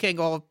right-clicking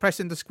or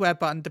pressing the square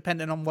button,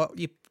 depending on what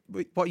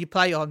you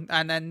play on,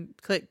 and then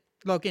click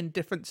log in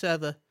different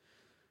server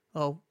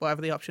or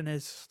whatever the option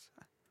is.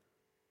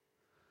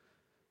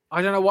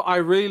 I don't know what. I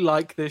really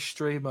like this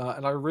streamer,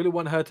 and I really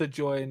want her to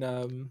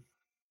join.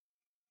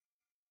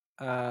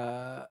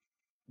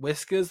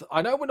 Whiskers.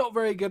 I know we're not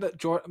very good at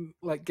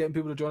getting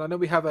people to join. I know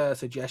we have a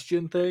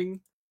suggestion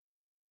thing,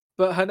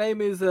 but her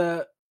name is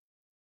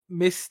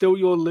Miss Steal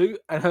Your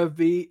Loot, and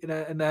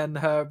and then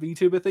her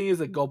VTuber thing is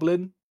a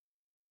goblin.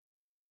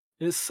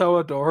 It's so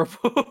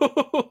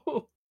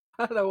adorable.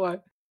 I don't know why.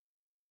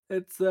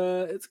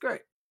 It's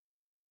great.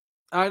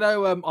 I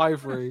know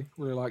Ivory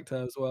really liked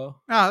her as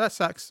well. Oh, that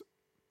sucks.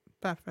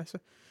 Bad professor.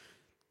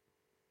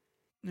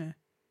 Yeah.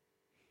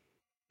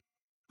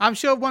 I'm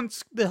sure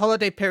once the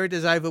holiday period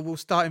is over, we'll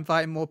start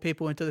inviting more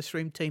people into the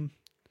stream team.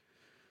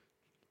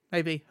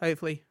 Maybe,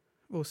 hopefully,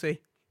 we'll see.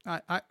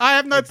 I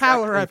have no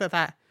power over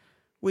that.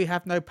 We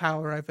have no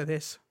power over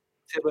this.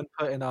 Tibben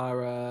put in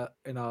our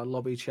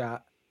lobby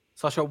chat.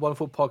 Such a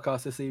wonderful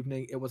podcast this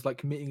evening. It was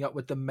like meeting up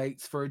with the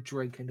mates for a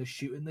drink and just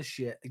shooting the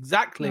shit.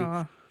 Exactly.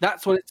 Aww.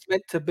 That's what it's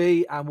meant to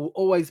be and will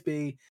always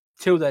be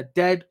till the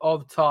dead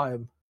of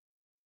time.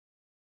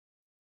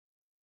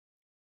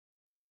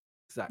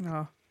 Exactly.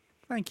 Oh,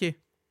 thank you.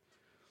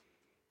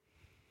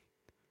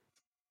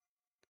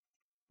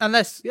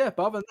 Unless, yeah,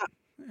 but other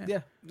than that,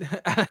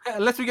 yeah.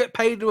 Unless we get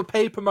paid to a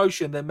paid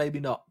promotion, then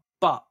maybe not.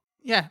 But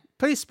yeah,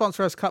 please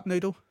sponsor us, Cup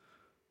Noodle.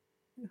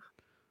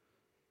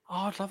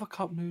 Oh, I'd love a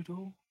cup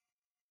noodle.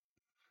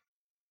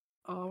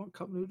 Oh, I want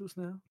cup noodles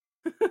now.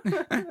 God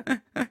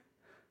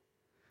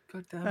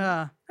damn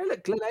it. Hey,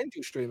 look, Glen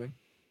Angel streaming.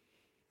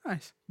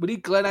 Nice. We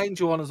need Glen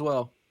Angel on as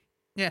well.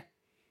 Yeah.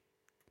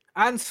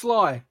 And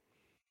Sly.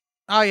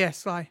 Oh, yeah,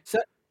 Sly.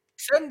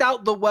 Send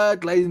out the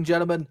word, ladies and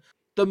gentlemen.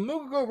 The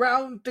Moogle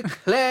Round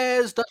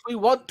declares that we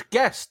want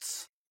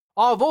guests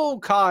of all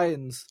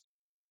kinds.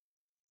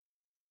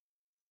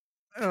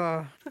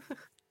 Oh.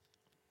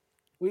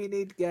 We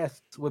need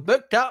guests. We're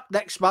booked up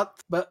next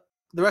month, but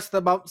the rest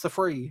of the months are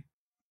free.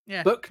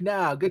 Yeah. Book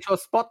now. Get your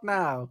spot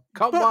now.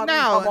 Come Book on,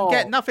 now come and on.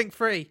 get nothing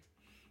free.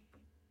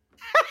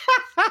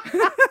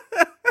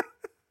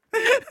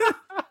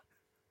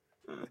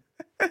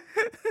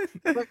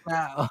 Book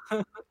now.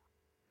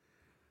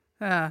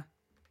 Ah.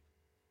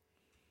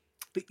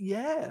 But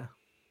yeah.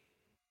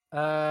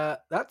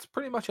 That's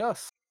pretty much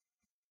us.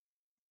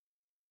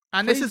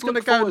 And Please this is going to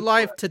look go forward to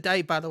live it.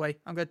 today, by the way.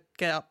 I'm going to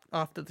get up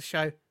after the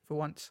show for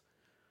once.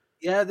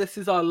 Yeah, this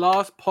is our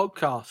last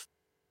podcast.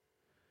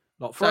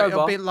 Not So it'll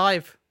forever, be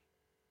live.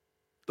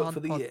 but for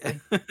the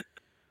year.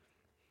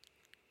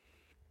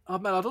 Oh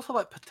man, I'd also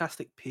like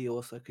Fantastic P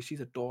also, because she's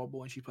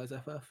adorable and she plays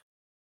FF.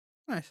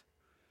 Nice.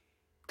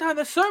 Damn,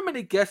 there's so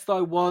many guests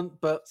I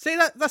want, but See,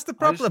 that's the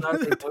I just problem. know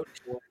they won't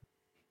join.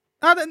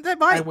 Oh, they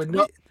might. And we're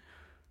not.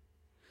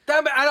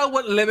 Damn it, and I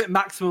want Limit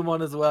Maximum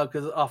on as well,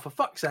 because, oh, for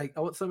fuck's sake, I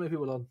want so many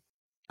people on.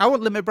 I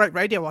want Limit Break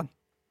Radio on.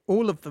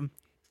 All of them.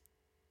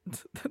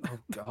 Oh,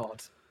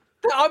 God.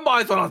 I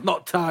might as well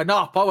not turn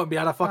up. I won't be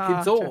able to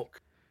fucking talk.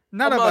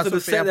 None I of might us as well will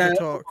just be sit able there to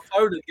talk. on my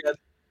phone again.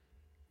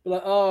 Be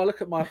like, oh,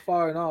 look at my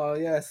phone. Oh,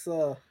 yes.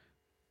 I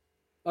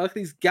like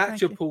these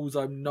gacha pools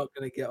I'm not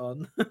going to get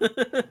on.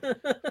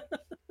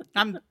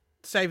 I'm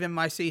saving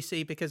my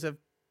CC because of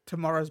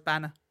tomorrow's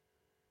banner.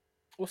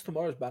 What's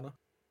tomorrow's banner?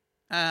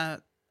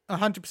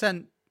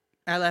 100%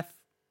 LF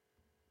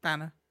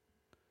banner.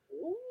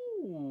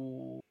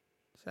 Ooh.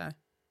 So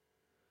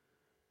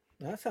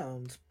That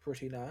sounds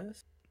pretty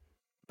nice.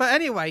 But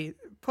anyway,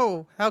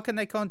 Paul, how can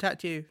they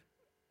contact you?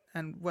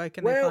 And where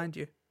can they find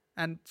you?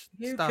 And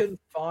you stuff. can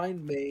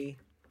find me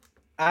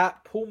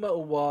at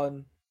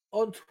PaulMetal1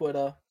 on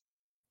Twitter,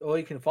 or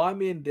you can find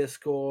me in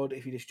Discord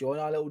if you just join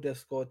our little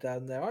Discord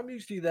down there. I'm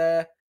usually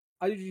there.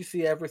 I usually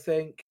see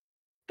everything.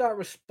 Don't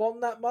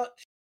respond that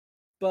much,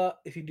 but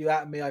if you do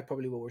at me, I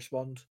probably will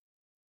respond.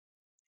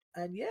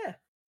 And yeah,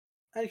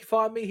 and you can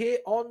find me here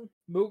on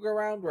Moogle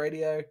Around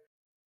Radio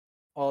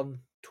on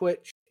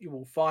Twitch. You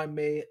will find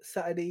me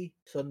Saturday,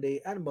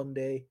 Sunday, and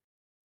Monday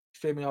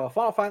streaming either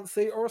Final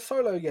Fantasy or a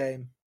solo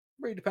game.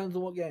 Really depends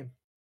on what game.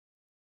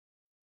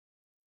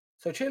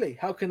 So, Chille,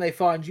 how can they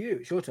find you?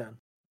 It's your turn.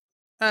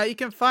 You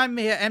can find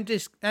me at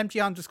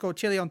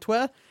MG_Chille on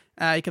Twitter.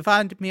 You can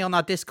find me on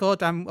our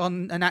Discord. I'm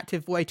on and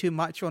active way too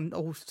much on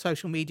all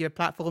social media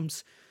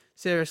platforms.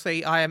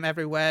 Seriously, I am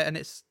everywhere, and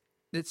it's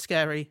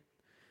scary.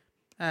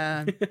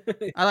 I'd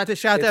like to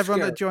shout out to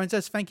everyone that joins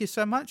us. Thank you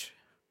so much.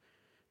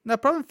 No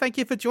problem. Thank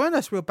you for joining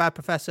us, Real Bad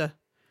Professor.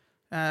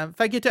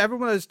 Thank you to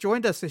everyone that's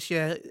joined us this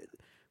year.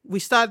 We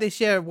started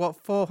this year,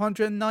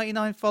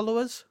 499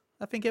 followers,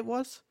 I think it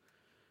was?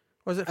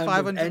 Or was it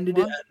 500? Ended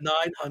it at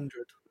 900.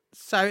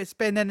 So it's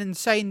been an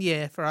insane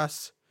year for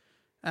us.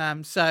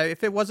 So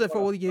if it wasn't for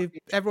all you,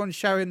 everyone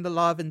showing the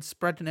love and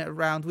spreading it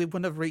around, we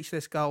wouldn't have reached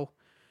this goal.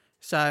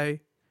 So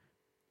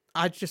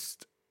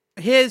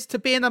here's to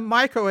being a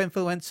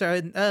micro-influencer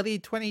in early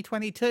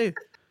 2022.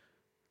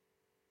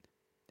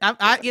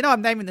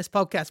 I'm naming this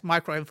podcast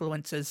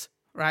Micro-Influencers,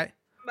 right?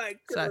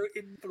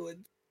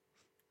 Micro-influence.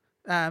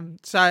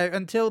 So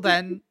until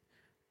then,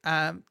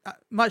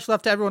 much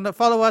love to everyone that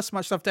follow us,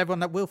 much love to everyone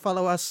that will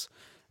follow us.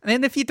 And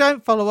then if you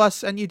don't follow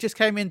us and you just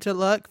came in to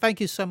lurk,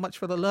 thank you so much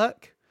for the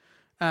lurk.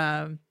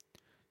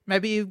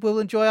 Maybe you will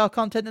enjoy our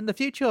content in the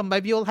future, or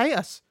maybe you'll hate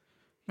us.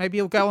 Maybe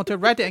you'll go onto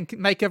Reddit and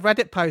make a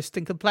Reddit post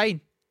and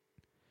complain.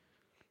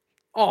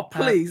 Oh,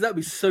 please. That'd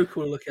be so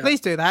cool to look at.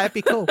 Please do that. It'd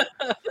be cool.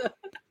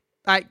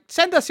 Like,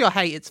 send us your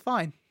hate. It's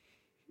fine.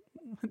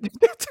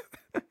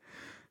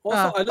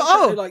 Also, I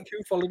looked at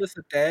who followed us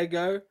a day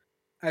ago.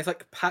 And it's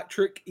like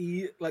Patrick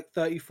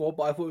E34,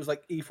 but I thought it was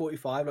like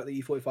E45, like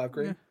the E45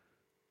 cream.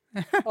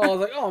 Yeah. I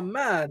was like, oh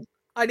man,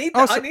 I need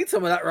that. I need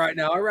some of that right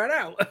now. I ran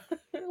out.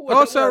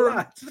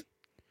 Also,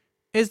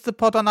 is the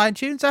pod on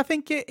iTunes? I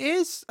think it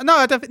is. No,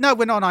 I don't. No,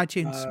 we're not on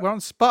iTunes. We're on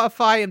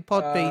Spotify and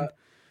Podbean.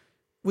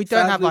 We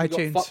don't have iTunes.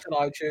 We got fucked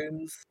on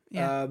iTunes.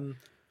 Yeah.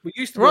 We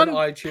used to be on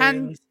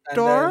iTunes.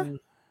 Pandora? And then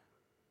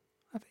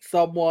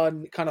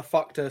someone kind of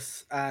fucked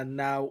us, and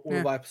now all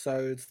of our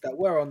episodes that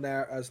were on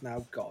there is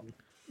now gone.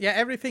 Yeah,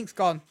 everything's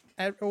gone.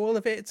 All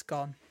of it's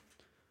gone.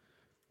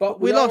 But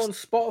we are on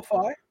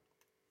Spotify.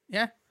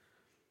 Yeah.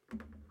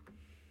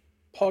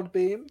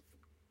 Podbeam.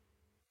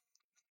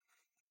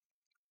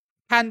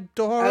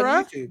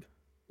 Pandora. And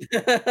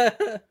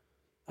YouTube.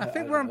 I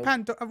think we're on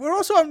Pandora. We're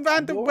also on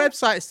random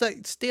websites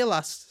that steal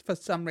us for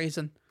some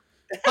reason.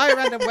 Hi,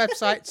 random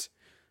websites.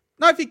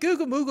 No, if you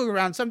Google Moogle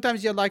around,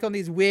 sometimes you're like on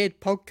these weird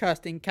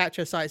podcasting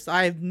catcher sites that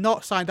I have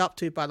not signed up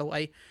to, by the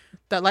way.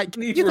 That like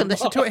you can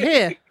listen to it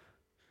here.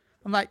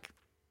 I'm like,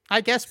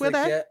 I guess we're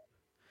there.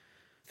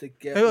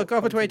 Go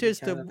for 22 is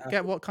to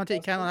get what content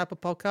you can on Apple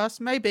Podcasts.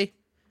 Maybe.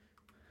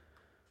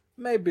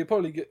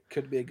 Probably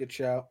could be a good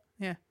shout.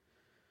 Yeah.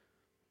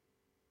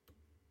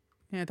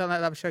 Yeah, don't let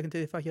that show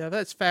continue to fuck you over.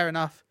 That's fair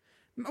enough.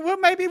 Well,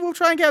 maybe we'll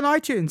try and get on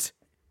iTunes.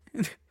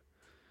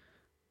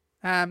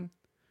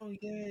 Oh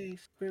yay,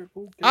 Spirit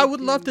Ball. I would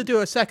love to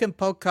do a second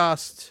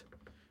podcast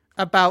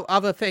about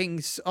other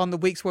things on the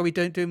weeks where we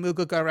don't do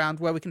Moogle Go Around,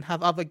 where we can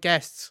have other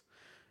guests.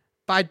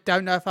 But I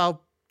don't know if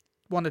I'll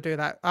want to do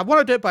that. I want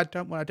to do it, but I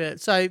don't want to do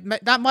it. So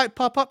that might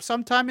pop up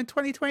sometime in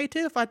 2022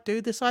 if I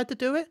do decide to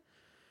do it.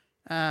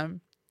 And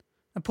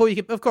Paul,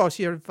 you can, of course,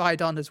 you're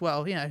invited on as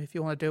well, if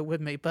you want to do it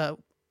with me. But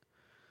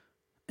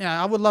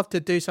I would love to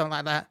do something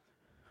like that.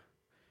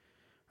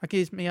 I can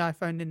use my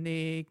iPhone in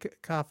the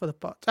car for the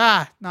bot.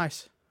 Ah,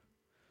 nice.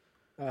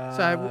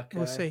 So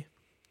we'll see.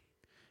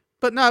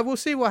 But no, we'll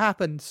see what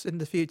happens in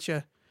the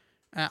future.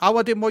 I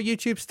want to do more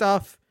YouTube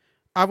stuff.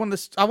 I want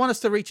us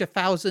to reach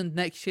 1,000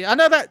 next year. I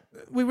know that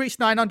we reached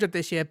 900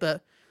 this year,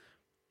 but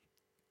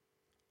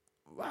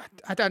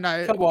I don't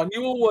know. Come on,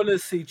 you all want to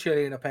see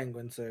Chille in a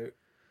penguin suit.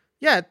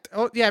 Yeah,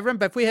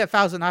 remember, if we hit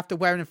 1,000, I have to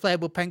wear an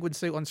inflatable penguin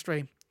suit on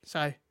stream.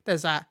 So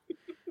there's that.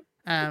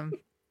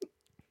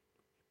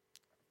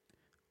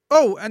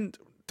 Oh, and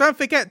don't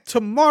forget,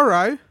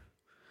 tomorrow,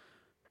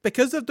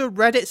 because of the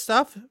Reddit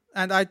stuff,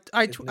 and I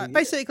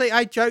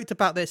joked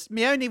about this.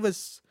 Mione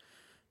was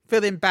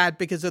feeling bad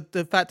because of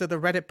the fact that the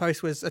Reddit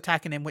post was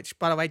attacking him, which,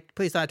 by the way,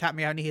 please don't attack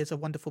Mione. He is a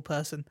wonderful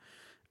person.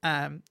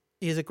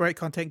 He is a great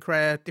content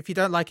creator. If you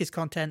don't like his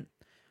content,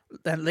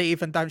 then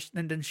leave and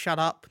then shut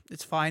up.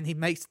 It's fine. He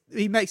makes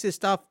his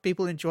stuff.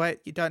 People enjoy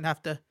it. You don't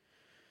have to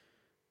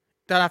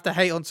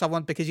hate on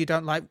someone because you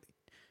don't like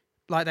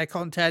their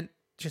content.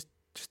 Just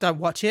don't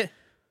watch it.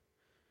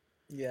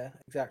 Yeah,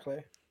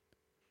 exactly.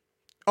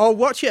 Or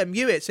watch it and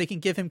mute it so you can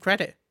give him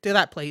credit. Do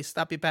that, please.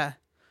 That'd be better.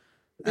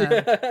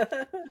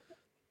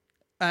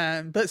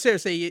 But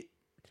seriously,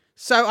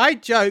 so I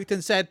joked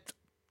and said,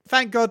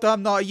 thank God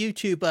I'm not a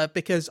YouTuber,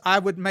 because I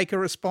would make a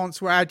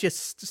response where I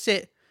just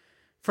sit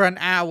for an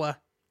hour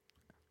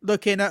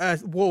looking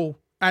at a wall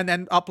and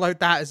then upload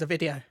that as a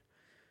video.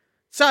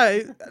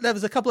 So there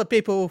was a couple of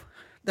people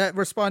that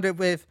responded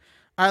with,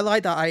 I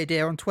like that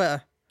idea, on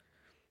Twitter.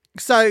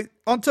 So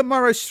on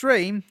tomorrow's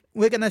stream,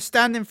 we're going to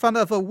stand in front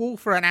of a wall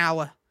for an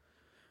hour.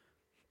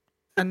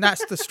 And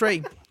that's the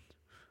stream.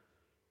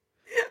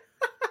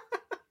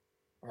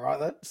 All right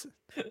then.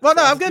 Well,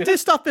 no, I'm going to do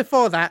stuff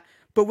before that,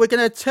 but we're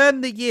going to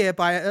turn the year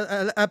by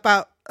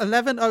about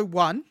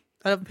 11:01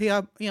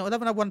 p.m.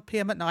 11:01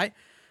 p.m. at night.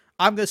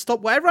 I'm going to stop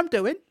whatever I'm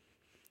doing,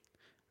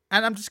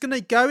 and I'm just going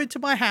to go into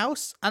my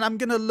house and I'm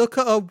going to look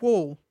at a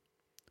wall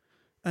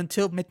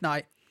until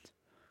midnight.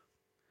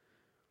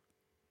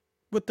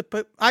 With the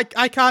poop, I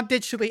can't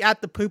digitally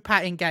add the poop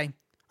hat in game.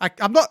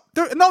 I'm not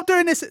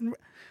doing this. I'm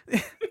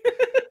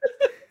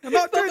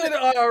not doing it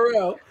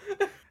IRL.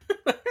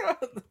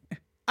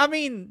 I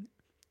mean,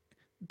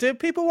 do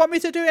people want me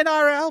to do it in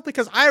IRL?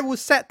 Because I will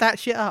set that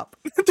shit up.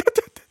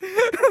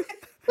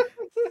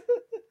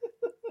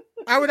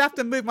 I would have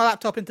to move my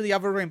laptop into the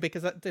other room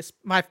because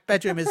my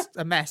bedroom is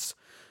a mess.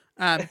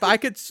 But I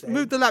could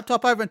move the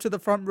laptop over into the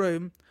front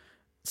room,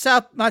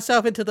 set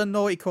myself into the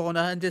naughty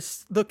corner, and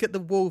just look at the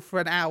wall for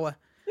an hour.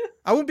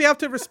 I wouldn't be able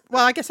to.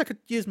 Well, I guess I could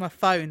use my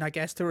phone,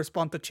 to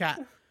respond to chat.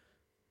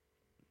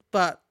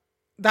 But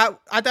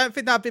I don't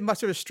think that'd be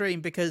much of a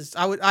stream, because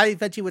I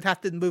eventually would have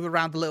to move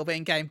around a little bit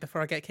in game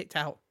before I get kicked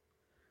out.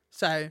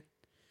 So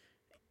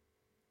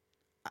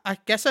I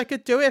guess I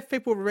could do it if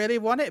people really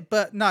want it,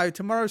 but no,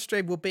 tomorrow's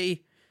stream will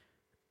be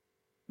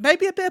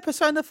maybe a bit of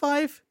Persona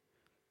 5,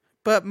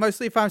 but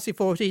mostly Fantasy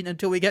 14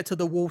 until we get to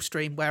the wall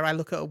stream where I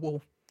look at a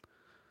wall.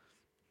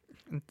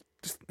 And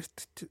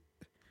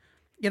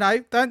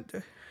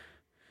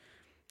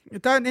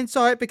don't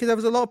insult it, because there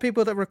was a lot of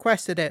people that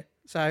requested it.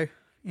 So,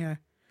 yeah.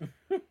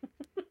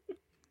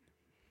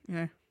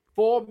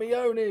 For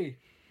Mione.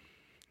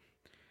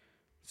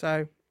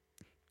 So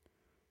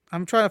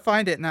I'm trying to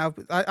find it now.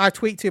 I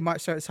tweet too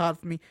much, so it's hard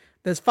for me.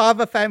 There's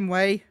Father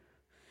Fenway.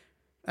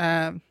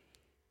 Where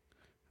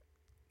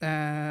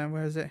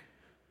is it?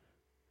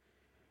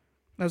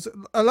 There's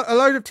a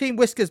load of Team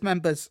Whiskers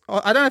members.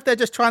 I don't know if they're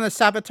just trying to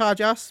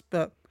sabotage us,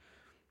 but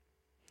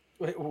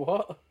wait,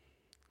 what?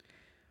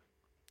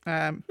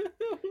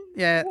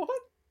 Yeah. What?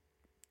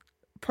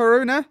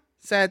 Peruna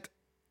said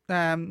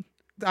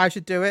I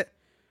should do it.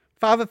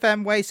 Father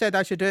Fenway said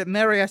I should do it.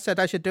 Miria said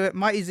I should do it.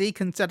 Mighty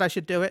Zekan said I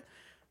should do it.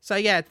 So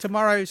yeah,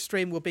 tomorrow's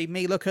stream will be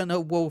me looking at a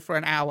wall for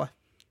an hour.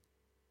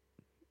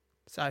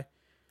 So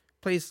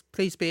please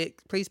be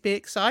excited. Please be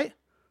excited.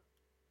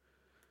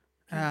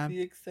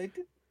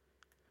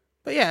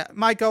 But yeah,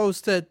 my goal is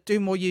to do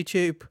more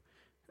YouTube,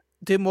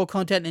 do more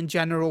content in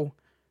general,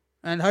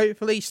 and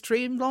hopefully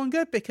stream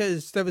longer,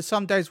 because there were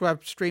some days where I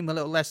stream a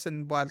little less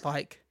than what I'd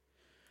like.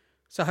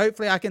 So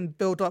hopefully I can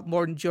build up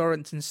more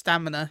endurance and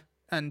stamina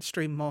and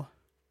stream more.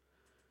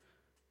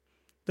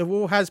 The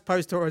wall has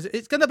posters.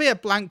 It's going to be a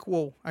blank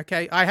wall,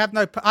 okay? I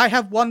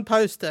have one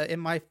poster in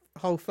my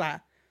whole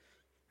flat,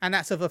 and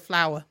that's of a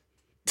flower.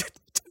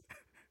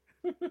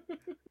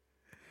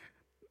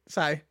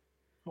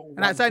 And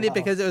that's only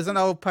because it was an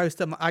old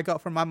poster I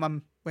got from my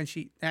mum when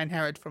she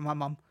inherited from my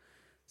mum.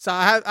 So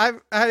I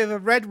have a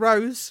red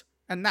rose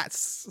And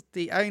that's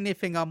the only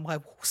thing on my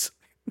walls.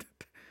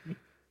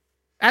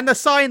 And the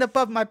sign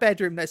above my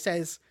bedroom that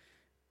says,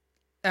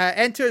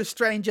 enter as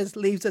strangers,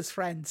 leaves as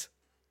friends.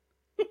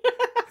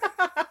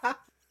 The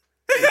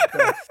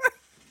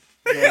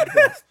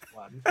best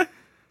one.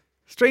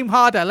 Stream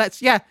harder.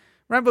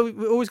 Remember,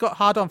 we always got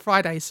hard on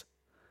Fridays.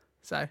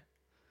 So,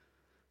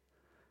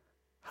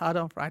 hard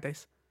on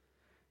Fridays.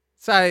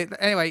 So,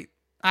 anyway,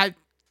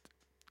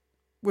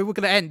 we were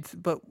going to end,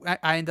 but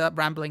I ended up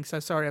rambling. So,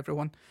 sorry,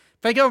 everyone.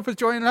 Thank you everyone for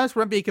joining us.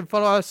 Remember, you can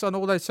follow us on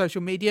all those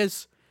social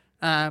medias.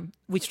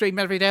 We stream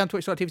every day on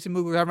twitch.tv and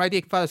Moogle Radio.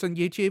 You can follow us on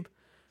YouTube.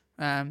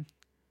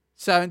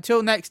 So,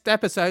 until next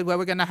episode, where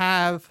we're going to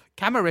have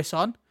Camaris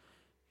on,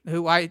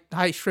 who I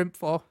shrimp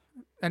for.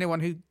 Anyone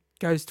who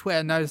goes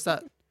Twitter knows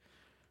that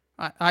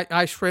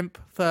I shrimp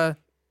for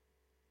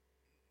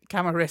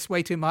Camaris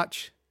way too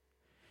much.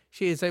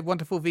 She is a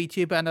wonderful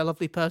VTuber and a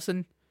lovely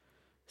person.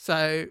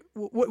 So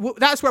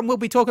that's when we'll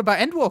be talking about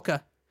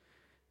Endwalker.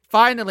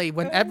 Finally,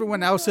 when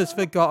everyone else has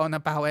forgotten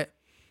about it,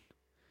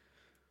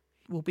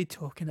 we'll be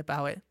talking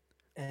about it.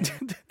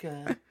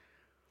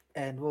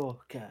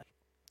 Endwalker.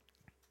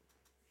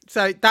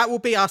 So that will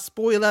be our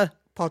spoiler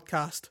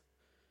podcast.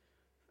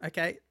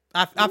 Okay?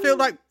 I feel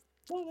like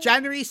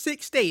January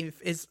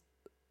 16th is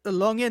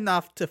long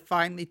enough to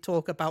finally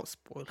talk about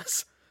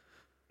spoilers.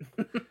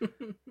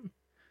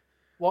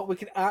 What, we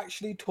can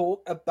actually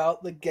talk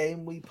about the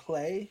game we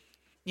play?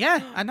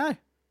 Yeah, I know.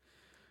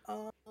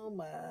 Oh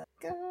my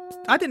god.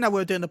 I didn't know we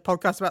were doing a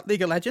podcast about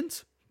League of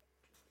Legends.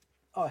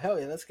 Oh, hell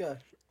yeah, let's go.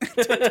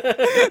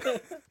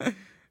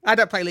 I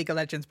don't play League of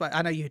Legends, but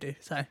I know you do,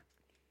 so.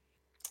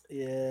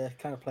 Yeah,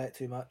 kind of play it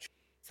too much.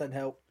 Send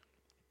help.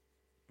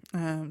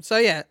 So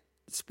yeah,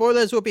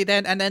 spoilers will be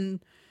then, and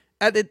then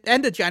at the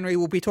end of January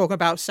we'll be talking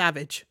about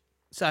Savage.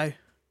 So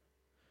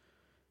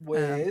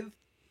with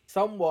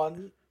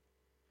someone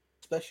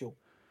special.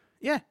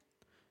 Yeah,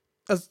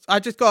 I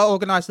just got to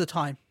organise the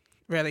time.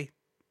 Really,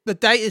 the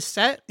date is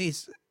set.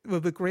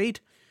 We've agreed.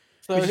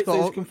 So it's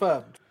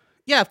confirmed.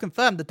 Yeah, I've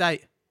confirmed the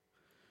date.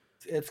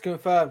 It's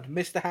confirmed,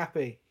 Mr.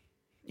 Happy.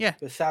 Yeah,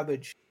 The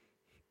Savage.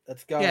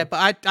 Let's go. Yeah,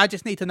 but I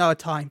just need to know a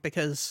time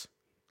because,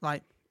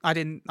 like, I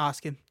didn't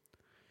ask him.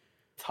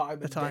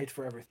 Time and date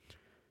for everything.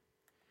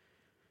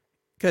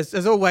 Because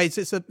as always,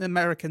 it's an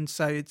American,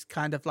 so it's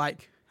kind of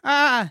like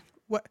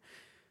what?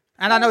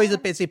 And I know he's a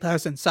busy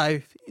person,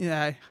 so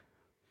I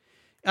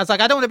was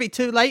like, I don't want to be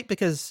too late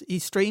because he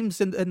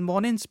streams in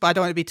mornings, but I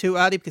don't want to be too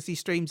early because he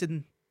streams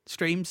in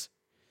streams.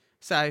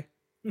 So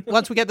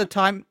once we get the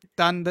time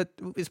done, that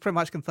is pretty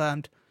much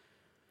confirmed.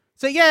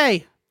 So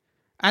yay!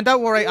 And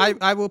don't worry,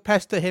 I will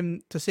pester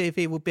him to see if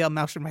he will be on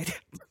Maelstrom Radio.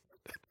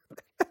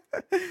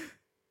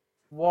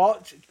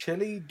 Watch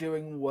Chille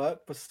doing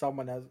work for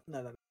someone else.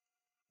 No.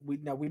 We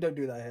don't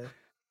do that here.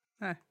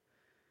 No.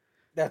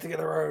 They have to get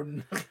their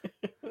own.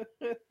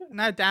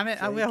 No, damn it!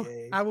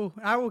 JK.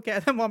 I will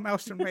get them on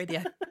Maelstrom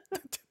Radio.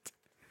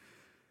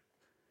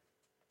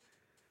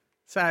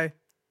 So,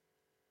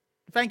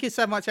 thank you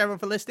so much, everyone,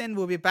 for listening.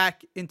 We'll be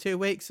back in 2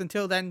 weeks.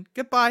 Until then,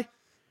 goodbye.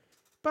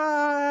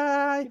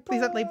 Bye. Please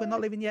don't leave. We're not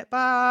leaving yet.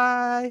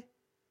 Bye.